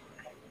talk.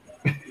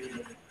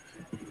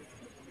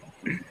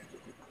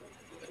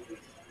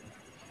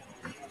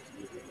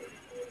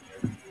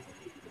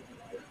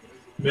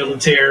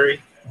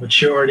 Military,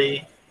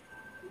 maturity.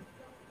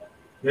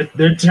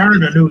 They're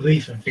turning a new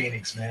leaf in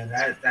Phoenix, man.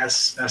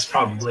 That's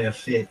probably a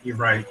fit. You're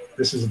right.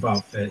 This is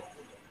about fit.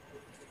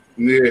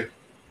 Yeah.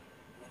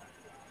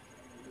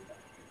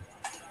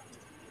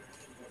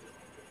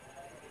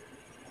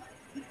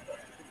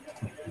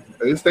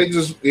 I guess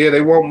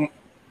they want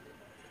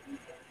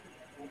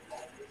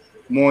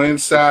more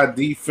inside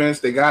defense.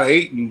 They got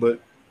Ayton,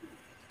 but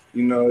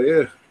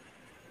yeah.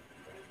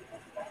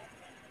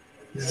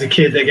 This is a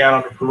kid they got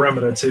on the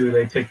perimeter too.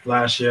 They picked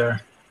last year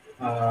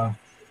from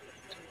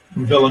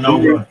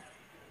Villanova.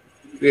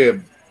 Yeah,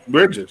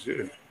 Bridges.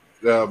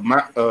 Yeah,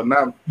 not.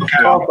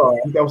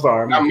 I'm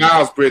sorry. Not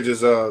Miles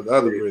Bridges. The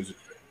other Bridges.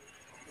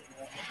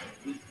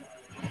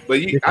 But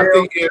I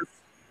think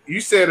you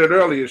said it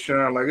earlier,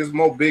 Sean. Like it's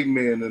more big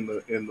men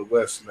in the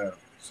West now.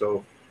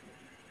 So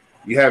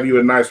you have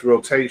a nice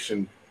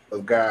rotation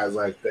of guys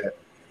like that.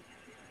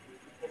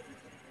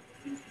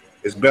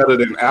 It's better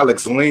than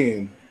Alex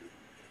Lynn.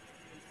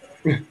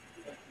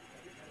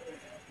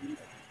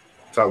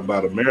 Talk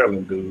about a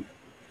Maryland dude.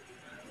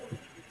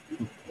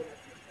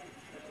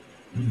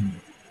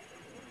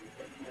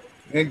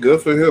 And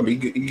good for him. He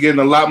getting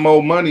a lot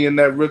more money in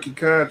that rookie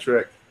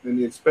contract than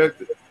he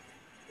expected.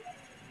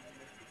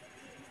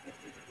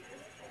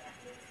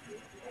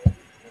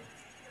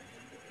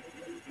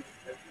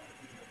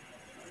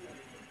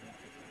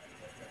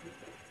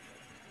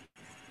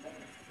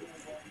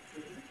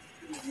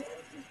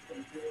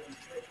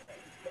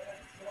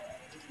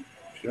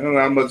 I don't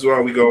know how much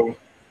longer we go.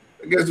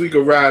 I guess we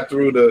could ride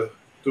through the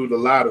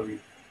lottery.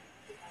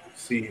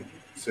 See,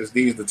 since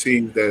these are the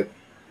teams that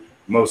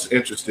most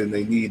interesting,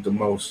 they need the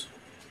most.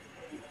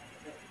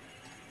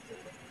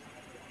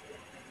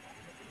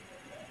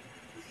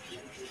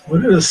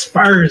 What are the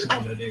Spurs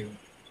going to do?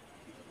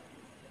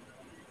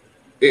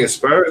 Yeah,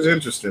 Spurs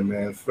interesting,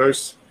 man.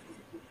 First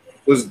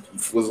was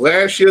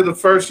last year the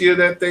first year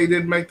that they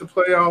didn't make the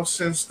playoffs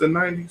since the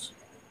 90s.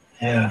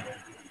 Yeah.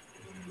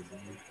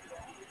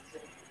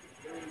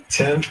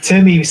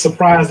 Timmy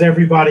surprised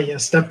everybody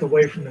and stepped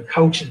away from the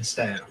coaching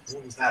staff.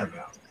 What was that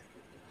about?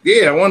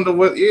 Yeah, I wonder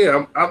what.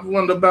 Yeah, I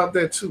wonder about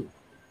that too.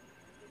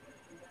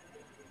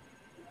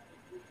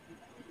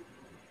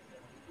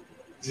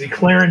 Is he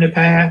clearing the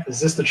path? Is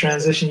this the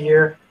transition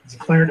year? Is he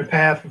clearing the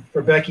path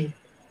for Becky?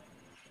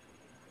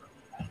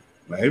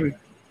 Maybe.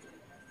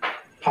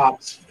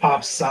 Pop's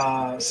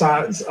swan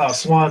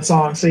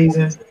song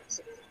season.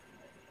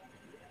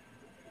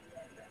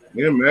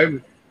 Yeah,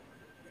 maybe.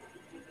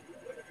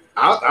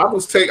 I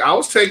was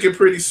taking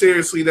pretty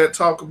seriously that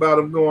talk about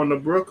him going to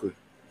Brooklyn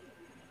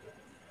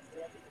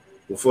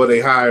before they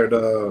hired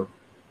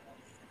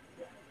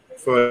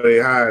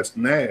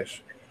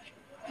Nash.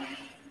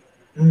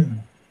 Hey,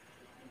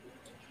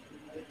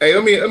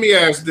 let me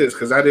ask this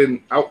because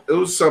it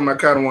was something I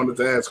kind of wanted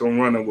to ask on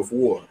Running with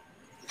War.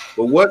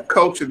 But what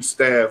coaching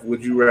staff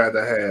would you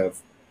rather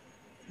have,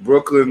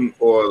 Brooklyn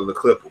or the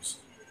Clippers?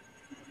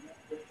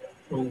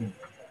 Ooh.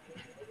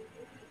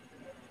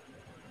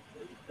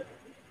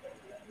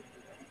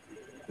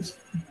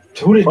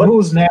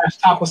 Who's Nash's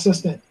top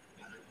assistant?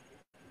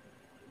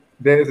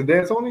 Is it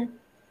D'Antoni?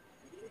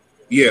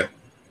 Yeah.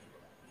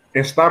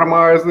 And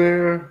Stoudemire is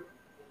there.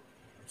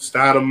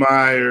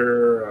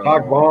 Stoudemire.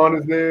 Doc Vaughn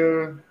is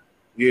there.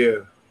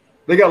 Yeah.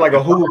 They got like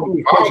a who.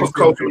 I was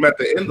coaching him at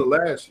the end of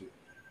last year.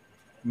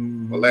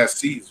 Mm-hmm. Or last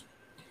season.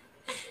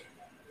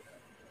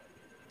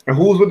 And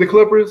who's with the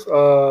Clippers?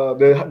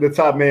 The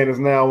top man is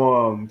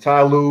now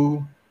Ty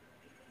Lue.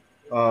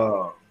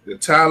 The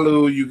Ty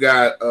Lue, you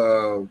got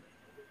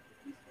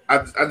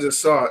I just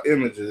saw an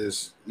image of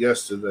this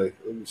yesterday.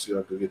 Let me see if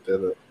I can get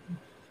that up.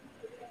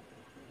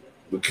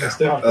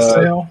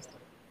 Cassell?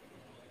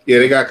 Yeah,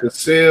 they got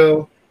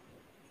Cassell.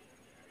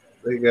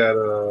 They got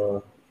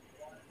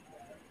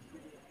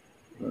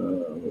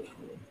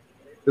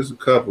there's a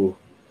couple.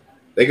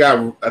 I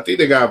think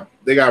they got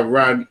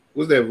Ron.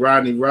 Was that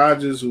Rodney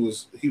Rogers who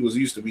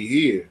used to be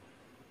here?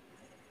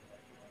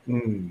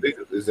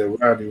 Is that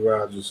Rodney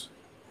Rogers?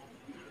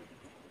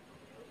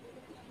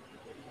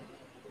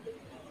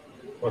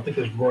 I think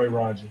it's Roy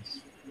Rogers.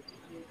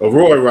 Oh,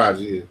 Roy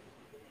Rogers, yeah.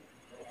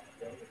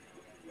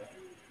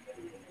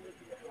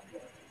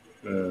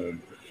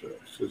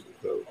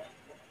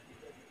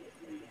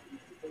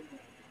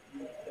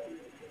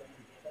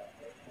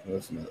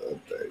 That's not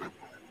updated.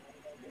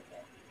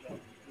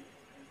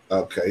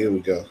 Okay, here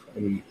we go.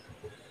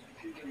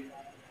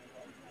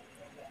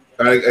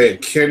 Hey,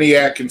 Kenny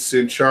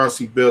Atkinson,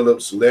 Chauncey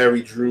Billups,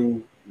 Larry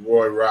Drew,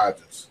 Roy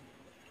Rogers,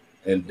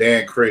 and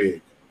Dan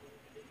Craig.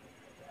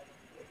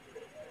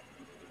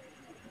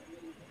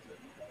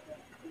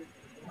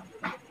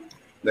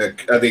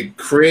 I think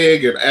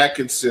Craig and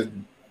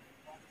Atkinson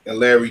and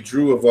Larry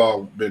Drew have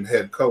all been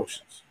head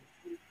coaches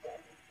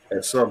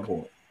at some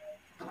point.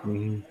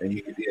 Mm-hmm.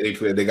 And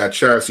they got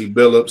Chauncey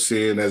Billups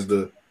in as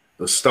the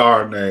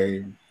star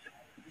name,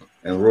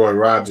 and Roy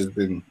Rogers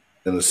been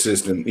an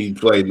assistant. He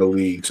played in the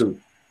league too.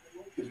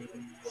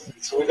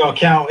 So we're gonna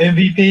count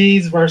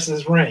MVPs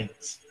versus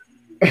rings.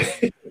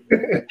 And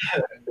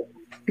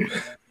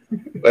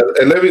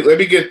let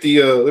me get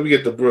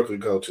the Brooklyn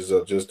coaches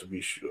up just to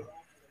be sure.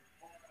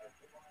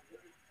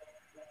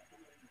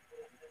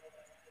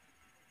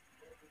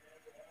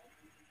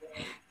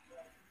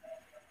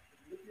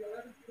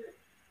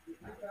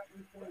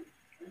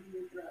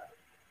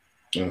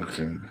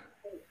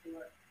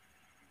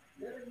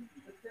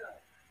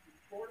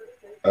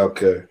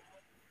 Okay.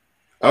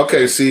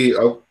 See,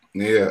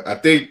 yeah, I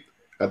think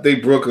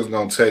Brooklyn's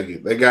gonna take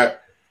it. They got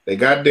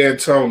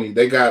D'Antoni.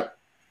 They got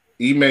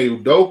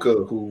Ime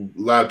Udoka, who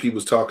a lot of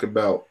people's talking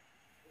about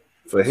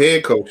for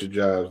head coaching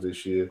jobs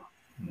this year.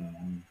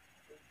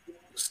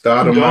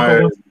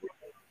 Stoudemire.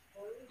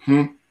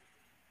 You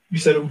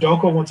said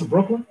Udoka went to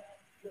Brooklyn?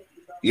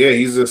 Yeah,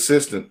 he's an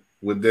assistant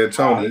with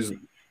D'Antoni.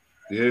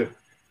 Yeah.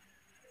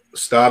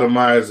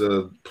 Stoudemire is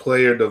a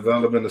player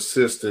development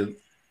assistant,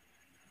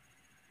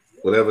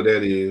 whatever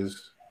that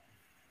is.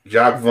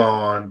 Jacques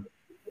Vaughn.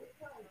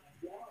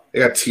 They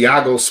got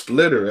Tiago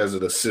Splitter as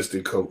an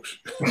assistant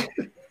coach.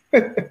 I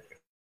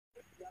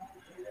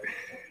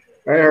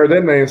ain't heard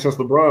that name since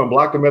LeBron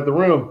blocked him at the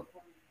rim.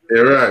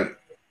 Yeah, right.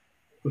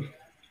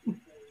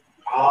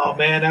 Oh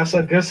man, that's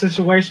a good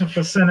situation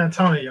for San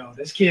Antonio.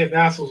 This kid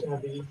Vassal's gonna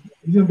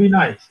be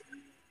nice.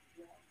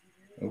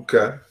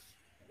 Okay.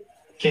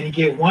 Can he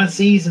get one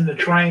season to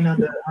train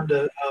under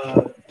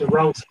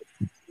DeRozan?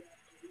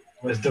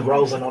 Was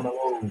DeRozan on the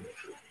move?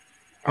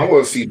 I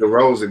want to see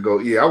DeRozan go.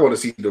 Yeah, I want to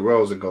see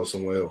DeRozan go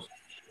somewhere else.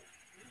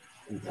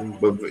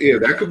 But yeah,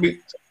 that could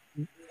be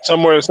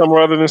somewhere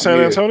other than San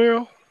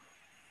Antonio.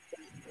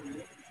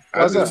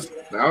 I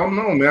don't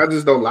know, man. I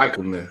just don't like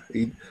him there.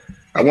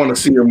 I want to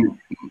see him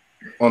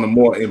on a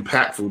more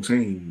impactful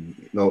team.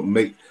 You know,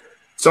 make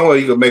somewhere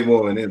you can make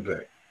more of an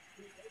impact.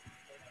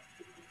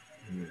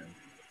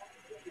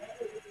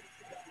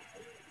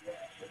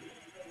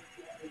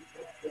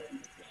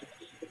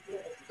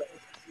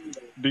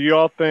 Do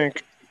y'all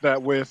think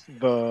that with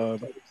the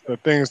the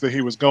things that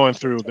he was going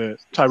through, that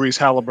Tyrese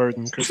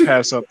Halliburton could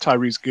pass up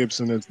Tyrese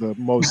Gibson as the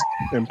most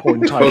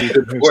important Tyrese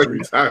in history.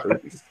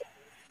 Tyrese.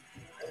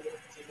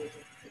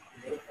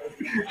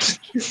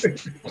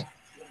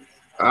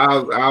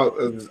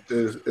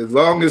 As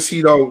long as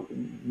he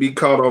don't be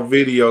caught on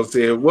video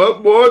saying,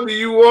 "What more do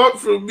you want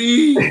from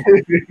me?"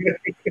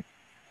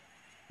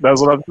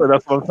 That's what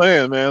I'm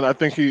saying, man. I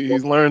think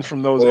he's learned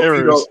from those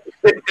errors,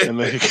 and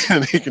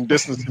then he can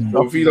distance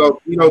himself. If he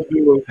don't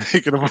do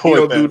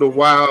the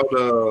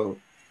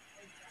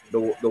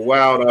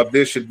wild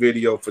audition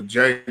video for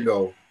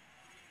Django,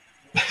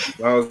 as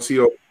long as he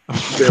don't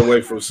stay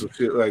away from some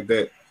shit like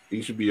that,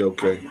 he should be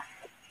okay.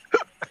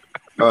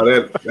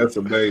 Oh, that's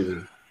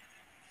amazing.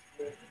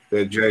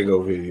 That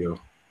Django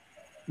video.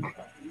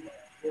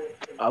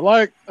 I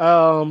like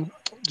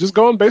just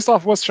going based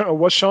off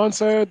what Sean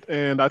said,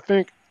 and I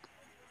think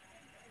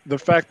the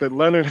fact that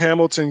Leonard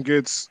Hamilton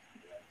gets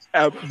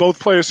both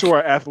players who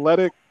are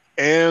athletic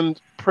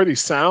and pretty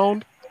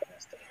sound.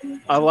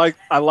 I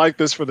like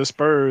this for the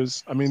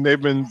Spurs. I mean,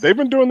 they've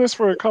been doing this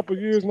for a couple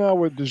of years now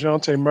with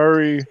DeJounte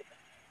Murray.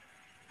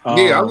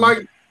 Yeah,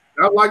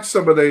 I like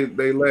some of they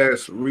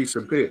last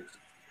recent picks.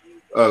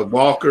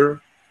 Lonnie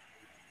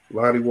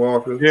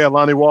Walker. Yeah,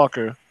 Lonnie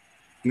Walker.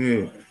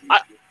 Yeah.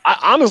 I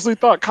honestly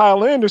thought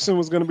Kyle Anderson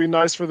was going to be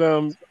nice for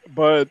them,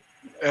 but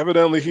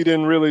evidently he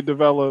didn't really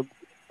develop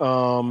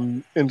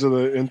into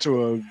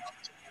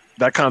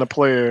that kind of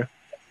player.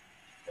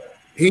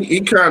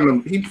 He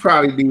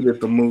probably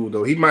needed the move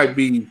though. He might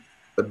be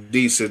a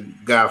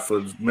decent guy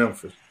for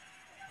Memphis,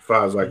 as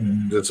far as like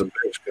just a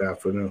bench guy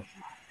for them.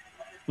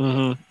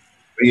 Mm-hmm.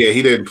 But yeah,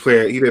 he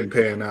didn't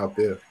pan out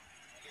there.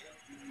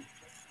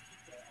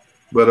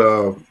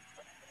 But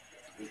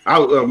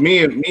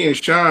me and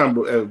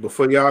Sean,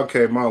 before y'all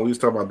came on, we was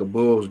talking about the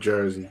Bulls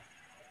jersey.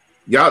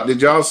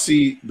 Did y'all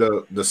see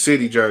the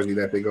city jersey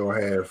that they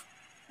gonna have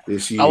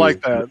this year? I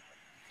like that.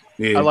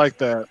 Yeah. I like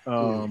that.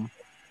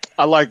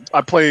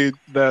 I played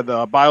that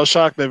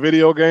BioShock, that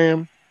video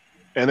game,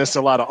 and it's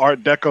a lot of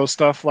Art Deco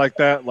stuff like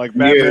that, like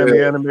Batman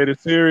the Animated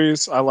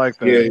Series. I like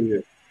that. Yeah.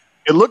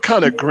 It looked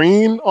kind of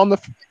green on the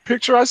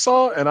picture I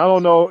saw, and I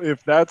don't know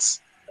if that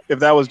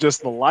was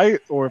just the light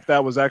or if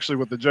that was actually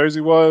what the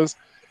jersey was.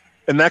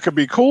 And that could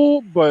be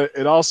cool, but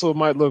it also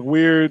might look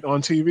weird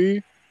on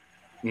TV.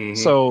 Mm-hmm.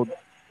 So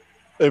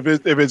if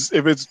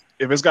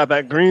it's got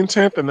that green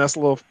tint, then that's a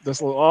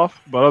little off.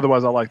 But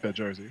otherwise, I like that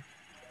jersey.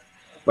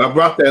 But I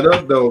brought that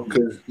up though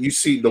because you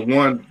see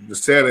the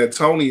San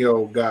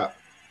Antonio got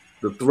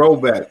the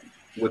throwback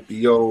with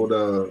the old.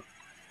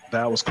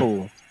 That was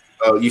cool.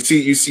 You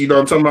see what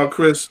I'm talking about,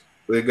 Chris?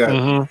 They got.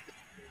 Mm-hmm.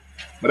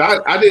 But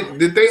I did.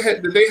 Did they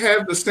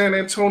have the San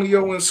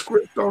Antonio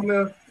script on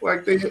there?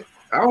 Like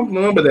I don't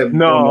remember that.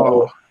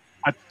 No,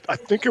 I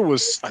think it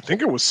was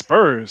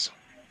Spurs.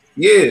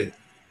 Yeah,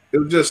 it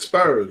was just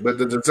Spurs, but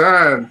the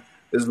design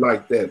is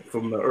like that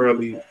from the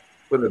early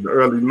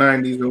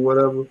 90s or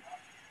whatever.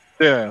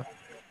 Yeah,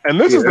 and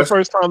this is the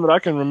first time that I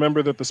can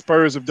remember that the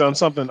Spurs have done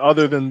something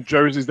other than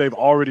jerseys they've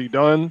already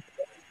done.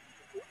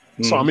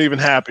 So I'm even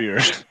happier.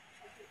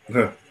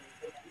 Yeah,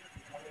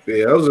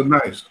 those are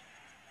nice.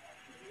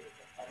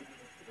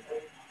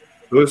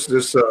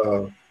 This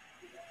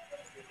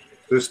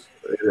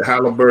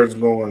Halliburton's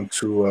going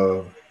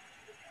to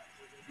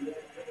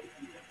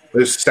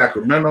this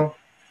Sacramento.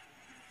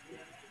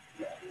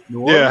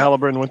 Yeah,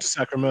 Halliburton went to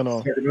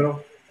Sacramento.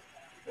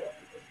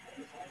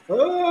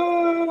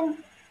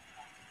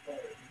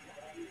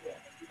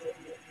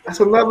 That's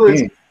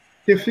another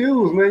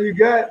confused,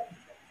 man.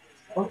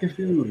 I'm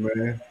confused,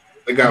 man.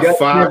 They got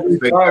Fox.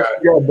 They got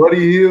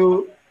Buddy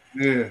Hield.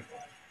 Yeah.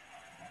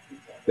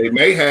 They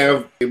may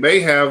have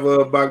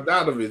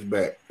Bogdanovich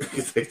back.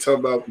 They talk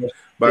about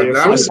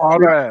Bogdanovich. I saw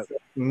that.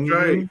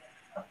 Trade.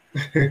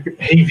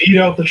 He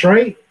vetoed the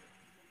trade.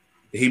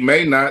 He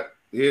may not.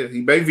 Yeah,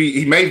 he may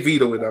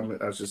veto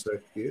it. I should say.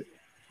 Yeah.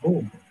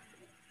 Oh,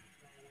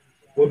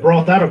 what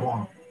brought that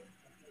upon?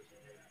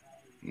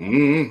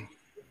 Mm-hmm.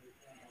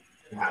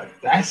 Wow,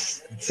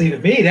 to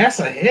me, that's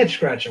a head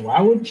scratcher.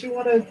 Why wouldn't you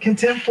want to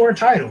contend for a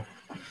title?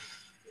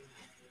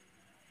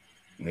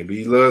 Maybe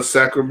he loves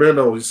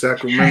Sacramento. He's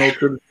Sacramento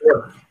to the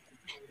death.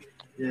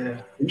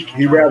 Yeah.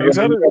 He rather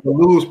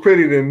lose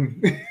pretty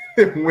than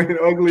win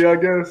ugly, I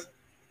guess.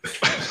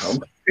 I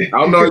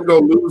don't know he's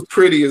going to lose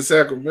pretty in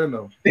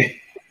Sacramento.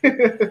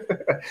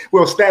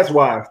 Well, stats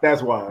wise.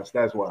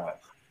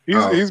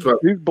 He's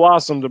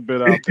blossomed a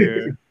bit out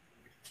there.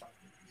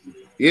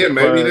 Yeah,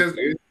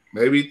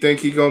 maybe he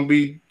think he's going to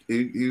be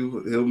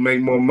he'll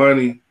make more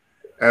money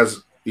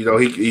as,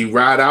 he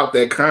ride out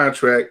that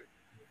contract.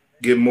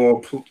 Get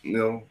more pub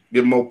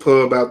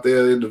out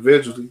there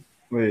individually.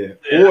 Yeah.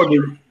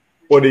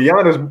 Or the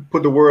Giannis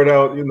put the word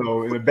out, in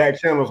the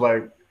back channels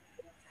like,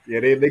 yeah,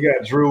 they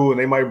got Drew and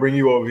they might bring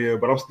you over here,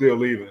 but I'm still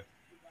leaving.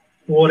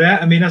 Well,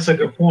 that's a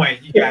good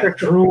point. You got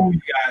Drew,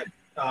 you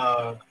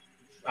got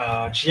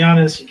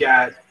Giannis, you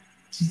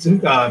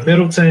got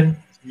Middleton.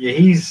 Yeah,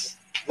 he's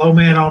low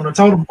man on the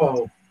totem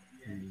pole.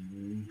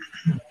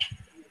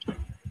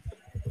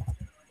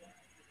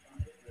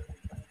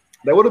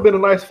 That would have been a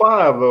nice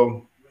 5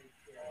 though.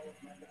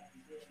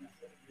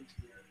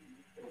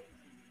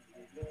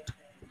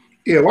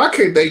 Yeah, why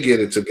can't they get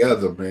it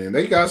together, man?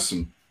 They got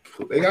some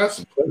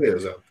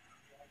players out.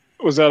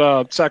 Was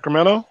that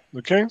Sacramento,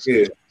 the Kings?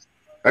 Yeah,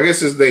 I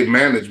guess it's their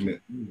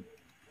management.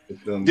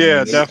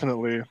 Yeah,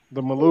 definitely.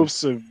 The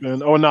Maloofs have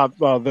been. Oh, not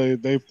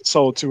they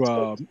sold to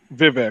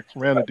Vivek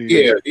Ranady.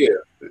 Yeah,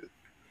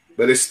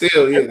 but it's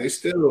still they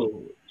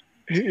still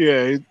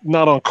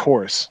not on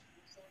course.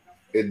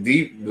 It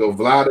deep. The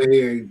Vlada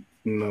here,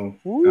 I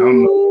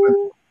don't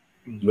know.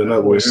 Been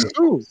up with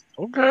him.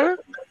 Okay.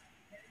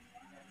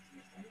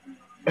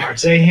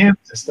 RJ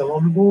Hampton still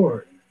on the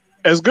board.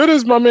 As good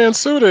as my man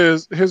Suit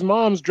is, his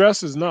mom's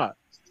dress is not.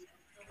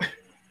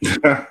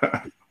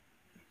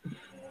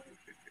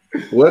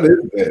 What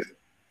is that?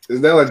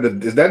 Is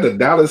that the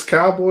Dallas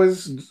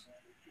Cowboys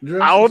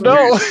dress? I don't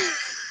know.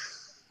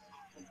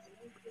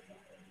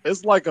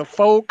 It's like a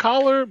faux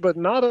collar, but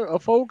not a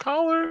faux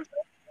collar.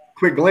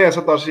 Quick glance,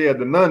 I thought she had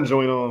the nun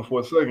joint on for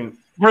a second.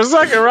 For a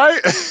second,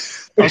 right?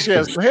 Oh, she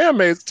has some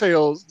Handmaid's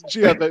Tales.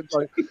 She had that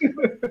like.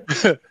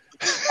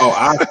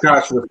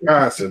 Oshkosh,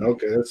 Wisconsin.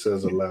 Okay, that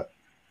says a lot.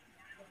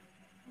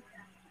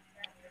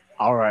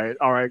 All right,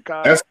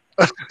 guys.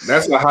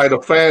 That's the height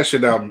of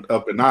fashion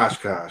up in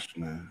Oshkosh,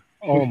 man.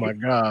 Oh my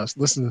gosh!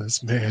 Listen to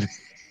this man.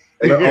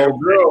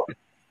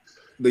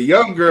 The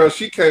young girl,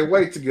 she can't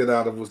wait to get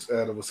out of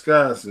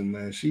Wisconsin,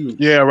 man.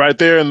 Right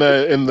there in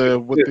the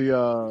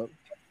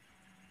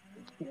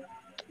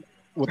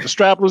with the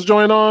strapless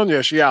joint on.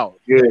 Yeah, she out.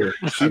 Yeah,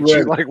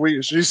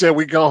 she said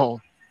we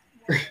gone.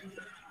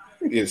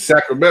 Yeah,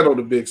 Sacramento,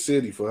 the big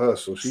city for her.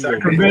 So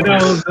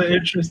Sacramento's an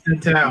interesting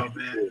town,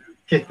 man.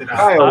 Kicked it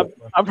out.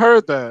 I've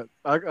heard that.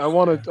 I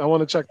want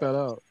to check that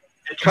out.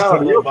 Kyle,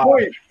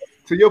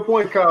 to your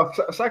point, Kyle,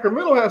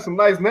 Sacramento has some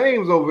nice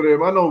names over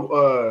there. I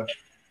know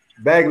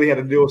Bagley had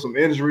to deal with some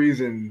injuries,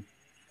 and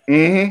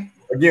again,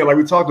 like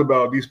we talked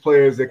about, these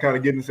players that kind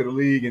of get into the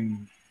league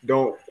and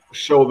don't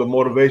show the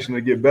motivation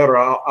to get better.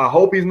 I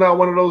hope he's not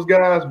one of those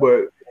guys,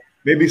 but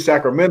maybe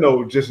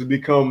Sacramento just has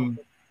become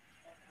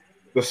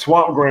the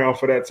swamp ground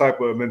for that type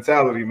of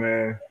mentality,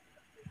 man.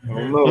 I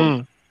don't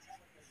know.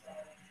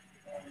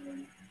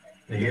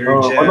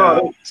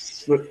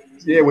 With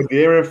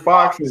De'Aaron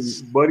Fox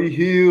and Buddy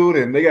Hield,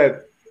 and they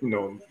got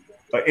an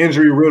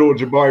injury-riddled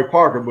Jabari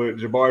Parker, but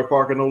Jabari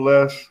Parker no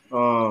less.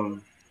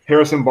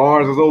 Harrison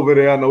Barnes is over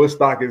there. I know his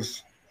stock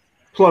is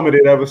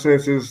plummeted ever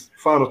since his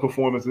finals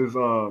performances.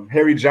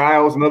 Harry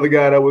Giles, another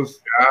guy that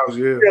was a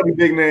fairly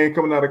big name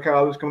coming out of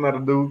college, coming out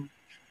of Duke.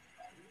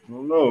 I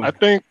don't know.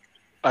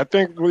 I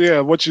think,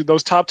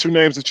 those top two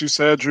names that you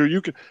said, Drew,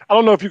 I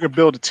don't know if you could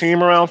build a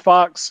team around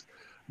Fox,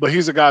 but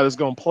he's a guy that's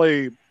going to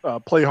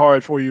play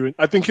hard for you.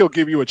 I think he'll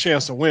give you a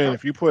chance to win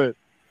if you put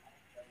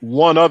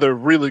one other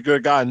really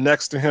good guy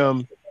next to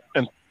him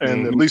and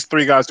at least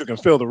three guys who can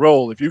fill the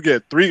role. If you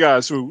get three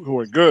guys who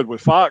are good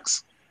with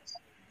Fox,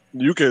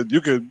 you could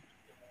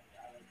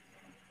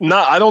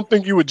not. I don't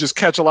think you would just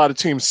catch a lot of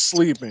teams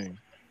sleeping.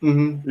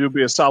 You'll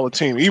be a solid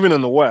team, even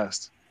in the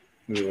West.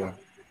 Yeah.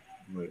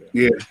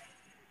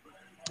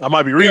 I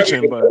might be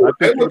reaching, but I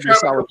think it would be a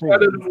solid team.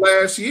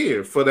 Last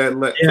year for that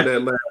last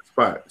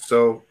spot.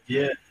 So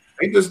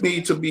they just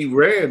need to be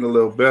ran a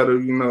little better.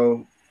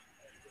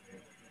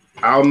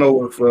 I don't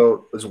know if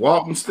is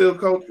Walton still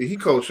coaching? He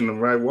coaching them,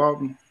 right?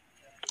 Walton,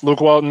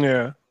 Luke Walton,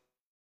 yeah.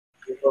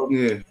 I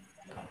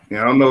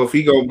don't know if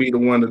he gonna be the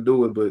one to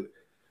do it, but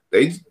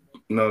they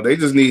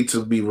just need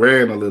to be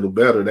ran a little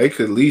better. They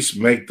could at least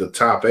make the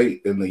top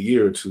 8 in a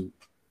year or two.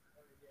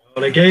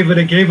 Well, they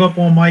gave up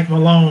on Mike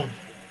Malone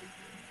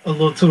a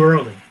little too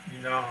early.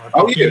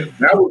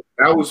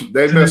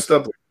 They messed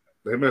up.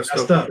 They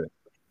messed up.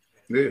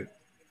 Yeah.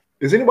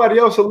 Is anybody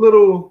else a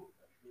little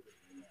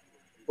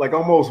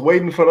almost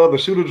waiting for the other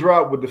shoe to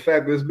drop with the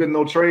fact there's been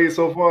no trade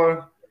so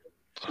far?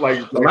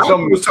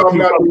 Someone was talking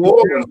about New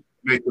Orleans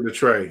making the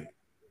trade.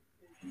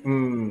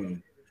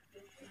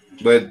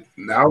 But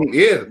now,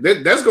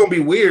 that's gonna be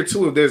weird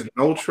too if there's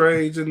no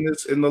trades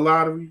in the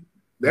lottery.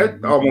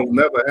 That almost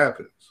never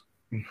happens.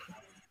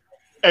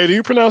 Hey, do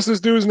you pronounce this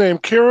dude's name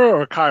Kira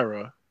or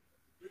Kyra?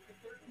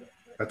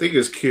 I think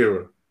it's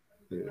Kira.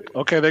 Yeah.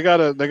 Okay, they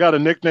gotta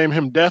nickname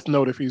him Death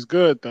Note if he's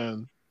good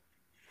then.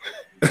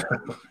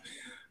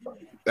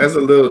 That's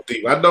a little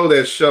deep. I know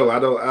that show. I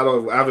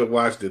haven't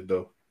watched it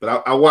though.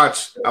 But I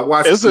watched.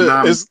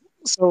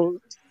 So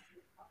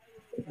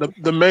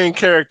the main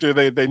character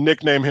they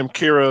nickname him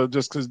Kira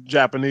just because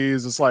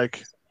Japanese. It's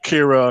like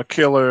Kira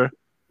Killer.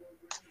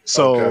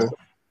 So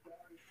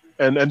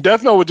and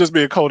Death Note would just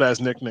be a cold ass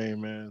nickname,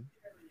 man.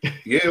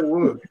 Yeah, it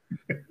would.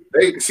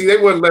 They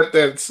wouldn't let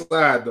that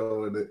slide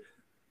though.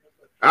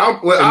 I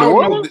don't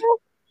know.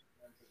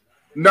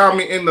 No, I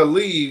mean in the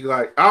league,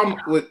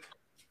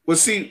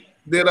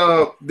 did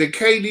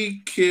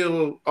KD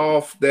kill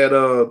off that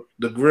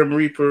the Grim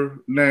Reaper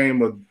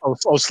name?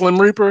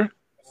 Slim Reaper?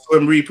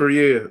 Slim Reaper,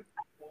 yeah.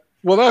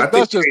 Well,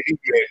 that's just KD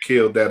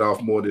killed that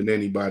off more than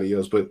anybody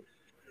else, but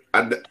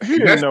he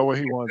didn't know what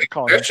he wanted to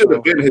call it. That should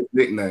have been his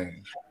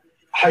nickname.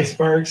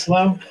 Iceberg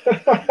Slim.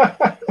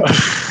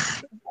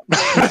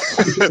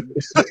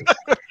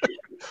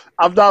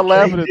 I'm not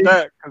laughing at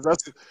that because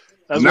that's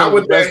Not one of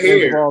with the best that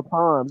games hair. of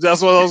all time.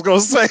 That's what I was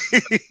gonna say.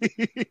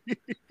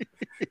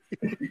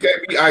 You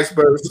can't be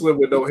Iceberg Slim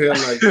with no hair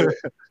like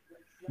that.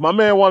 My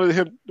man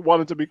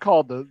wanted to be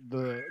called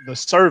the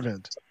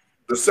servant.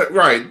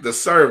 The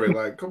servant.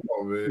 Like, come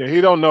on, man. Yeah,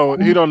 he don't know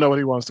what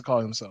he wants to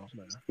call himself,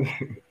 man.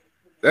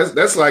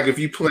 That's like if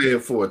you playing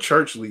for a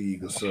church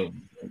league or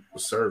something. A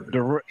servant.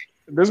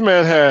 This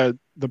man had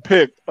the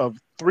pick of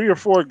 3 or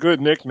 4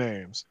 good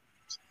nicknames: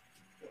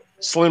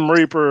 Slim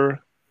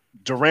Reaper,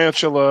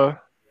 Durantula,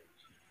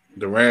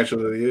 yeah.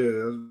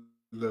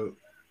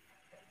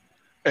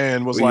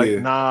 and was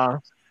nah.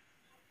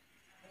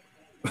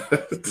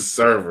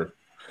 The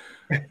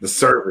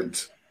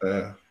servant.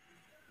 But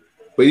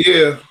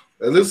yeah,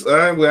 at least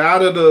we're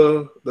out of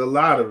the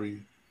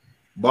lottery.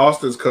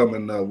 Boston's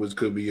coming up, which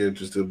could be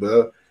interesting.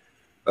 But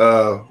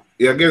I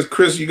guess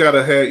Chris, you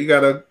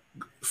gotta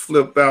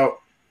flip out.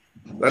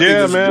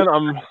 Yeah, man,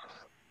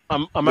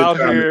 I'm out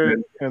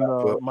here,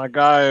 and my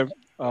guy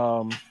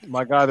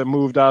that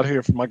moved out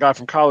here, my guy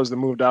from college that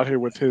moved out here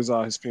with his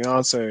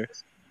fiance.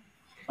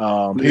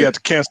 He had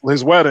to cancel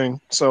his wedding,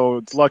 so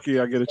it's lucky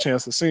I get a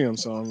chance to see him.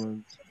 So I'm gonna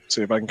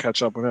see if I can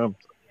catch up with him.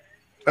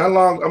 How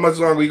much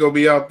longer you gonna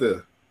be out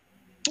there?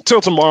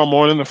 Till tomorrow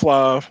morning to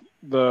fly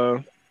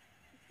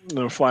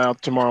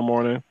out tomorrow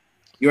morning.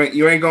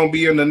 You ain't gonna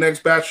be in the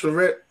next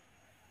Bachelorette?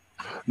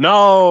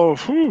 No,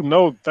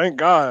 thank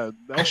God.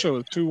 That show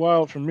is too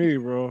wild for me,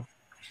 bro.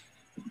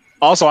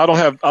 Also, I don't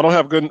have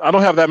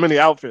that many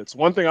outfits.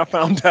 One thing I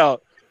found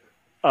out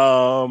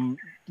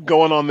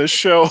going on this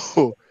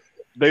show,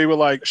 they were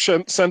like,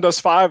 send us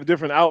 5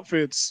 different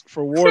outfits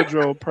for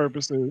wardrobe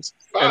purposes.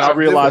 And I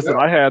realized that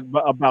I had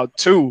about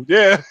 2.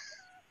 Yeah.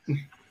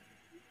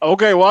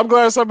 Okay, well, I'm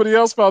glad somebody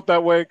else felt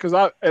that way because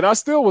I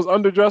still was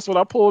underdressed when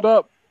I pulled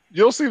up.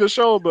 You'll see the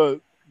show, but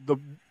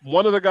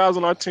one of the guys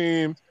on our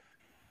team,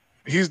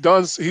 he's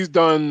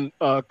done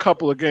a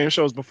couple of game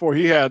shows before.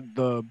 He had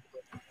the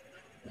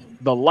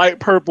light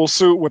purple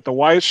suit with the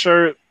white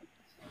shirt.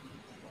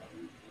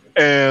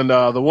 And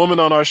the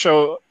woman on our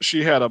show,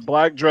 she had a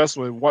black dress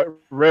with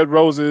red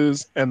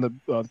roses and the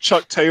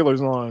Chuck Taylors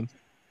on.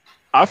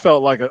 I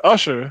felt like an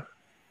usher.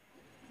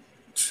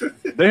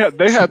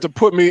 They had to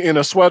put me in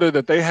a sweater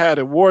that they had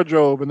at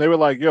wardrobe, and they were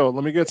like, "Yo,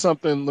 let me get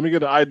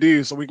an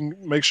ID so we can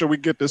make sure we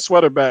get this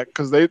sweater back."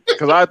 Because I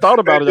thought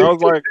about it. I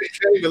was like, they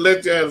can't even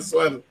let you have a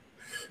sweater.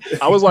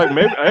 I was like,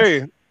 maybe,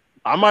 hey,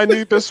 I might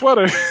need this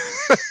sweater.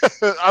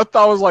 I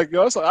was like,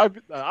 yo,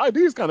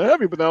 ID is kind of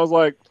heavy, but then I was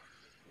like,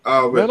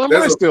 oh man, I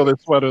might steal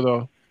this sweater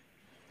though.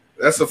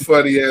 That's a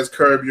funny ass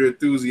Curb Your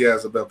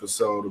Enthusiasm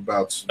episode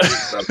about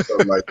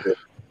something like that.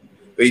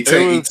 He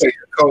take a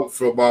coat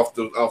from off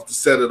the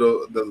set of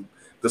the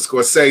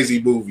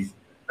Scorsese movie.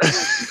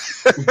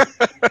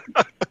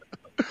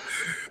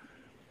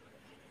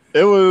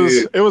 It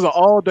was an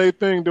all day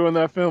thing doing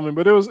that filming,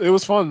 but it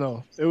was fun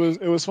though. It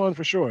was fun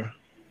for sure.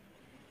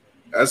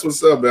 That's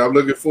what's up, man. I'm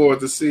looking forward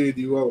to seeing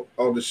you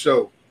on the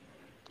show.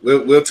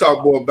 We'll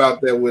talk more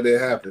about that when it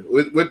happens.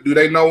 Do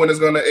they know when it's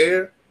going to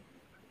air?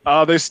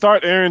 They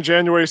start airing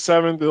January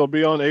 7th. They'll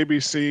be on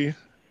ABC,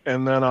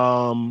 and then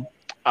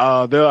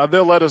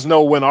they'll let us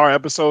know when our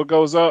episode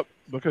goes up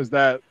because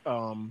that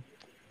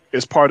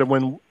is part of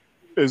when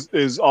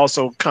is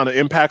also kind of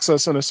impacts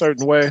us in a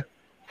certain way.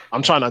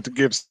 I'm trying not to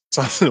give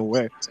something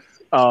away,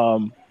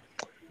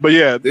 but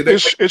yeah,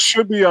 it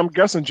should be. I'm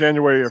guessing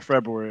January or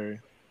February.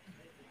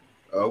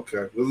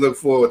 Okay, we'll look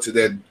forward to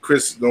that.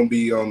 Chris is gonna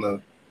be on a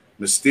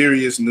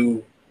mysterious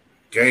new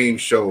game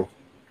show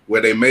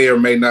where they may or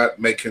may not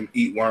make him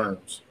eat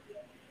worms.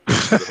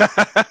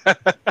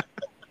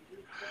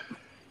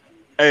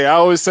 Hey, I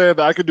always said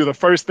that I could do the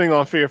first thing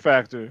on Fear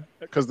Factor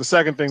because the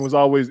second thing was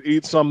always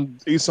eat some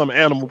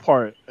animal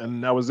part,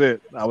 and that was it.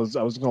 I was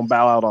gonna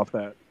bow out off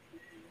that.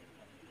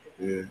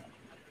 Yeah.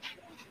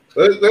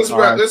 Let's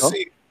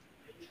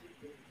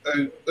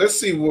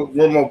see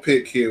one more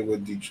pick here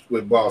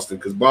with Boston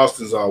because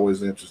Boston's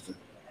always interesting.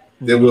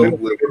 Then we'll take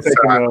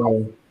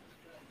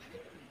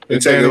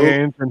Danny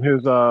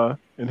Ainge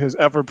in his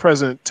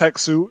ever-present tech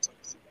suit.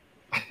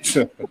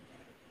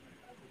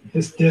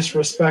 His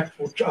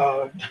disrespectful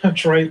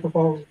trade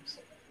proposals.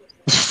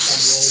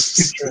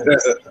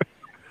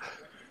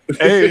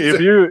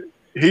 Hey,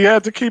 he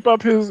had to keep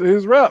up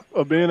his rep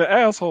of being an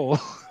asshole.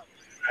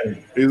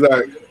 He's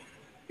like,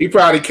 he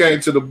probably came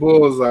to the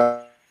Bulls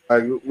like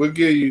we'll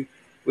give you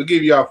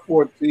our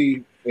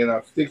 14th and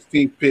our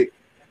 16th pick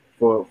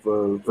for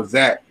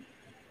Zach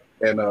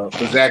and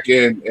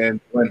and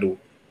Wendell.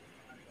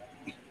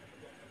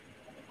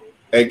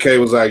 AK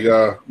was like,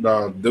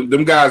 no,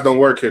 them guys don't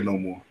work here no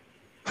more.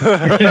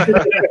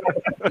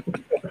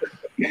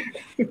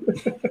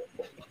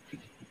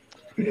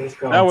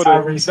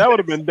 That would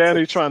have been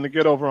Danny trying to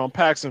get over on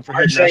Paxson for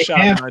hitting that shot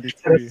in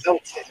 '93.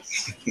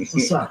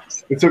 What's up?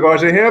 You took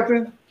RJ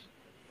Hampton?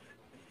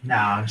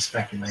 Nah, I'm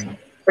speculating.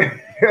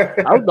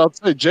 I was about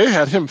to say Jay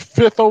had him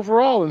 5th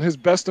overall in his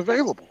best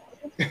available.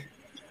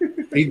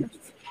 He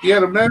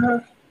had him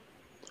there.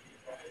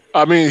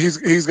 I mean,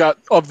 he's got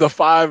of the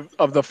five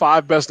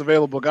best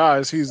available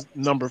guys, he's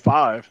number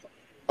 5.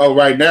 Oh,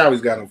 right now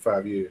he's got him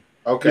 5 years.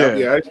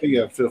 Okay, Yeah. I think he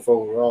got 5th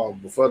overall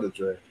before the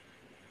draft.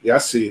 Yeah, I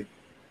see it.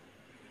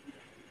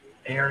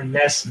 Aaron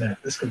Nesmith.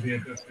 This could be a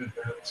good fit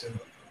for him too.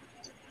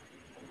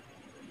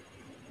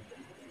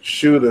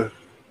 Shooter.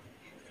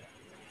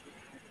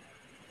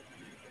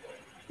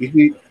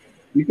 You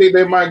think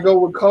they might go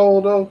with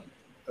Cole though?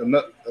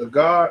 A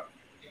guard,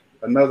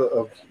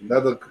 another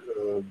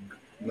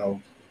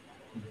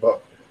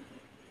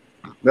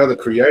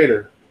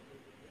creator.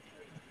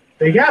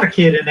 They got a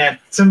kid in that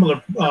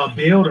similar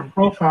build and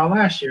profile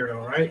last year,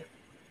 though, right?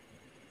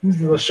 Who's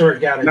the little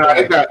short guy? No,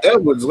 they got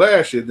Edwards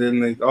last year. Then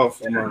they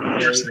off him.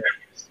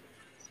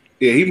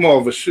 Yeah, he more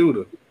of a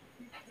shooter.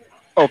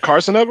 Oh,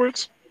 Carson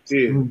Edwards?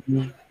 Yeah.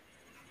 Mm-hmm.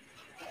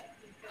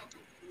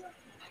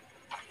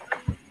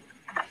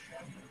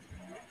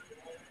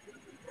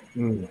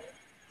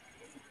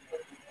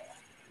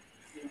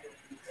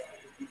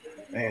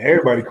 Man,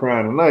 everybody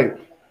crying tonight.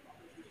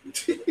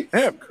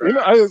 Damn, you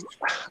know,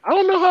 I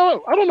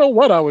don't know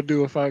what I would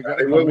do if I got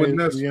made it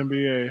to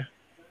the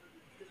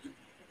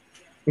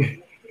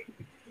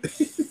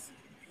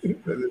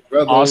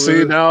NBA.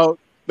 See, now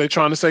they're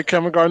trying to say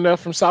Kevin Garnett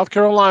from South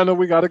Carolina.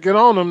 We got to get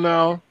on him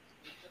now.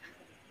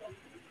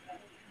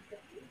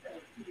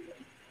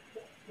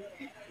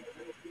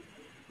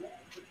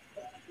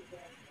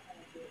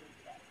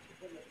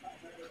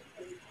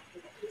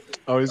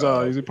 Oh, is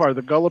he part of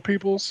the Gullah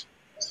peoples?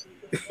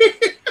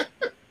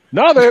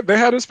 No, they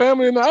had his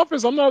family in the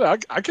office.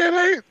 I can't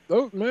hate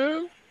those,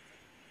 man.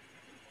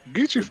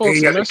 Geechee folks.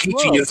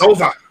 Geechee is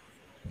over.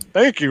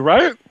 Thank you,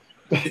 right?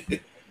 I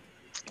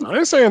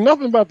ain't saying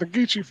nothing about the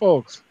Geechee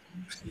folks.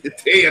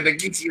 Yeah, the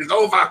Geechee is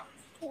over.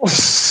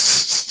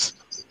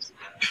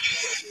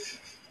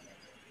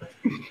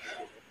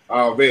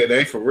 Oh man,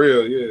 they for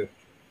real, yeah.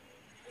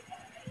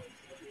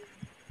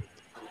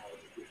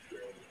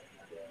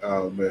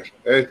 Oh man,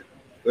 hey,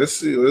 let's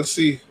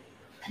see,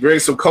 bring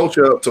some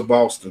culture up to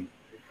Boston.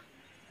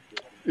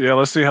 Yeah,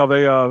 let's see how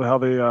they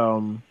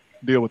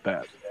deal with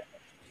that.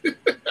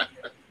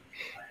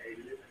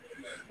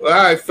 Well,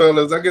 all right,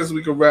 fellas, I guess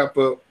we can wrap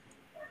up.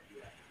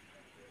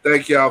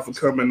 Thank y'all for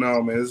coming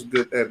on, man. It's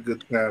good. Had a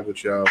good time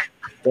with y'all.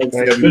 Thanks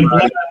to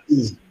everybody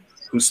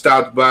who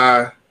stopped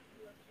by.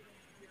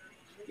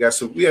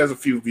 We had a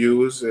few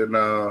viewers and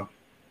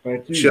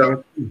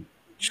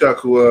Chuck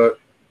who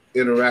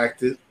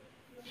interacted.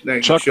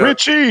 Thank Chuck you, Chuck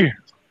Ritchie.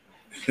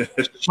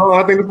 Sean,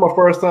 I think this is my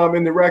first time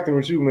interacting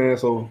with you, man.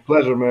 So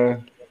pleasure,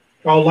 man.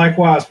 Oh,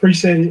 likewise.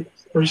 Appreciate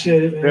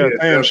it. Man. Yeah,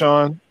 damn,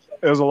 Sean.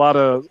 There's a lot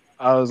of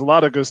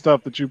good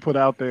stuff that you put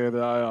out there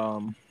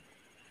that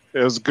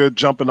it was good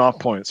jumping off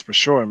points for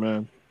sure,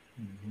 man.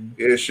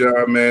 Yeah,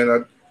 Sean,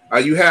 man. Are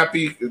you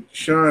happy?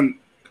 Sean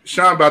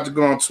about to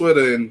go on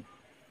Twitter and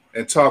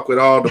talk with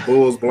all the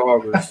Bulls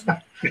bloggers.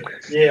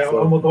 Yeah,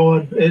 so. I'm gonna go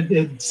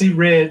and see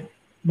Red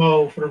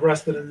Mo for the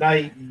rest of the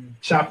night and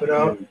chop it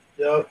up.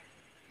 Yep.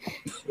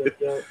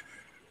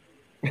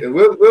 And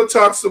we'll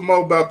talk some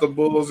more about the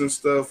Bulls and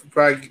stuff. We'll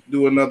probably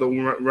do another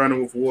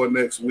Running with War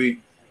next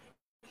week.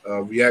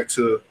 React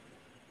to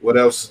what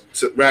else,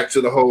 react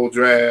to the whole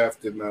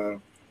draft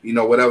and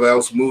whatever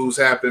else moves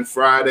happen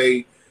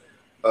Friday.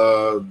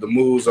 The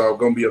moves are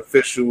going to be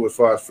official as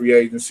far as free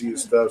agency and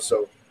stuff.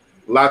 So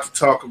a lot to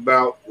talk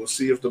about. We'll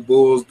see if the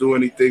Bulls do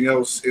anything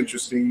else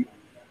interesting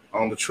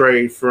on the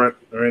trade front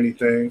or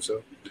anything.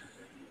 So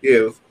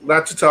yeah, a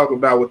lot to talk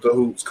about with the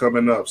hoops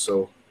coming up.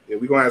 So yeah,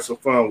 we're gonna have some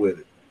fun with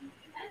it.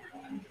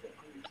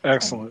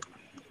 Excellent.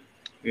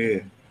 Yeah.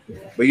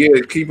 But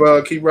yeah, keep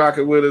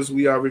rocking with us.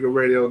 We are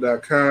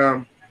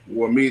RigoRadio.com.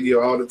 War Media,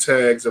 all the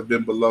tags have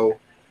been below.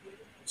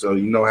 So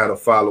you know how to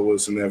follow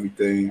us and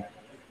everything.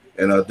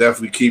 And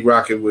definitely keep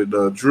rocking with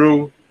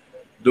Drew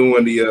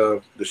doing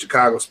the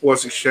Chicago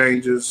Sports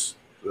Exchanges.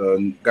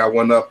 Got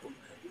one up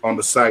on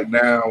the site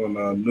now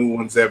and new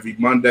ones every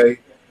Monday.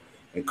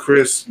 And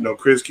Chris,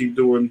 keep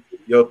doing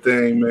your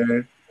thing,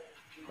 man.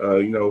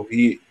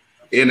 He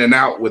in and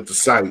out with the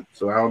site,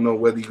 so I don't know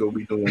what he's gonna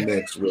be doing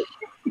next.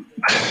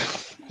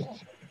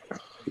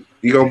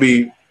 He gonna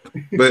be,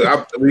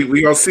 but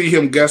we gonna see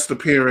him guest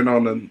appearing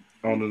on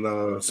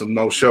some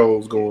no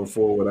shows going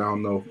forward. I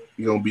don't know.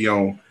 He gonna be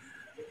on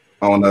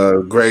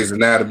Grey's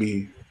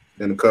Anatomy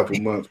in a couple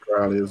months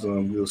probably or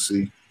something. We'll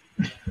see.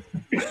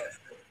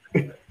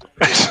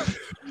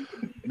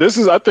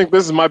 I think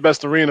this is my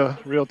best arena,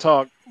 real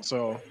talk.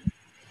 So,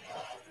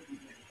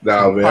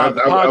 no, man,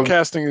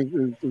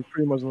 podcasting is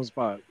pretty much on the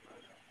spot.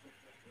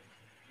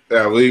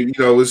 Yeah,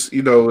 it's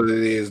what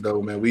it is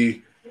though, man.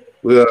 We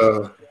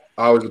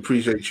always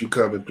appreciate you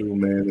coming through,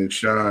 man. And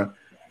Sean,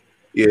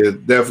 yeah,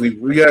 definitely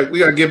we got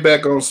to get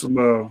back on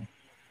some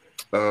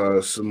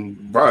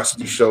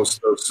varsity show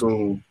stuff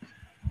soon.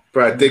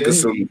 Probably think of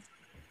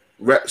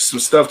some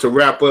stuff to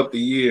wrap up the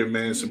year,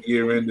 man. Some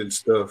year ending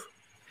stuff.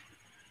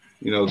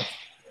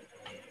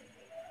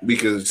 We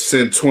could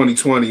send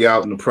 2020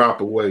 out in the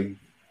proper way,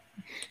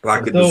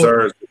 like it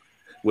deserves,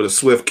 with a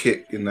swift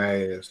kick in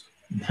the ass.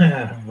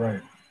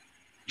 Right.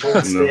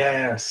 Bust the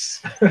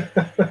ass.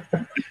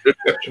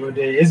 Sure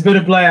did. It's been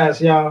a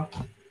blast, y'all.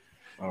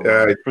 All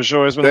right. For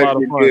sure, it's been a lot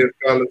of fun. Again,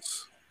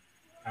 fellas.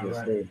 All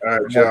right. All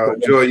right, y'all.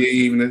 Enjoy your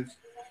evening.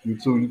 You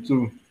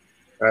too.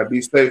 All right,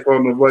 be safe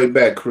on the way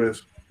back,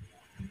 Chris.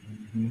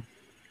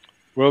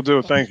 Will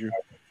do. Thank you.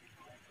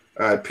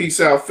 All right, peace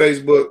out,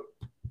 Facebook.